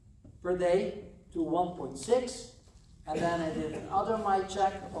per day to 1.6, and then I did another mite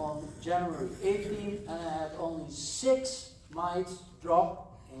check on January 18th, and I had only 6 mites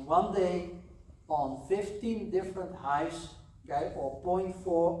drop in 1 day on 15 different hives, okay, or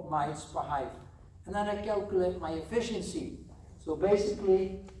 0.4 mites per hive. And then I calculate my efficiency. So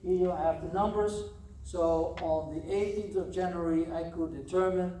basically, here you have the numbers. So on the 18th of January, I could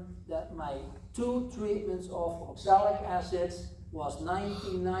determine that my 2 treatments of oxalic acids was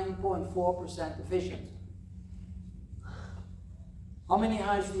 99.4% efficient. How many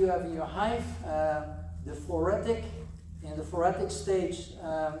hives do you have in your hive? The phoretic In the phoretic stage,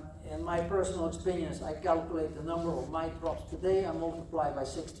 in my personal experience, I calculate the number of mite drops per day, I multiply by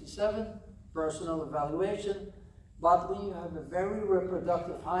 67, personal evaluation. But when you have a very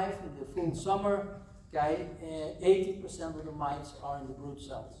reproductive hive in the full summer, okay, 80% of the mites are in the brood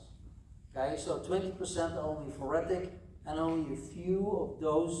cells. Okay, so 20% are only phoretic, and only a few of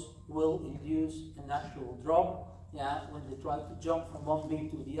those will induce a natural drop, yeah, when they try to jump from one bee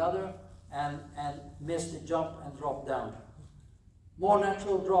to the other and miss the jump and drop down. More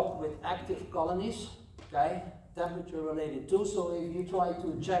natural drop with active colonies, okay, temperature related too. So if you try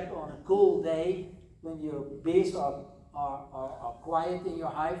to check on a cool day when your bees are quiet in your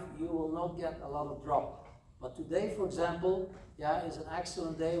hive, you will not get a lot of drop. But today, for example, yeah, is an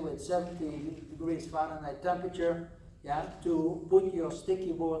excellent day with 70 degrees Fahrenheit temperature, yeah, to put your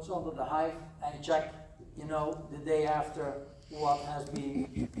sticky boards under the hive and check, you know, the day after what has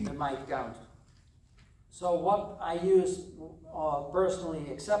been the mite count. So what I use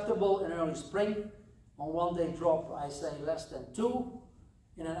personally acceptable in early spring, on 1 day drop I say less than 2,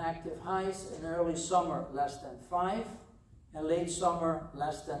 in an active hive, in early summer less than 5, and late summer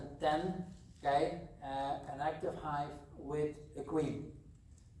less than 10, okay, an active hive with a queen.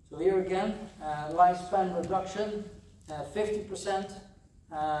 So here again, lifespan reduction, 50%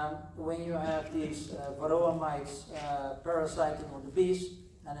 when you have these varroa mites parasiting on the bees,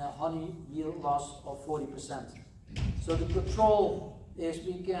 and a honey yield loss of 40%. So the control is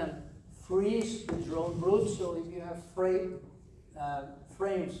we can freeze the drone brood. So if you have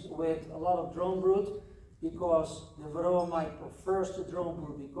frames with a lot of drone brood, because the varroa mite prefers the drone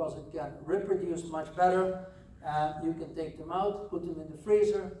brood because it can reproduce much better, you can take them out, put them in the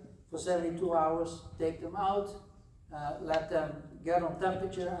freezer for 72 hours, take them out, let them get on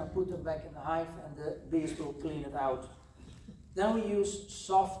temperature and put them back in the hive, and the bees will clean it out. Then we use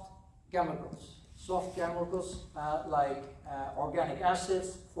soft chemicals. Soft chemicals like organic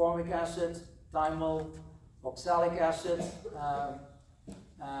acids, formic acid, thymol, oxalic acid.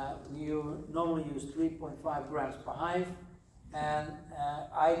 We normally use 3.5 grams per hive. And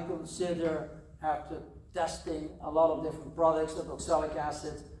I consider, after testing a lot of different products, that oxalic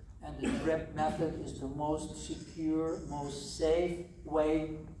acid and the drip method is the most secure, most safe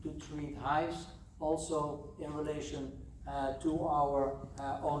way to treat hives, also in relation to our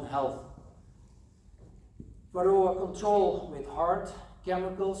own health. Varroa control with hard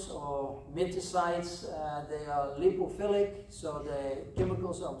chemicals or miticides, they are lipophilic, so the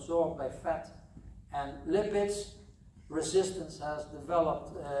chemicals are absorbed by fat and lipids. Resistance has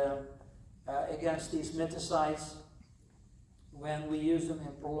developed against these miticides when we use them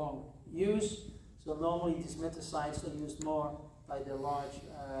in prolonged use. So normally these miticides are used more by the large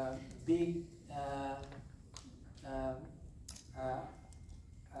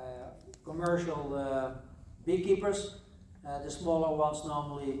commercial beekeepers. The smaller ones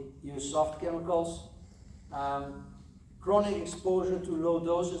normally use soft chemicals. Chronic exposure to low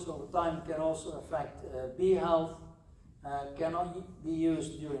doses over time can also affect bee health. Cannot be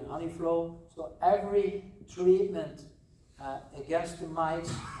used during honey flow. So every treatment against the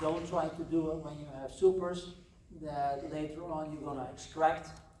mites, don't try to do it when you have supers that later on you're going to extract,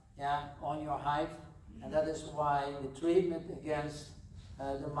 yeah, on your hive. And that is why the treatment against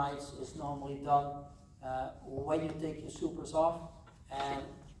the mites is normally done when you take your supers off, and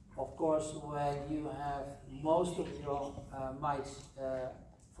of course when you have most of your mites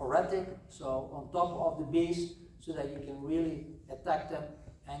phoretic, so on top of the bees, so that you can really attack them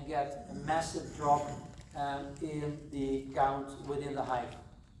and get a massive drop in the count within the hive.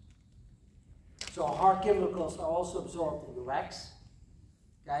 So hard chemicals are also absorbed in the wax.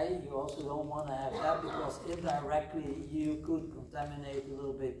 Okay, you also don't want to have that because indirectly you could contaminate a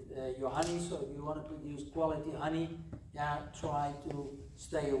little bit your honey. So if you want to produce quality honey, yeah, try to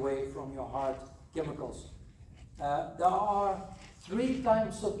stay away from your hard chemicals. There are 3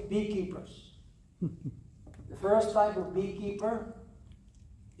 types of beekeepers. The first type of beekeeper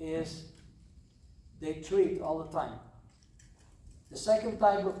is they treat all the time. The second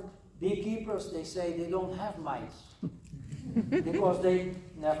type of beekeepers, they say they don't have mites because they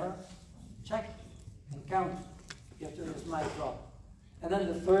never check and count if there is mite drop. And then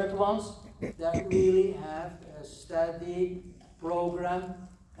the third ones that really have a steady program,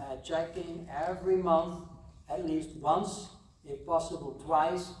 checking every month, at least once, if possible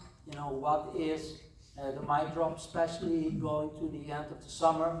twice, you know, what is the mite drop, especially going to the end of the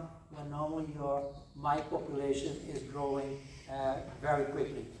summer, when normally your mite population is growing very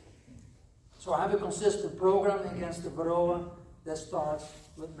quickly. So I have a consistent program against the varroa that starts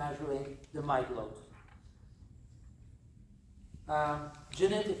with measuring the mite load.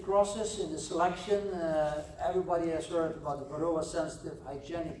 Genetic process in the selection, everybody has heard about the varroa sensitive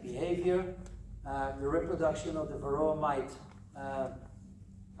hygienic behavior, the reproduction of the varroa mite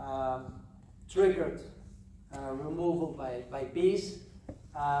triggered removal by bees.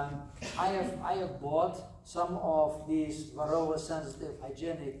 I have bought some of these varroa sensitive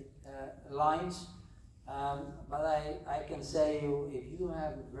hygienic lines, but I can say if you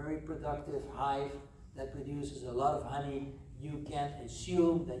have a very productive hive that produces a lot of honey, you can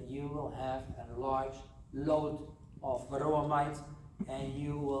assume that you will have a large load of varroa mites, and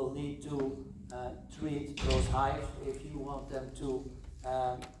you will need to treat those hives if you want them to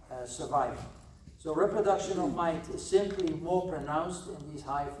survive. So reproduction of mite is simply more pronounced in these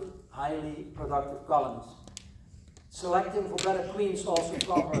highly productive colonies. Selecting for better queens also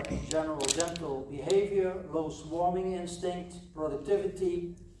cover in general gentle behavior, low swarming instinct,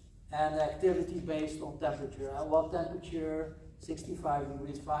 productivity, and activity based on temperature. At what temperature? 65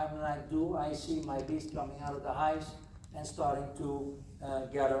 degrees Fahrenheit. Do I see my bees coming out of the hives and starting to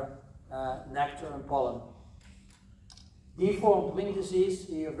gather nectar and pollen? Deformed wing disease,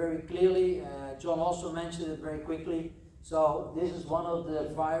 here very clearly, John also mentioned it very quickly. So this is one of the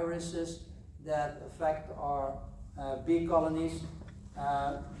viruses that affect our bee colonies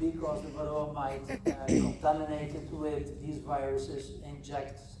because the varroa mite contaminated with these viruses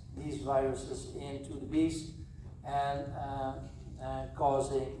inject these viruses into the bees and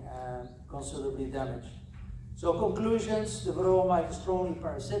causing considerably damage. So conclusions, the varroa mite is strongly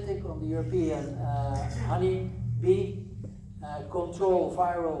parasitic on the European honey bee. Control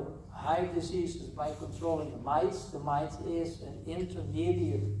viral hive diseases by controlling the mites. The mite is an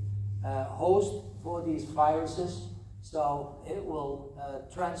intermediate host for these viruses, so it will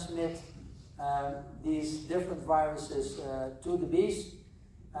transmit these different viruses to the bees.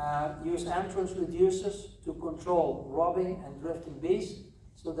 Use entrance reducers to control robbing and drifting bees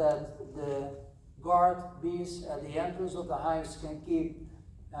so that the guard bees at the entrance of the hives can keep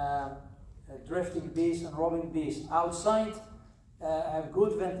drifting bees and robbing bees outside. Have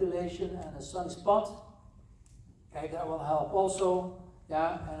good ventilation and a sunny spot. Okay, that will help also.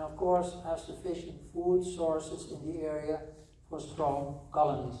 Yeah, and of course have sufficient food sources in the area for strong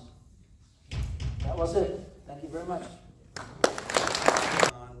colonies. That was it. Thank you very much. On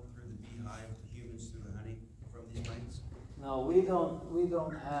through the beehive to humans through the honey from these mites? No, we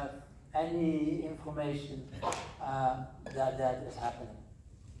don't have any information that is happening.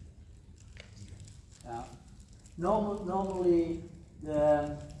 Yeah. Normally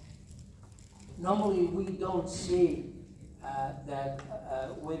we don't see that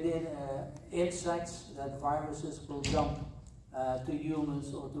within insects that viruses will jump to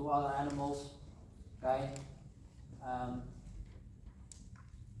humans or to other animals, right?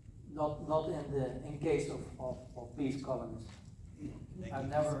 Not in case of bees colonies. I've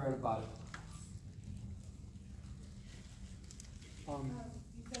never heard about it. You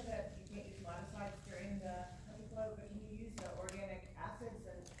said that you can't use miticides during the honey flow, but can you use the organic acids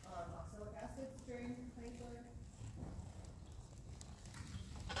and oxalic acids during honey flow?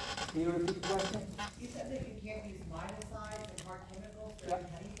 Can you repeat the question? You said that you can't use miticides and hard chemicals during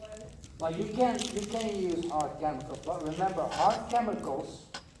honey flow? Well, you can use hard chemicals, but remember, hard chemicals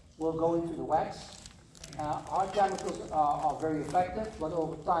will go into the wax. Hard chemicals are very effective, but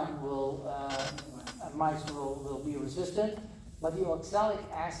over time mice will be resistant. But the oxalic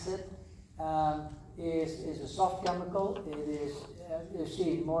acid is a soft chemical. It is, you've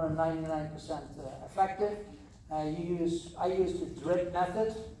seen, more than 99% effective. I use the drip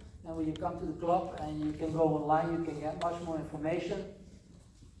method, and when you come to the club and you can go online, you can get much more information.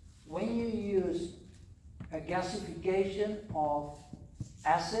 When you use a gasification of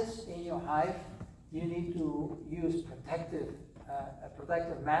acids in your hive, you need to use a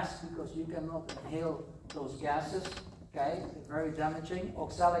protective mask because you cannot inhale those gases. Okay, they're very damaging.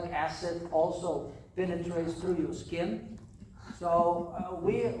 Oxalic acid also penetrates through your skin. So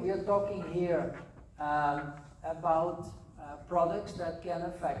we are talking here about products that can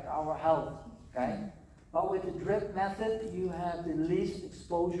affect our health. Okay, but with the drip method, you have the least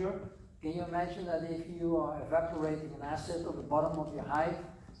exposure. Can you imagine that if you are evaporating an acid on the bottom of your hive,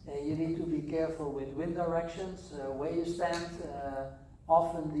 you need to be careful with wind directions, where you stand.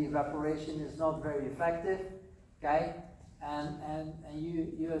 Often the evaporation is not very effective. Okay, and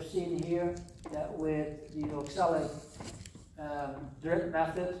you have seen here that with the oxalic drip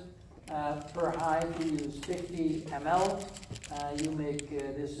method, per hive you use 50 ml. You make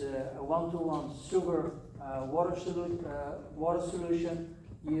this a 1-to-1 sugar water solution.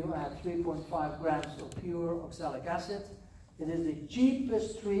 You add 3.5 grams of pure oxalic acid. It is the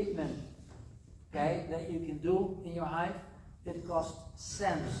cheapest treatment, okay, that you can do in your hive. it costs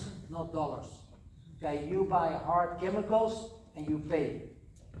cents, not dollars. Okay, you buy hard chemicals and you pay.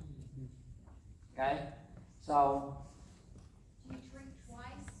 Okay, so Do you treat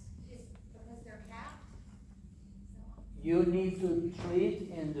twice because they're capped? you need to treat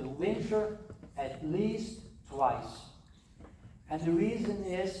in the winter at least twice. And the reason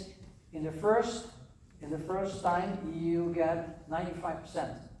is, in the first time you get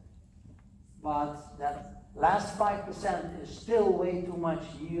 95%. But that last 5% is still way too much.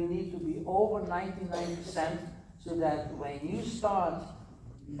 You need to be over 99% so that when you start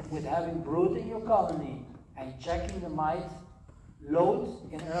with having brood in your colony and checking the mite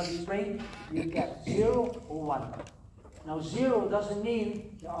load in early spring, you get 0 or 1. Now 0 doesn't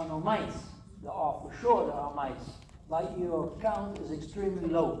mean there are no mites. There are for sure there are mites, but your count is extremely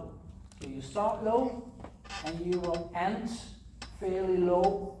low. So you start low and you will end fairly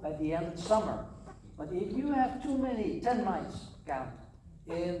low by the end of summer. But if you have too many 10 mites count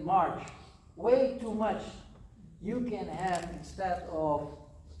in March, way too much, you can have, instead of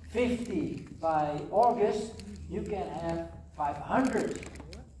 50 by August, you can have 500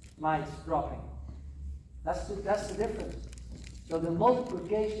 mites dropping. That's the difference. So the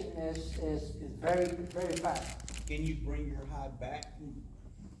multiplication is very, very fast. Can you bring your hive back from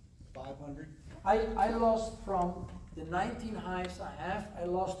 500? I lost from the 19 hives I have, I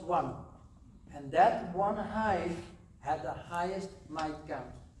lost 1. And that one hive had the highest mite count.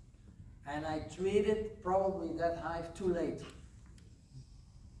 And I treated probably that hive too late.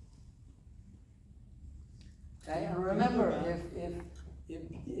 Okay, and remember,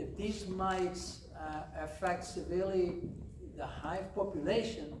 if these mites affect severely the hive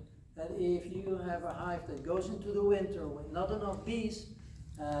population, that if you have a hive that goes into the winter with not enough bees,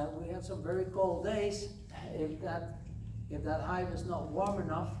 we had some very cold days, if that hive is not warm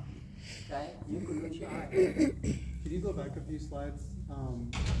enough, okay, you could lose your hive. Could you go back a few slides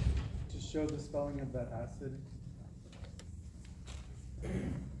to show the spelling of that acid?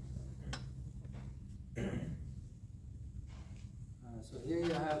 So here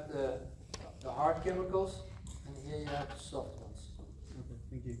you have the hard chemicals, and here you have the soft ones. Okay,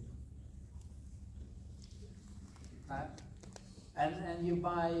 thank you. And you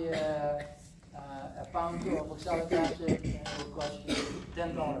buy a pound of oxalic acid, and it will cost you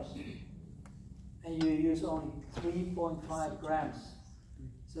 $10. And you use only 3.5 grams.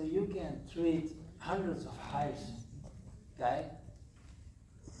 So you can treat hundreds of hives. Okay?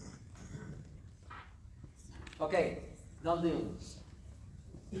 Okay, done deal.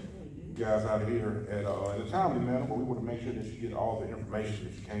 You guys out here at a timely manner, but we want to make sure that you get all the information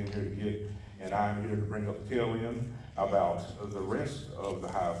that you came here to get. And I'm here to bring up the tail end about the rest of the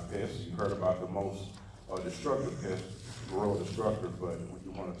hive pests. You heard about the most destructive pest, varroa destructor, but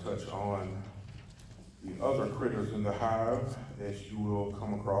we want to touch on the other critters in the hive that you will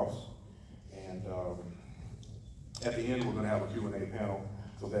come across. And at the end, we're going to have a Q&A panel,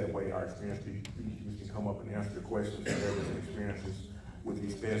 so that way our experienced beekeepers can come up and answer your questions, share their experiences with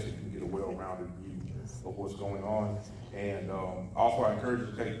these pests, and can get a well-rounded view of what's going on. And also, I encourage you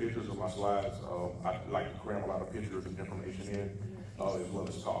to take pictures of my slides. I like to cram a lot of pictures and information in, as well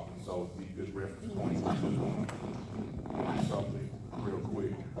as talking, so it'd be a good reference point. Something real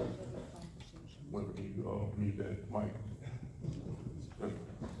quick. Whenever you need that mic.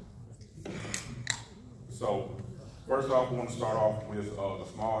 So, first off, we want to start off with the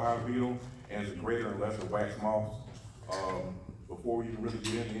small hive beetle and the greater and lesser wax moths. Before we even really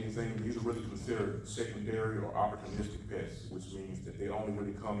get into anything, these are really considered secondary or opportunistic pests, which means that they only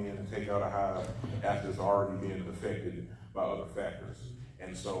really come in and take out a hive after it's already been affected by other factors.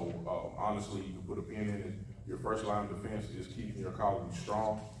 And so, honestly, you can put a pin in it. Your first line of defense is keeping your colony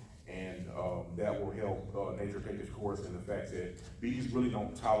strong, and that will help nature take its course in the fact that bees really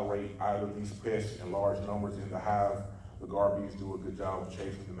don't tolerate either of these pests in large numbers in the hive. The guard bees do a good job of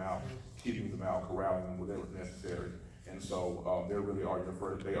chasing them out, keeping them out, corralling them, whatever is necessary. And so they really are your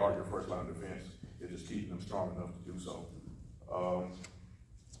first line of defense. It's just keeping them strong enough to do so.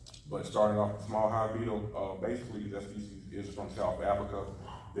 But starting off with small hive beetle, basically that species is from South Africa.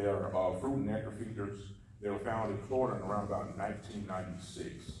 They're fruit and nectar feeders. They were found in Florida in around about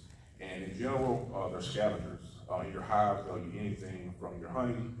 1996. And in general, they're scavengers. In your hives, they'll eat anything from your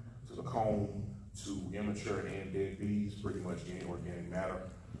honey to the comb to immature and dead bees, pretty much any organic matter.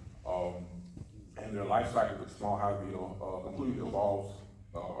 And their life cycle with small hive beetle completely evolves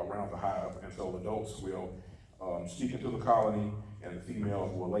around the hive. And so adults will stick into the colony, and the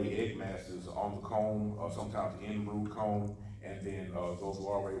females will lay egg masses on the comb, sometimes in brood comb, and then those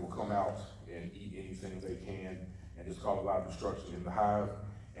larvae will come out and eat anything they can and just cause a lot of destruction in the hive.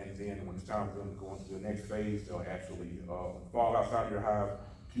 and then when it's time for them to go into the next phase, they'll actually fall outside of your hive,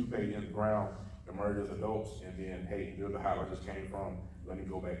 pupate in the ground, emerge as adults, and then, hey, here's the hive I just came from, let me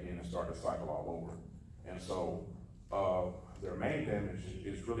go back in and start the cycle all over. And so their main damage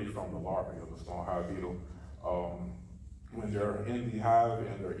is really from the larvae of the small hive beetle. When they're in the hive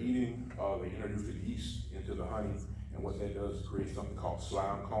and they're eating, they introduce the yeast into the honey, and what that does is create something called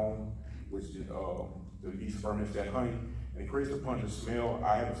slime comb, which is, the yeast ferments that honey, and it creates a pungent smell.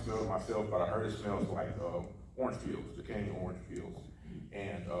 I haven't smelled it myself, but I heard it smells like orange peels, decaying orange peels.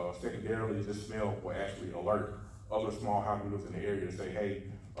 And secondarily, this smell will actually alert other small hive beetles in the area to say, hey,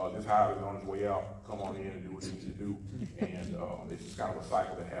 this hive is on its way out, come on in and do what you need to do. And it's just kind of a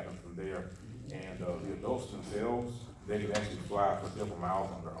cycle that happens from there. And the adults themselves, they can actually fly for several miles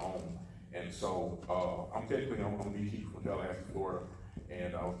on their own. And so I'm a beekeeper from Tallahassee, Florida,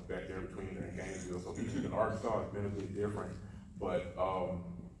 and I was back there between there and Gainesville. So beekeeping in Arkansas has been a bit different, but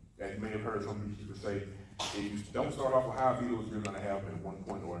as you may have heard some beekeepers say, if you don't start off with hive beetles, you're going to have them at one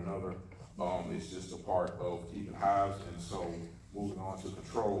point or another. It's just a part of keeping hives, and so moving on to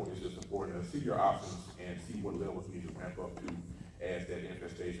control, it's just important to see your options and see what levels you need to ramp up to as that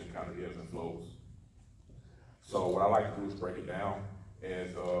infestation kind of ebbs and flows. So what I like to do is break it down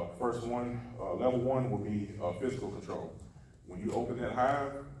as first one, level one will be physical control. When you open that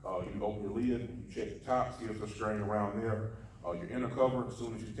hive, you open your lid, you check the top, see if there's strain around there. Your inner cover, as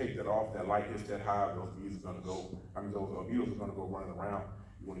soon as you take that off, that light hits that hive, those bees are gonna go, those beetles are gonna go running around.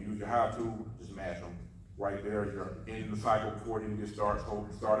 You wanna use your hive tool, just mash them. Right there, you're in the cycle before it even gets started,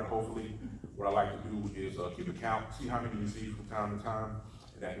 hopefully. What I like to do is keep a count, see how many you see from time to time,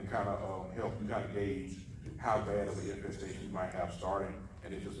 and that can kind of help you kind of gauge how bad of an infestation you might have starting,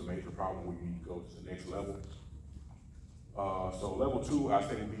 and if it's a major problem where you need to go to the next level. So level two, I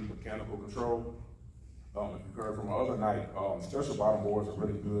say would be mechanical control. If you've heard from the other night, special bottom boards are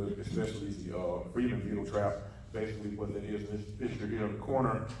really good, especially the Freeman beetle trap. Basically what that is, this picture here in the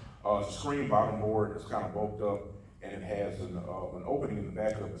corner, it's a screen bottom board that's kind of bulked up, and it has an opening in the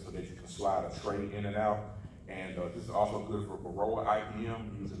back of it so that you can slide a tray in and out. And this is also good for Varroa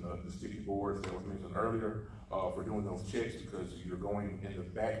IPM, using the sticky boards that was mentioned earlier, for doing those checks, because you're going in the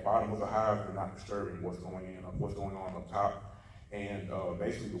back bottom of the hive, you're not disturbing what's going on up top. And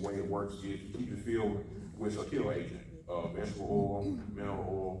basically the way it works is you keep it filled with a kill agent, vegetable oil, mineral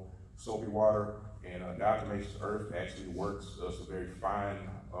oil, soapy water, and diatomaceous earth actually works. It's a very fine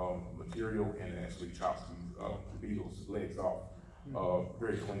material, and it actually chops these beetles' legs off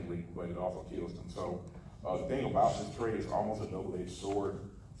very cleanly, but it also kills them. So the thing about this tray is almost a double-edged sword.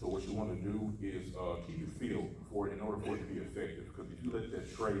 So what you want to do is keep it filled in order for it to be effective. Because if you let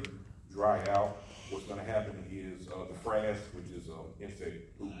that tray dry out, what's going to happen is the frass, which is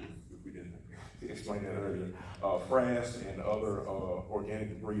insect poop, if we didn't explain that earlier, frass and other organic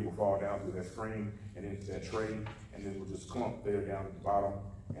debris will fall down through that screen and into that tray, and then will just clump there down at the bottom.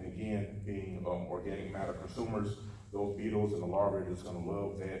 And again, being organic matter consumers, those beetles and the larvae are just going to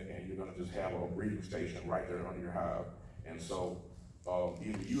love that, and you're going to just have a breeding station right there under your hive. And so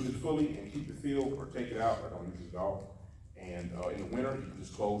either use it fully and keep it filled, or take it out, or don't use it at all. And in the winter, you can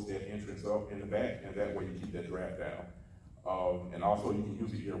just close that entrance up in the back, and that way you keep that draft down. And also you can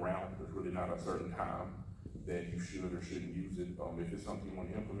use it year round. There's really not a certain time that you should or shouldn't use it. If it's something you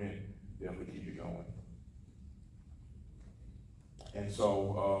want to implement, definitely keep it going. And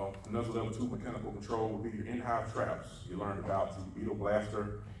so another level two mechanical control would be your in-hive traps. You learned about the beetle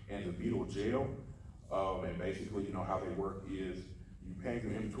blaster and the beetle gel. And basically, you know, how they work is you paint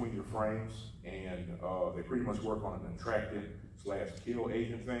them in between your frames, and they pretty much work on an attractant/kill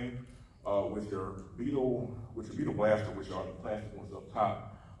agent thing. With your beetle blaster, which are the plastic ones up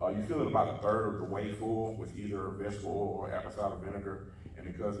top, you fill it about a third of the way full with either vegetable oil or apple cider vinegar. And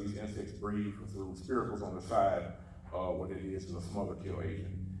because these insects breathe through spiracles on the side, what it is a smother kill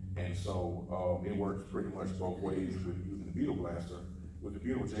agent. And so it works pretty much both ways with using the beetle blaster. With the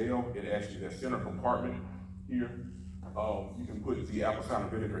beetle gel, it actually, that center compartment here, you can put the apple cider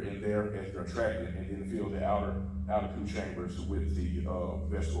vinegar in there as your attractant, and then fill the outer two chambers with the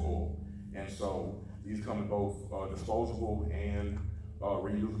vegetable oil. And so these come in both disposable and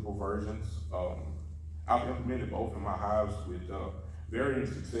reusable versions. I've implemented both in my hives with varying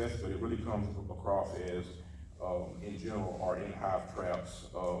success, but it really comes across as, in general, our in-hive traps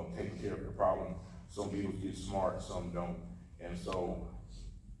taking care of the problem. Some beetles get smart, some don't. And so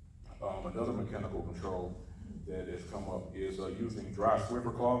another mechanical control that has come up is using dry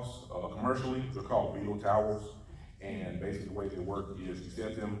Swiffer cloths. Commercially, they're called beetle towels. And basically the way they work is you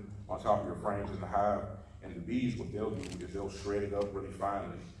set them on top of your frames in the hive, and the bees, what they'll do is they'll shred it up really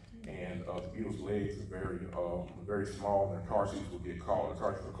finely. And the beetle's legs are very small, and their tarses will get caught, the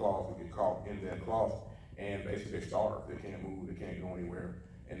tarses or claws will get caught in that cloth, and basically they starve. They can't move, they can't go anywhere.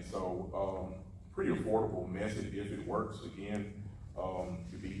 And so, pretty affordable method if it works. Again,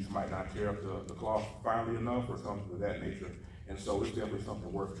 the bees might not tear up the cloth finely enough or something of that nature. And so it's definitely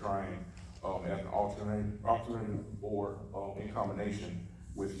something worth trying as an alternative or in combination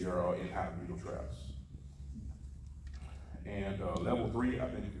with your in-hive beetle traps. And level 3, I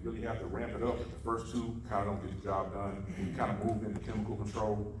think you really have to ramp it up. The first 2 kind of don't get the job done. You kind of move into chemical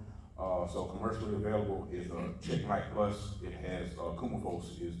control. So commercially available is Checkmate Plus. It has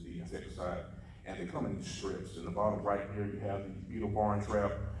Kumafos is the insecticide, and they come in strips. In the bottom right here, you have the beetle barn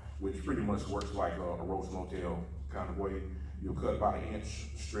trap, which pretty much works like a roach motel kind of way. You'll cut about an inch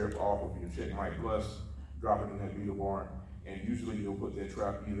strip off of your Checkmate Plus, drop it in that beetle barn, and usually you'll put that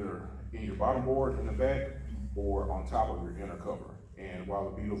trap either in your bottom board in the back or on top of your inner cover. And while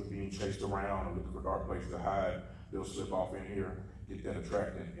the beetles are being chased around or looking for dark places to hide, they'll slip off in here, get that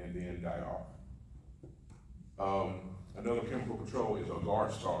attractant, and then die off. Another chemical control is a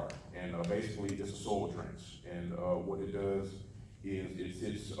guard star, and basically it's a soil drench. And what it does is it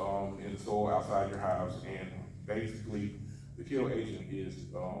sits in the soil outside your hives, and basically the kill agent is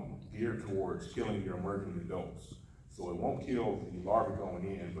geared towards killing your emerging adults. So it won't kill the larvae going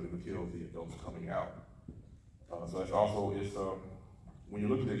in, but it will kill the adults coming out. So that's also, when you're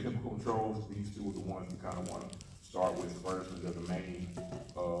looking at chemical controls, these 2 are the ones you kind of want to start with first, and they're the main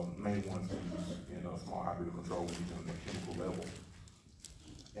ones to use in small hive beetle control when you're doing that chemical level.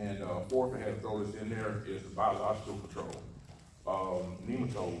 And fourth, I had to throw this in there, is the biological control.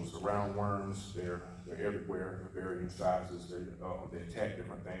 Nematodes, the roundworms, they're everywhere, they're varying sizes, they attack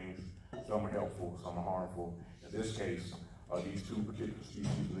different things. Some are helpful, some are harmful. In this case, these 2 particular species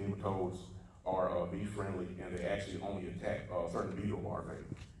of nematodes are bee friendly, and they actually only attack certain beetle larvae.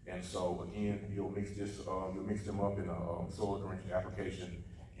 And so again, you'll mix them up in a soil drench application,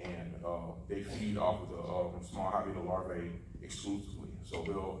 and they feed off of the small hive beetle larvae exclusively. So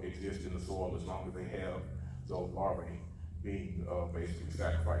they'll exist in the soil as long as they have those larvae being basically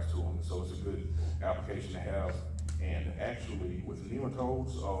sacrificed to them. So it's a good application to have. And actually, with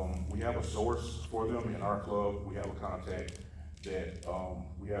nematodes, we have a source for them in our club. We have a contact that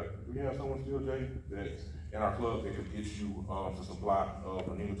we have someone still, Jay, that in our club that could get you to supply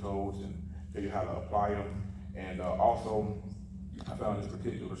nematodes and tell you how to apply them. And also, I found this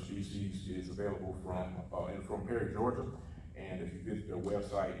particular species is available from Perry, Georgia. And if you visit their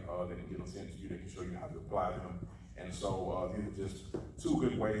website, they can get them sent to you. They can show you how to apply them. And so these are just 2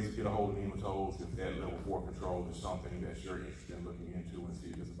 good ways to get a hold of nematodes if that level 4 control is something that you're interested in looking into and see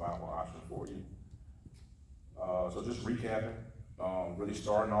if it's a viable option for you. So just recapping, really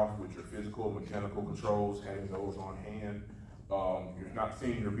starting off with your physical and mechanical controls, having those on hand. You're not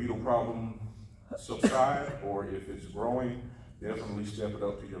seeing your beetle problem subside, or if it's growing, definitely step it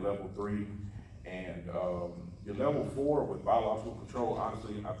up to your level 3. And your level 4 with biological control,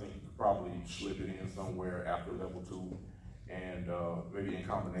 honestly, I think you could probably slip it in somewhere after level 2, and maybe in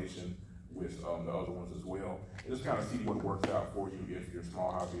combination with the other ones as well. And just kind of see what works out for you if your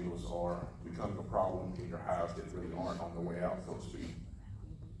small hive beetles are becoming a problem in your hives that really aren't on the way out, so to speak.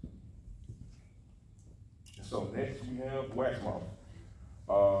 So next we have wax moth.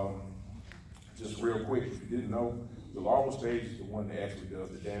 Just real quick, if you didn't know, the larval stage is the one that actually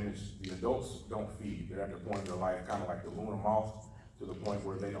does the damage. The adults don't feed. They're at the point of their life, kind of like the lunar moth, to the point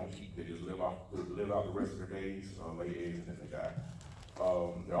where they don't eat. They just live out the rest of their days, lay eggs, and then they die.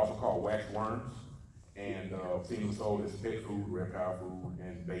 They're also called wax worms, and seem sold as pet food, reptile food,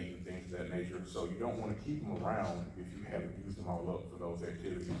 and bait and things of that nature. So you don't want to keep them around if you haven't used them all up for those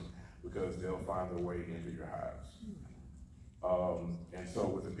activities, because they'll find their way into your hives. And so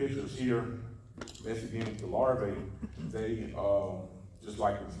with the pictures here, that's again with the larvae, they, just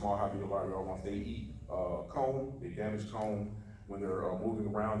like with the small hive beetle larvae, once they eat comb, they damage comb. When they're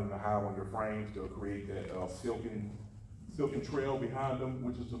moving around in the hive on your frames, they'll create that silken trail behind them,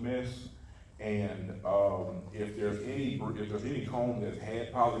 which is a mess. And if there's any comb that's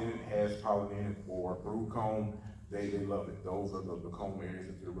had pollen in it, has pollen in it, or brood comb, they love it. Those are the comb areas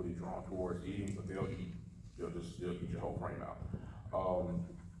that they're really drawn towards eating, but they'll eat your whole frame out.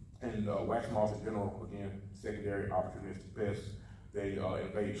 And wax moths in general, again, secondary opportunistic pests, they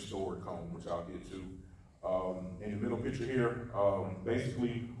invade stored comb, which I'll get to. In the middle picture here,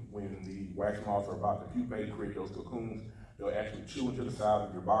 basically when the wax moths are about to pupate and create those cocoons, they'll actually chew into the sides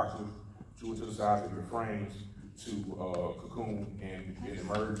of your boxes, chew into the sides of your frames to cocoon and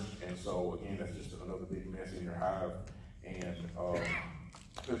emerge. And so again, that's just another big mess in your hive. And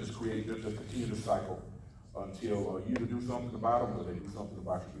they'll just continue the cycle until you either do something about them or they do something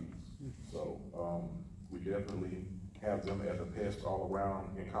about your bees. So we definitely have them as a pest all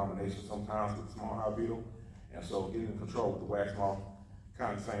around in combination sometimes with the small hive beetle. And so getting in control with the wax moth,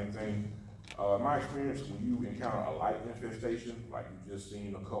 kind of same thing. In my experience, when you encounter a light infestation, like you've just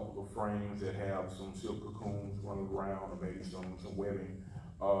seen a couple of frames that have some silk cocoons running around or maybe some webbing,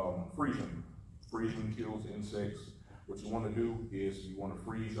 freezing kills insects. What you want to do is you want to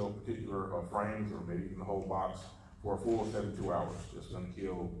freeze those particular frames or maybe even the whole box for a full 72 hours. It's going to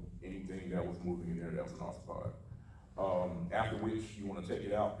kill anything that was moving in there that was an occupied. After which you want to take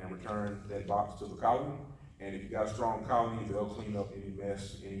it out and return that box to the colony. And if you got a strong colony, they'll clean up any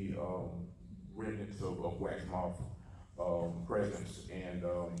mess, any remnants of wax moth presence, and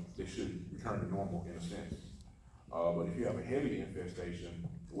they should return to normal in a sense. But if you have a heavy infestation,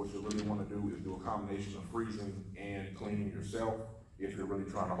 what you really want to do is do a combination of freezing and cleaning yourself if you're really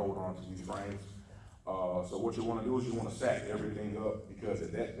trying to hold on to these frames. So what you want to do is you want to sack everything up, because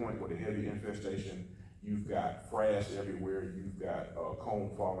at that point with a heavy infestation, you've got frass everywhere, you've got comb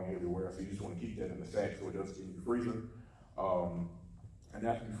falling everywhere, so you just want to keep that in the sack so it doesn't get in your freezer. And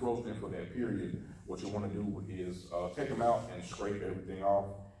after you frozen it for that period, what you want to do is take them out and scrape everything off.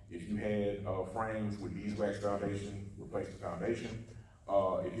 If you had frames with beeswax foundation, replace the foundation.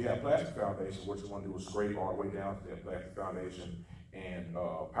 If you have plastic foundation, what you want to do is scrape all the way down to that plastic foundation and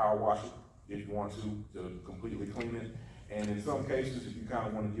power wash it if you want to completely clean it. And in some cases, if you kind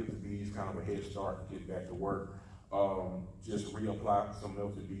of want to give the bees kind of a head start to get back to work, just reapply some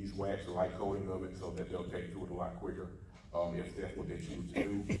melted beeswax, a light coating of it, so that they'll take to it a lot quicker if that's what they choose to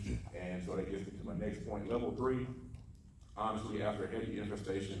do. And so that gets me to my next point. Level 3, honestly, after a heavy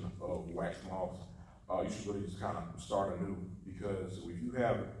infestation of wax moths, you should really just kind of start anew, because if you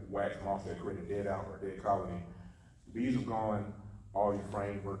have wax moths that create a dead out or a dead colony, the bees are gone, all your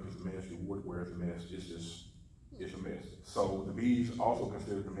framework is a mess, your woodware is a mess, it's a mess. So the bees also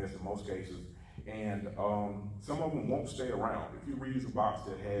considered a mess in most cases, and some of them won't stay around. If you reuse a box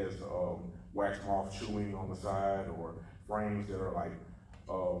that has wax moth chewing on the side, or frames that are like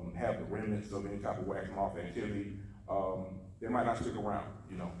have the remnants of any type of wax moth activity, they might not stick around.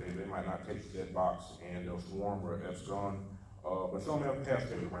 You know, they might not take that box and they'll swarm or abscond. But some of them have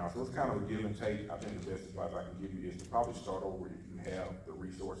stayed around, so it's kind of a give and take. I think the best advice I can give you is to probably start over if you have the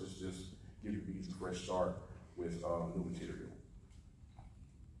resources. Just give your bees a fresh start with new material.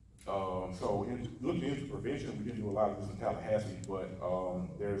 So looking into prevention, we can do a lot of this in Tallahassee, but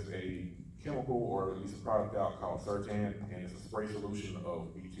there's a chemical, or at least a product out called Sertan, and it's a spray solution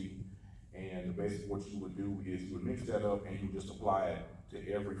of BT. And basically what you would do is you would mix that up and you would just apply it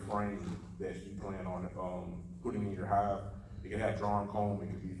to every frame that you plan on putting in your hive. It can have drawn comb, it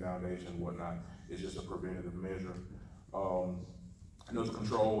can be foundation, whatnot. It's just a preventative measure. Another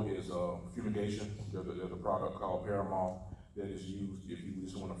control is fumigation. There's a product called Paramount that is used if you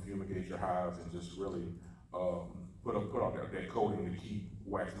just want to fumigate your hives and just really put out that coating to keep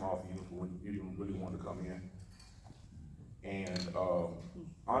wax moths even when you don't really want to come in. And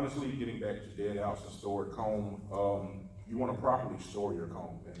honestly, getting back to dead outs and stored comb, you want to properly store your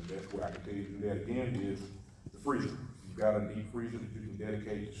comb, and the best way I can tell you to do that again is the freezer. You've got a deep freezer that you can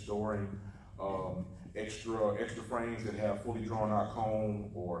dedicate to storing extra frames that have fully drawn out comb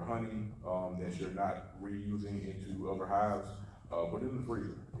or honey that you're not reusing into other hives. Put it in the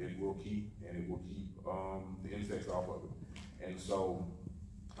freezer. It will keep the insects off of it. And so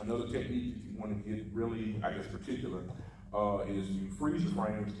another technique, if you want to get really, I guess, particular, is you freeze the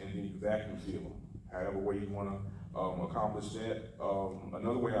frames and then you vacuum seal them. However way you want to accomplish that.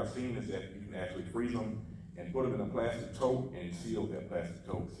 Another way I've seen is that you can actually freeze them and put them in a plastic tote and seal that plastic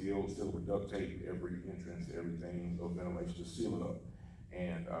tote. Seal with duct tape, every entrance, everything of ventilation, to seal it up.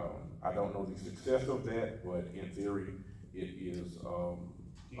 And I don't know the success of that, but in theory, it is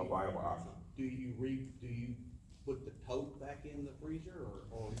a viable option. Do you put the tote back in the freezer,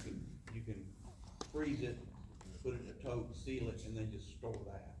 or you can freeze it, put it in a tote, seal it, and then just store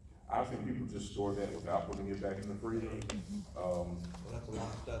that? I've seen people just store that without putting it back in the freezer. Well, that's a lot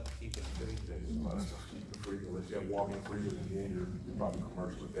of stuff to keep in the freezer. There's a lot of stuff to keep in the freezer. Unless you have walk-in freezer, and then you're probably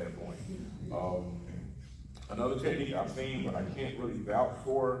commercial at that point. Another technique I've seen, but I can't really vouch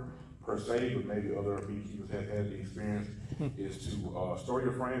for per se, but maybe other beekeepers have had the experience, is to store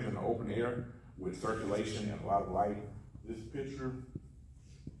your frames in the open air with circulation and a lot of light. This picture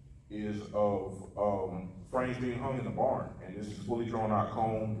is of frames being hung in the barn, and this is fully drawn out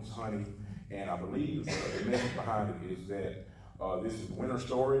comb, it's honey, and I believe the message behind it is that this is winter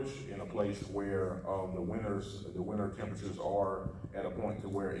storage in a place where the winter temperatures are at a point to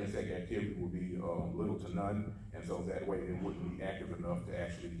where insect activity will be little to none, and so that way it wouldn't be active enough to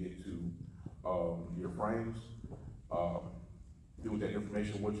actually get to your frames. Do with that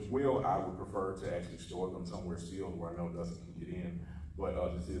information what you will. I would prefer to actually store them somewhere sealed where I know dust can get in. But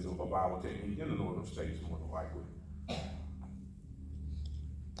this is a viable technique in the northern states more than likely.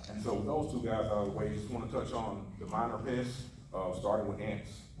 And so with those two guys out of the way, just want to touch on the minor pests, starting with ants.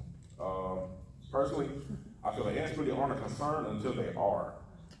 Personally, I feel like ants really aren't a concern until they are.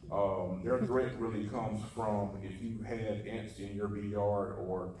 Their threat really comes from if you had ants in your bee yard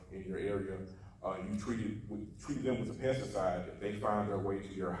or in your area, you treated them with a pesticide. If they find their way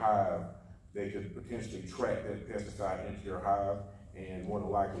to your hive, they could potentially track that pesticide into your hive, and more than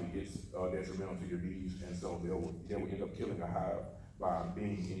likely it's detrimental to your bees, and so they will end up killing a hive by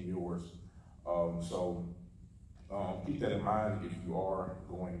being in yours. Keep that in mind if you are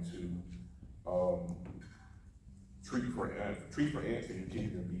going to treat for ants and you're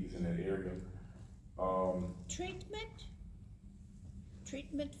keeping your bees in that area.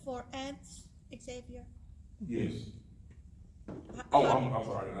 Treatment for ants, Xavier? Yes. I'm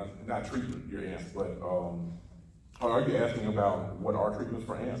sorry, not treatment your ants, but are you asking about what are treatments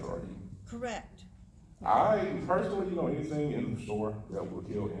for ants, or are you? Correct. I personally, anything in the store that will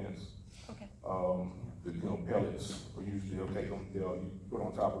kill ants. Okay. Pellets, or usually they'll put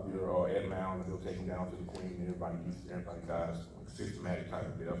on top of your ant mound, and they'll take them down to the queen, and everybody dies, like systematic type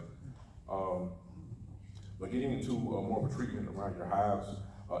of death. But getting into more of a treatment around your hives,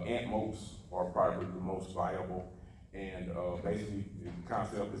 ant moats are probably the most viable. And basically, the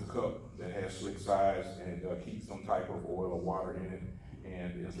concept is a cup that has slick sides and keeps some type of oil or water in it.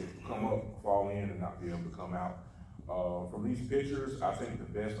 And it will come up, fall in, and not be able to come out. From these pictures, I think the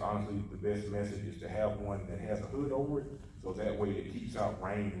best message is to have one that has a hood over it, so that way it keeps out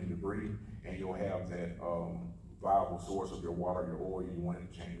rain and debris, and you'll have that viable source of your water, your oil. You want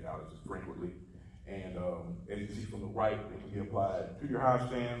it to change it out as frequently. And as you see from the right, it can be applied to your hive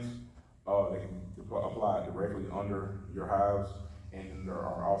stands. They can apply directly under your hives, and then there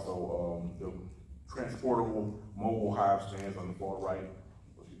are also the transportable mobile hive stands on the far right,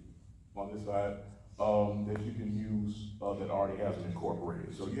 on this side, that you can use that already has it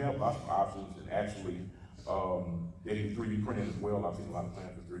incorporated. So you have lots of options, and actually they can 3D printed as well. I've seen a lot of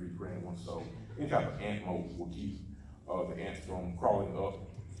plans for 3D printed ones. So any type of ant moat will keep the ants from crawling up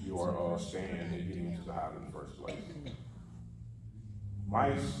your stand and getting into the hive in the first place.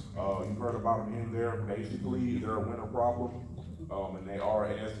 Mice, you've heard about them in there. Basically, they're a winter problem, and they are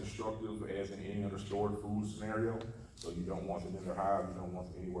as destructive as in any other stored food scenario. So you don't want them in their hive, you don't want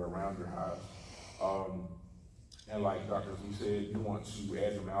them anywhere around your hive. And like Dr. Z said, you want to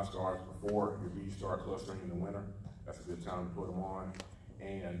add your mouse guards before your bees start clustering in the winter. That's a good time to put them on.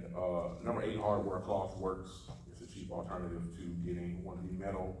 And number 8 hardware cloth works. It's a cheap alternative to getting one of the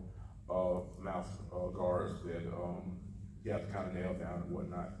metal mouse guards that you have to kind of nail down and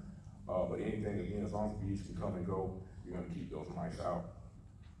whatnot. But anything, again, as long as bees can come and go, you're going to keep those mice out.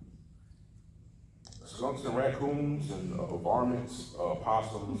 Skunks and raccoons and varmints,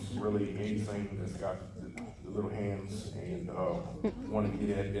 possums, really anything that's got the little hands and want to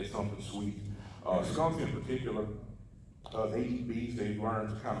get at something sweet. Skunks in particular, they eat bees. They've learned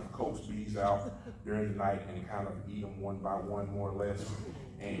to kind of coax bees out during the night and kind of eat them one by one, more or less.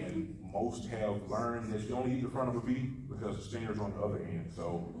 And most have learned that you only eat the front of a bee because the stinger's on the other end.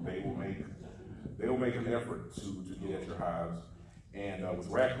 So they will make an effort to get at your hives. And with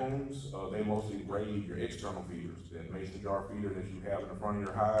raccoons, they mostly raid your external feeders, that mason jar feeder that you have in the front of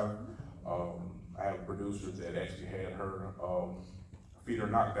your hive. I have a producer that actually had her feeder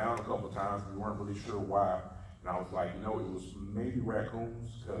knocked down a couple of times. We weren't really sure why. And I was like, it was maybe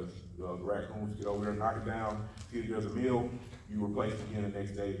raccoons, because the raccoons get over there and knock it down, see if there's a meal, you replace it again the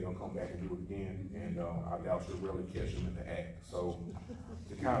next day, they'll come back and do it again, and I doubt you'll really catch them in the act. So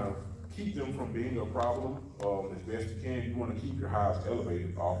to kind of keep them from being a problem as best you can, you want to keep your hives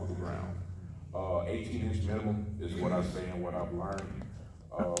elevated off of the ground. 18-inch minimum is what I say and what I've learned.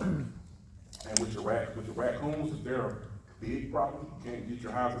 And with your raccoons, if they're a big problem, you can't get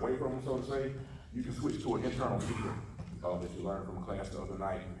your hives away from them, so to say, you can switch to an internal feeder. That you learned from a class the other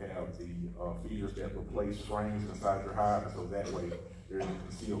night. You have the feeders that replace frames inside your hive, and so that way they're in a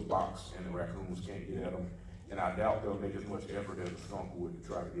concealed box and the raccoons can't get at them. And I doubt they'll make as much effort as a skunk would to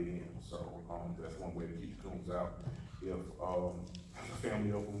try to get in. So that's one way to keep the coons out. If a family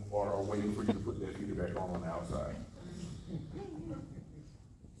of them are waiting for you to put that feeder back on the outside.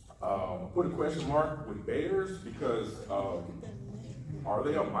 Put a question mark with bears because are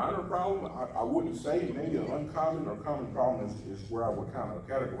they a minor problem? I wouldn't say. Maybe an uncommon or common problem is where I would kind of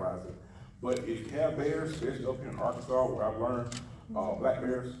categorize it. But if you have bears, especially up here in Arkansas where I've learned black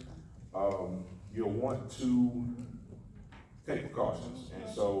bears, you'll want to take precautions.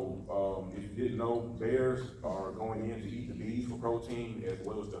 And so, if you didn't know, bears are going in to eat the bees for protein as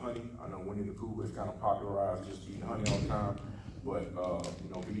well as the honey. I know Winnie the Pooh has kind of popularized just eating honey all the time, but you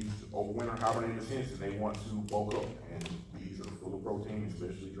know, bees overwinter hibernate in a sense, and they want to bulk up, and bees are full of protein,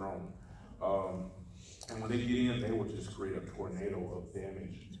 especially drone. And when they get in, they will just create a tornado of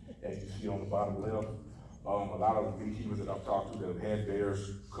damage, as you see on the bottom left. A lot of the beekeepers that I've talked to that have had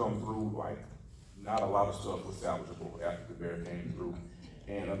bears come through, like, not a lot of stuff was salvageable after the bear came through.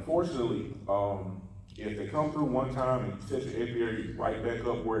 And unfortunately, if they come through one time and set your apiary right back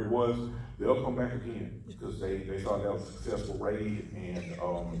up where it was, they'll come back again because they thought that was a successful raid, and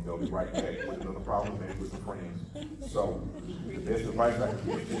they'll be right back with another problem, maybe with some friends. So the best advice I can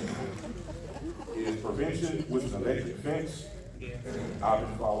give you is prevention with an electric fence. I've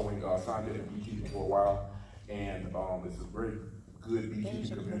been following scientific beekeeping for a while, and it's a very good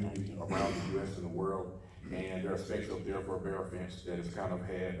beekeeping community around the U.S. and the world. And there are specs up there for a bear fence that has kind of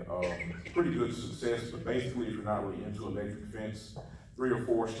had pretty good success. But basically, if you're not really into electric fence, 3 or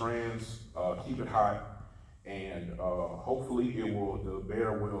 4 strands, keep it hot, and hopefully the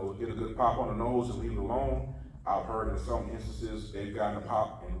bear will get a good pop on the nose and leave it alone. I've heard in some instances they've gotten a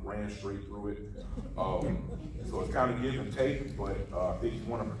pop and ran straight through it. So it's kind of give and take, but I think if you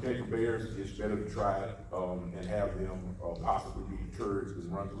want to protect your bears, it's better to try it and have them possibly be deterred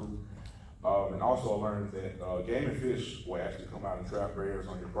and run through. And also I learned that game and fish will actually come out and trap bears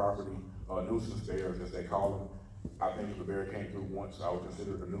on your property, nuisance bears as they call them. I think if a bear came through once, I would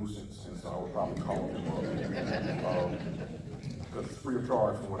consider it a nuisance, and so I would probably call them up. Because it's free of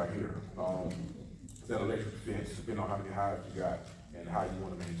charge from what I hear. That electric fence, depending on how many hives you got and how you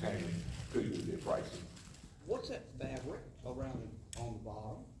want to maintain it, could be a bit pricey. What's that fabric around on the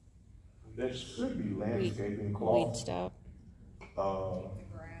bottom? That should be landscaping cloth. Weed stop.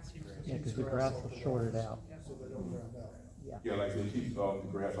 Yeah, because the grass will short it out. Yeah, like they keep the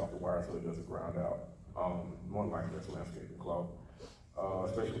grass off the wire so it doesn't ground out. More than likely that's landscaping cloth,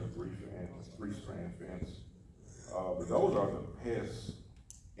 especially with a 3-strand fence. But those are the pests,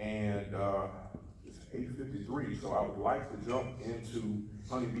 and it's 8:53, so I would like to jump into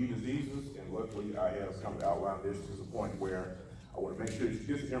honeybee diseases, and luckily I have kind of outlined this to the point where I want to make sure that you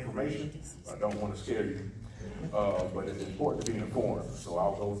get the information. I don't want to scare you, but it's important to be informed. So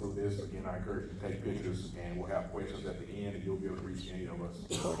I'll go through this. Again, I encourage you to take pictures, and we'll have questions at the end, and you'll be able to reach any of us.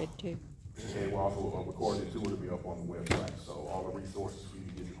 Recorded too. And we'll also record it too. It'll be up on the website. So all the resources for you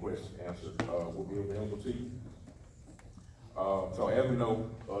to get your questions answered will be available to you. So as we know,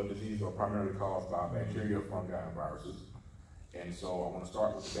 diseases are primarily caused by bacteria, fungi, and viruses. And so I want to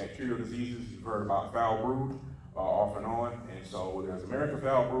start with the bacterial diseases. You've heard about foul brood off and on. And so there's American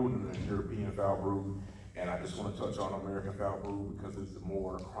foul brood and there's European foul brood. And I just want to touch on American foul brood because it's the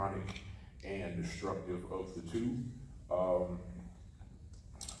more chronic and destructive of the two.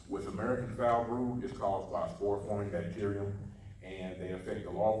 With American foul brood, it's caused by spore-forming bacterium, and they affect the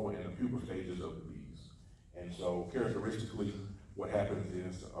larval and the pupal stages of the bees. And so characteristically, what happens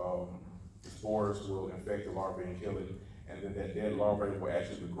is the spores will infect the larvae and kill it, and then that dead larvae will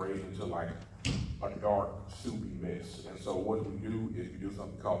actually degrade into like a dark, soupy mess. And so what we do is we do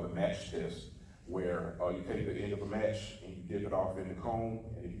something called the match test, where you take the end of a match and you dip it off in the comb,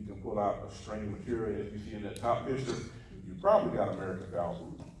 and if you can pull out a string of material as you see in that top picture, you probably got American foul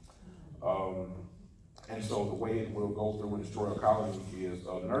brood. And so the way it will go through and destroy a colony is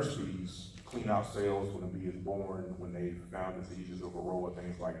nurse bees clean out cells when a bee is born, when they've found diseases of varroa,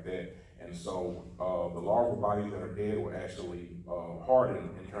 things like that. And so the larval bodies that are dead will actually harden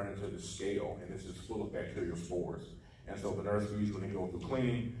and turn into the scale, and this is full of bacterial spores. And so the nurse bees, when they go through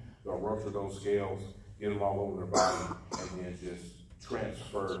cleaning, they'll rupture those scales, get them all over their body, and then just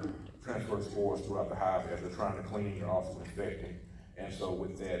transfer spores throughout the hive as they're trying to clean. They're also infecting. And so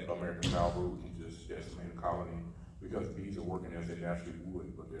with that, American foul brood can just decimate a colony because bees are working as they naturally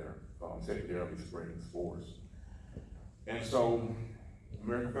would, but they're secondarily spreading spores. And so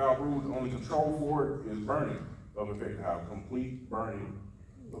American foul brood, the only control for it is burning of infected hive, complete burning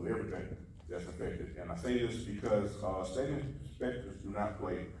of everything that's infected. And I say this because state inspectors do not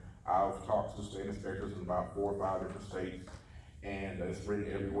play. I've talked to state inspectors in about 4 or 5 different states, and it's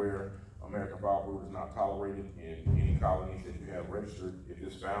written everywhere. American foul brood is not tolerated in any colonies that you have registered. If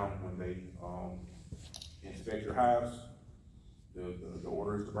it's found when they inspect your hives, the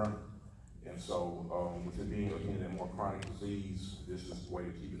order is to burn. And so with it being, again, a more chronic disease, this is the way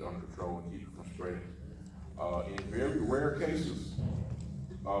to keep it under control and keep it from spreading. In very rare cases,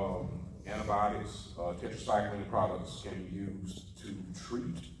 antibiotics, tetracycline products can be used to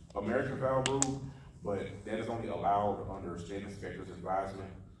treat American foul brood, but that is only allowed under state inspector's advisement.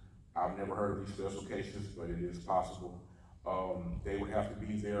 I've never heard of these special cases, but it is possible. They would have to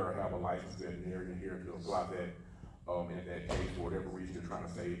be there or have a licensed veterinarian here to apply that. In that case, for whatever reason, they're trying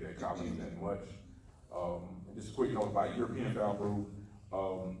to save that colony that much. And just a quick note about European foul brood.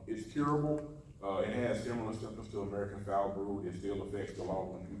 It's curable. It has similar symptoms to American foul brood. It still affects the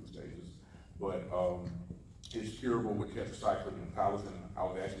larval and pupa stages, but it's curable with tetracycline and palisade. I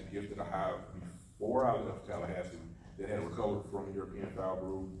was actually gifted a hive before I left Tallahassee that had recovered from European foul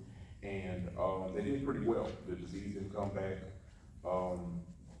brood, and they did pretty well. The disease didn't come back,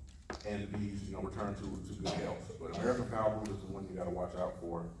 and the bees, returned to good health. But American foul brood is the one you got to watch out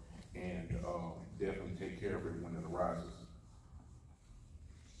for, and definitely take care of it when it arises.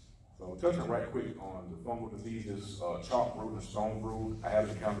 So touching right quick on the fungal diseases, chalk brood and stone brood. I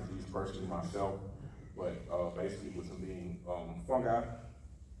haven't encountered these personally myself, but basically with them being fungi,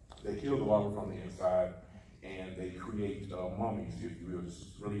 they kill the larva from the inside, and they create mummies, if you will,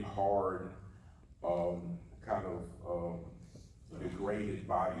 just really hard, kind of degraded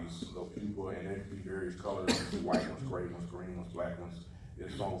bodies of pupa, and they can be various colors: white ones, gray ones, green ones, black ones.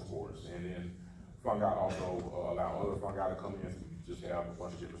 It's fungal spores, and then fungi also allow other fungi to come in. So you just have a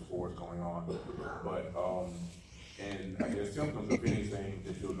bunch of different spores going on. But and I guess symptoms of anything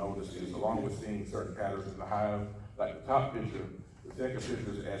that you'll notice is, along with seeing certain patterns in the hive, like the top picture, the second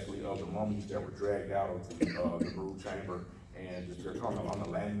picture is actually of the mummies that were dragged out of the brood chamber, and just they're coming on the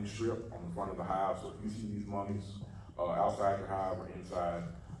landing strip on the front of the hive. So if you see these mummies outside your hive or inside,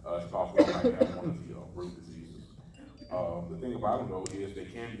 it's possible you might have one of the brood diseases. The thing about them though is they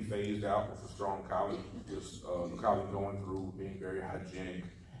can be phased out with a strong colony, just the colony going through, being very hygienic,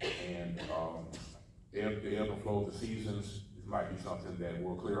 and the ebb and flow of the seasons. This might be something that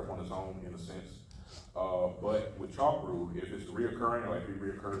will clear up on its own in a sense. But with chalk brood, if it's reoccurring, or if it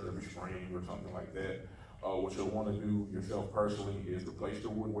reoccurs every spring or something like that, what you'll want to do yourself personally is replace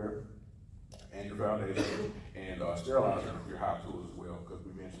your woodware and your foundation, and sterilize your hive tools as well, because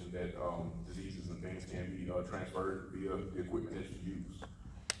we mentioned that diseases and things can be transferred via the equipment that you use.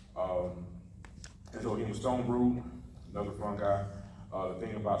 And so again, with stone brood, another fungi, the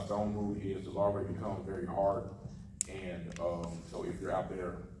thing about stone brood is the larvae become very hard, and so if you're out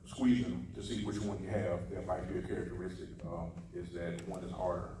there squeezing to see which one you have, that might be a characteristic, is that one is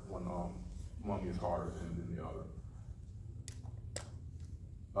harder, one mummy is harder than the other.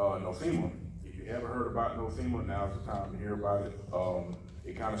 Nosema. If you haven't heard about nosema, now's the time to hear about it.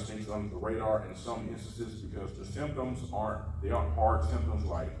 It kind of sneaks under the radar in some instances because the symptoms aren't hard symptoms,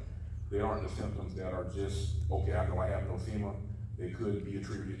 like they aren't the symptoms that are just, okay, I know I have nosema. They could be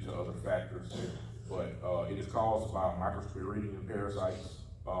attributed to other factors, but it is caused by microsporidium parasites,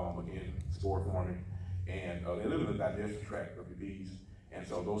 again, spore forming, and they live in the digestive tract of your bees, and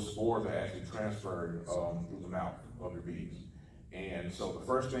so those spores are actually transferred through the mouth of your bees. And so the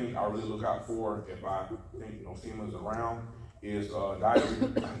first thing I really look out for if I think nosema is around is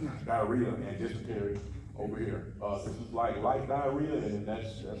diarrhea and dysentery over here. This is like light diarrhea, and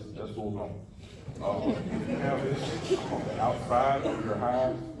that's full blown. If you have this on the outside of your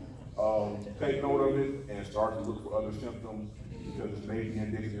hive, take note of it and start to look for other symptoms, because it may be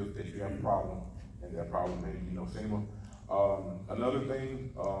indicative that you have a problem, and that problem may be nosema. Another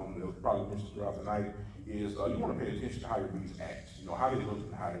thing that was probably mentioned throughout the night is you want to pay attention to how your bees act, how they look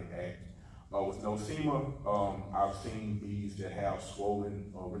and how they act. With nosema, I've seen bees that have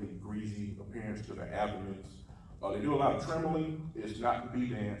swollen, really greasy appearance to their abdomens. They do a lot of trembling. It's not the bee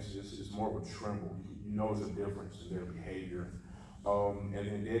dance, it's more of a tremble. You notice a difference in their behavior. And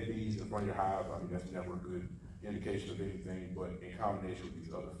then dead bees in front of your hive, that's never a good indication of anything, but in combination with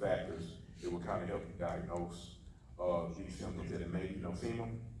these other factors, it will kind of help you diagnose these symptoms that it may be nosema.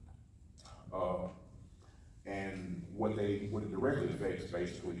 And what it directly affects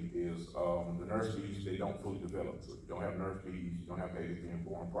basically is the nurse bees, they don't fully develop. So if you don't have nurse bees, you don't have babies being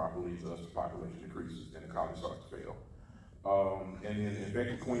born properly, thus the population decreases and the colony starts to fail. And then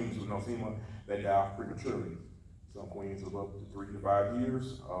infected queens with nosema, they die prematurely. Some queens live up to 3 to 5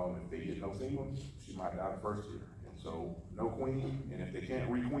 years. If they get nosema, she might die the first year. And so no queen, and if they can't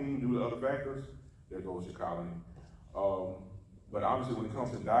re-queen due to other factors, there goes your colony. But obviously when it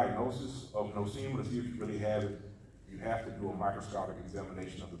comes to diagnosis of nosema, to see if you really have it, you have to do a microscopic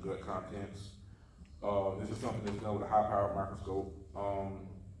examination of the gut contents. This is something that's done with a high-powered microscope.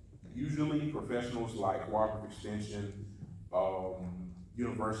 Usually professionals like Cooperative Extension,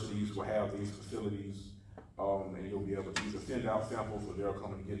 universities will have these facilities, and you'll be able to either send out samples or they'll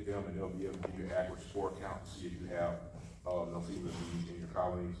come and get them, and they'll be able to give you an accurate spore count to see if you have nosema disease in your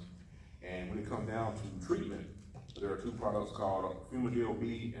colonies. And when it comes down to treatment, there are 2 products called Fumidil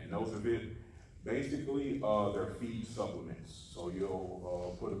B and Nosavit. Basically, they're feed supplements. So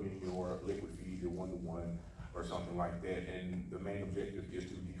you'll put them in your liquid feed, your 1-to-1. or something like that. And the main objective is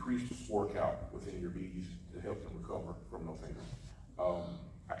to decrease the spore count within your bees to help them recover from those things.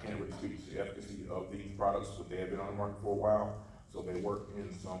 I can't really speak to the efficacy of these products, but they have been on the market for a while, so they work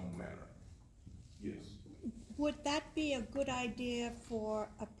in some manner. Yes. Would that be a good idea for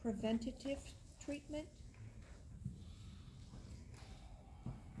a preventative treatment?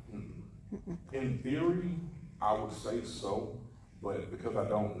 In theory, I would say so, but because I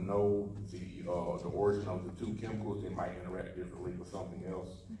don't know the origin of the two chemicals, they might interact differently with something else.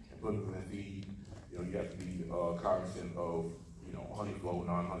 And putting them in feed, you know, you have to be cognizant of, you know, honey flow,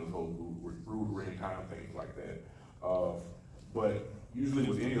 non-honey flow, brood ring time, things like that. But usually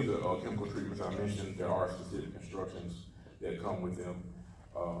with any of the chemical treatments I mentioned, there are specific instructions that come with them.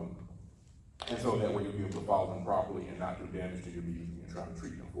 And so that way you'll be able to follow them properly and not do damage to your bees when you're trying to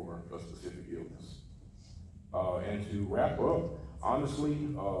treat them for a specific illness. And to wrap up, honestly,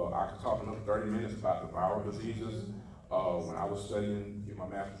 I could talk another 30 minutes about the viral diseases. When I was studying in my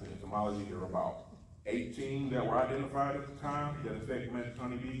master's in entomology, there were about 18 that were identified at the time that affect domestic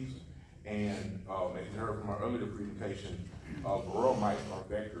honeybees. And as you heard from our earlier presentation, varroa mites are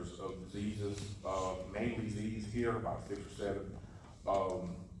vectors of diseases. Mainly these here, about 6 or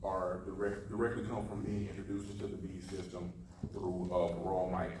 7, are directly come from being introduced into the bee system through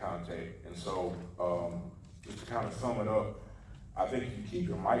varroa mite contact. And so, just to kind of sum it up, I think if you keep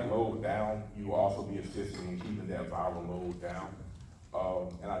your mite load down, you will also be assisting in keeping that viral load down.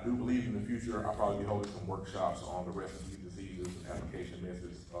 And I do believe in the future, I'll probably be holding some workshops on the rest of these diseases and application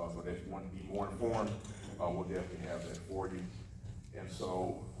methods, so that if you want to be more informed, we'll definitely have that for you. And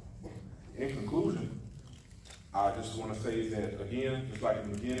so, in conclusion, I just want to say that, again, just like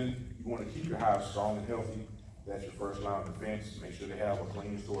in the beginning, you want to keep your hive strong and healthy. That's your first line of defense. Make sure they have a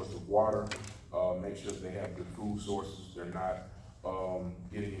clean source of water. Make sure that they have good food sources. They're not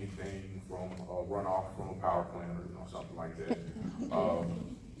getting anything from runoff from a power plant or, you know, something like that.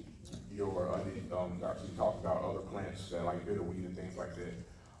 Actually talked about other plants that like bitterweed and things like that.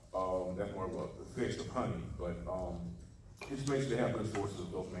 That's more of a fix of honey, but just make sure they have good sources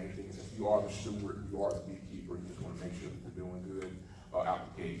of those main things. If you are the steward, you are the beekeeper, you just want to make sure that they're doing good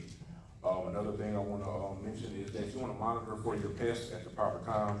out the gate. Another thing I want to mention is that you want to monitor for your pests at the proper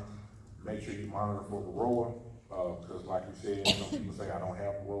time. Make sure you monitor for varroa, because like we said, some people say I don't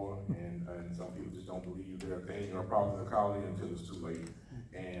have varroa, and some people just don't believe they're a thing or a problem in the colony until it's too late.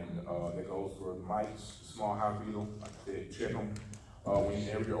 And that goes for the mites, small hive beetle. Like I said, check them.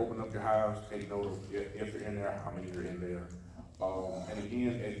 Whenever you open up your hives, take note of if they're in there, how many are in there. And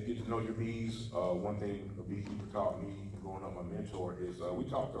again, as you get to know your bees, one thing a beekeeper taught me growing up, my mentor, is we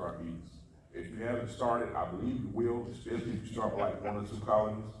talk to our bees. If you haven't started, I believe you will, especially if you start with like 1 or 2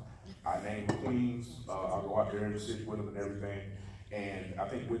 colonies. I name the queens, I'll go out there and sit with them and everything. And I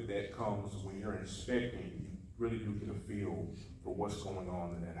think with that comes, when you're inspecting, you really do get a feel for what's going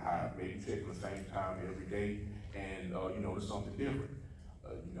on in that hive. Maybe check at the same time every day and you notice something different.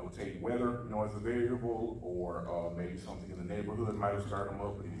 You know, take weather, you know, as a variable, or maybe something in the neighborhood might have started them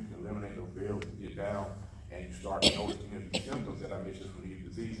up, but if you can eliminate those variables and get down and you start noticing the symptoms that I mentioned from these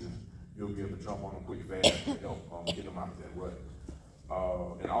diseases, you'll be able to jump on them quick fast and help get them out of that rut.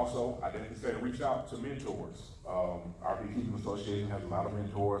 And also, I definitely say reach out to mentors. Our Beekeepers Association has a lot of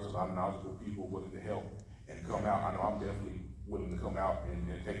mentors, a lot of knowledgeable people willing to help and come out. I know I'm definitely willing to come out and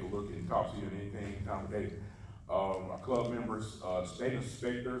take a look and talk to you at any time of day. Our club members, state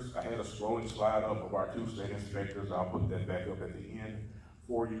inspectors, I had a scrolling slide up of our 2 state inspectors. I'll put that back up at the end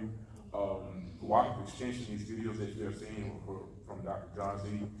for you. Cooperative Extension, these videos that you have seen from Dr. John Z.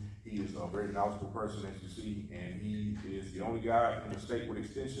 He is a very knowledgeable person, as you see, and he is the only guy in the state with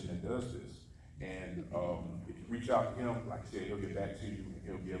Extension that does this. And if you reach out to him, like I said, he'll get back to you and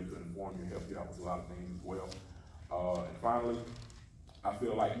he'll be able to inform you and help you out with a lot of things as well. And finally, I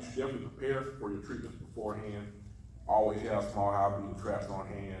feel like you should definitely prepare for your treatments beforehand. Always have small hive beetle traps on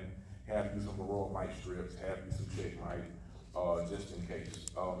hand, have you some varroa mite strips, have you some check mite, just in case.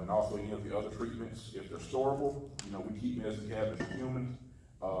 And also any of the other treatments, if they're storable, you know, we keep medicine cabinets for humans,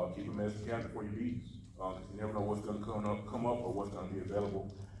 keep a medicine cabinet for your bees. Because you never know what's going to come up or what's going to be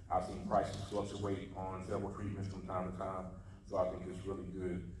available. I've seen prices fluctuate on several treatments from time to time, so I think it's really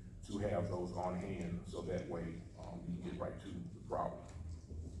good to have those on hand, so that way you can get right to the problem.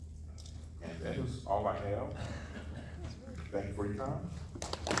 And that is all I have. Thank you for your time.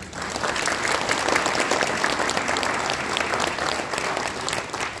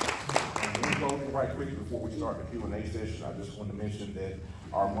 Right quick before we start the Q&A session, I just want to mention that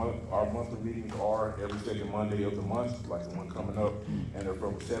our monthly meetings are every second Monday of the month, like the one coming up, and they're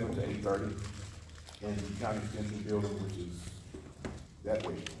from 7 to 8:30 in the County Extension Building, which is that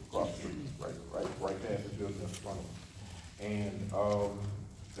way, across the street, right past the building in front of us. And,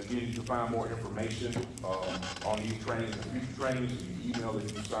 again, you can find more information, on these trainings and future trainings in the email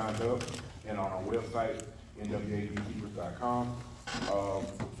that you signed up, and on our website, NWABeekeepers.com.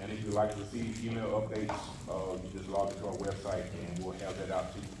 And if you'd like to receive email updates, you just log into our website and we'll have that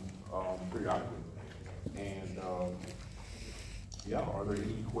out to you, periodically. And, yeah, are there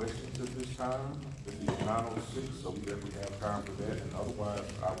any questions at this time? This is 9:06, so we definitely have time for that. And otherwise,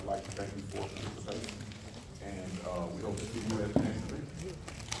 I would like to thank you for participating. And we hope to see you at the next meeting.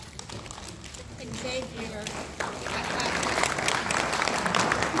 And Xavier,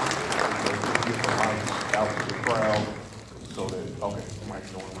 Out to the crowd, so that, okay,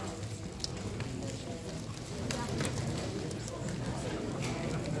 Mike's going around.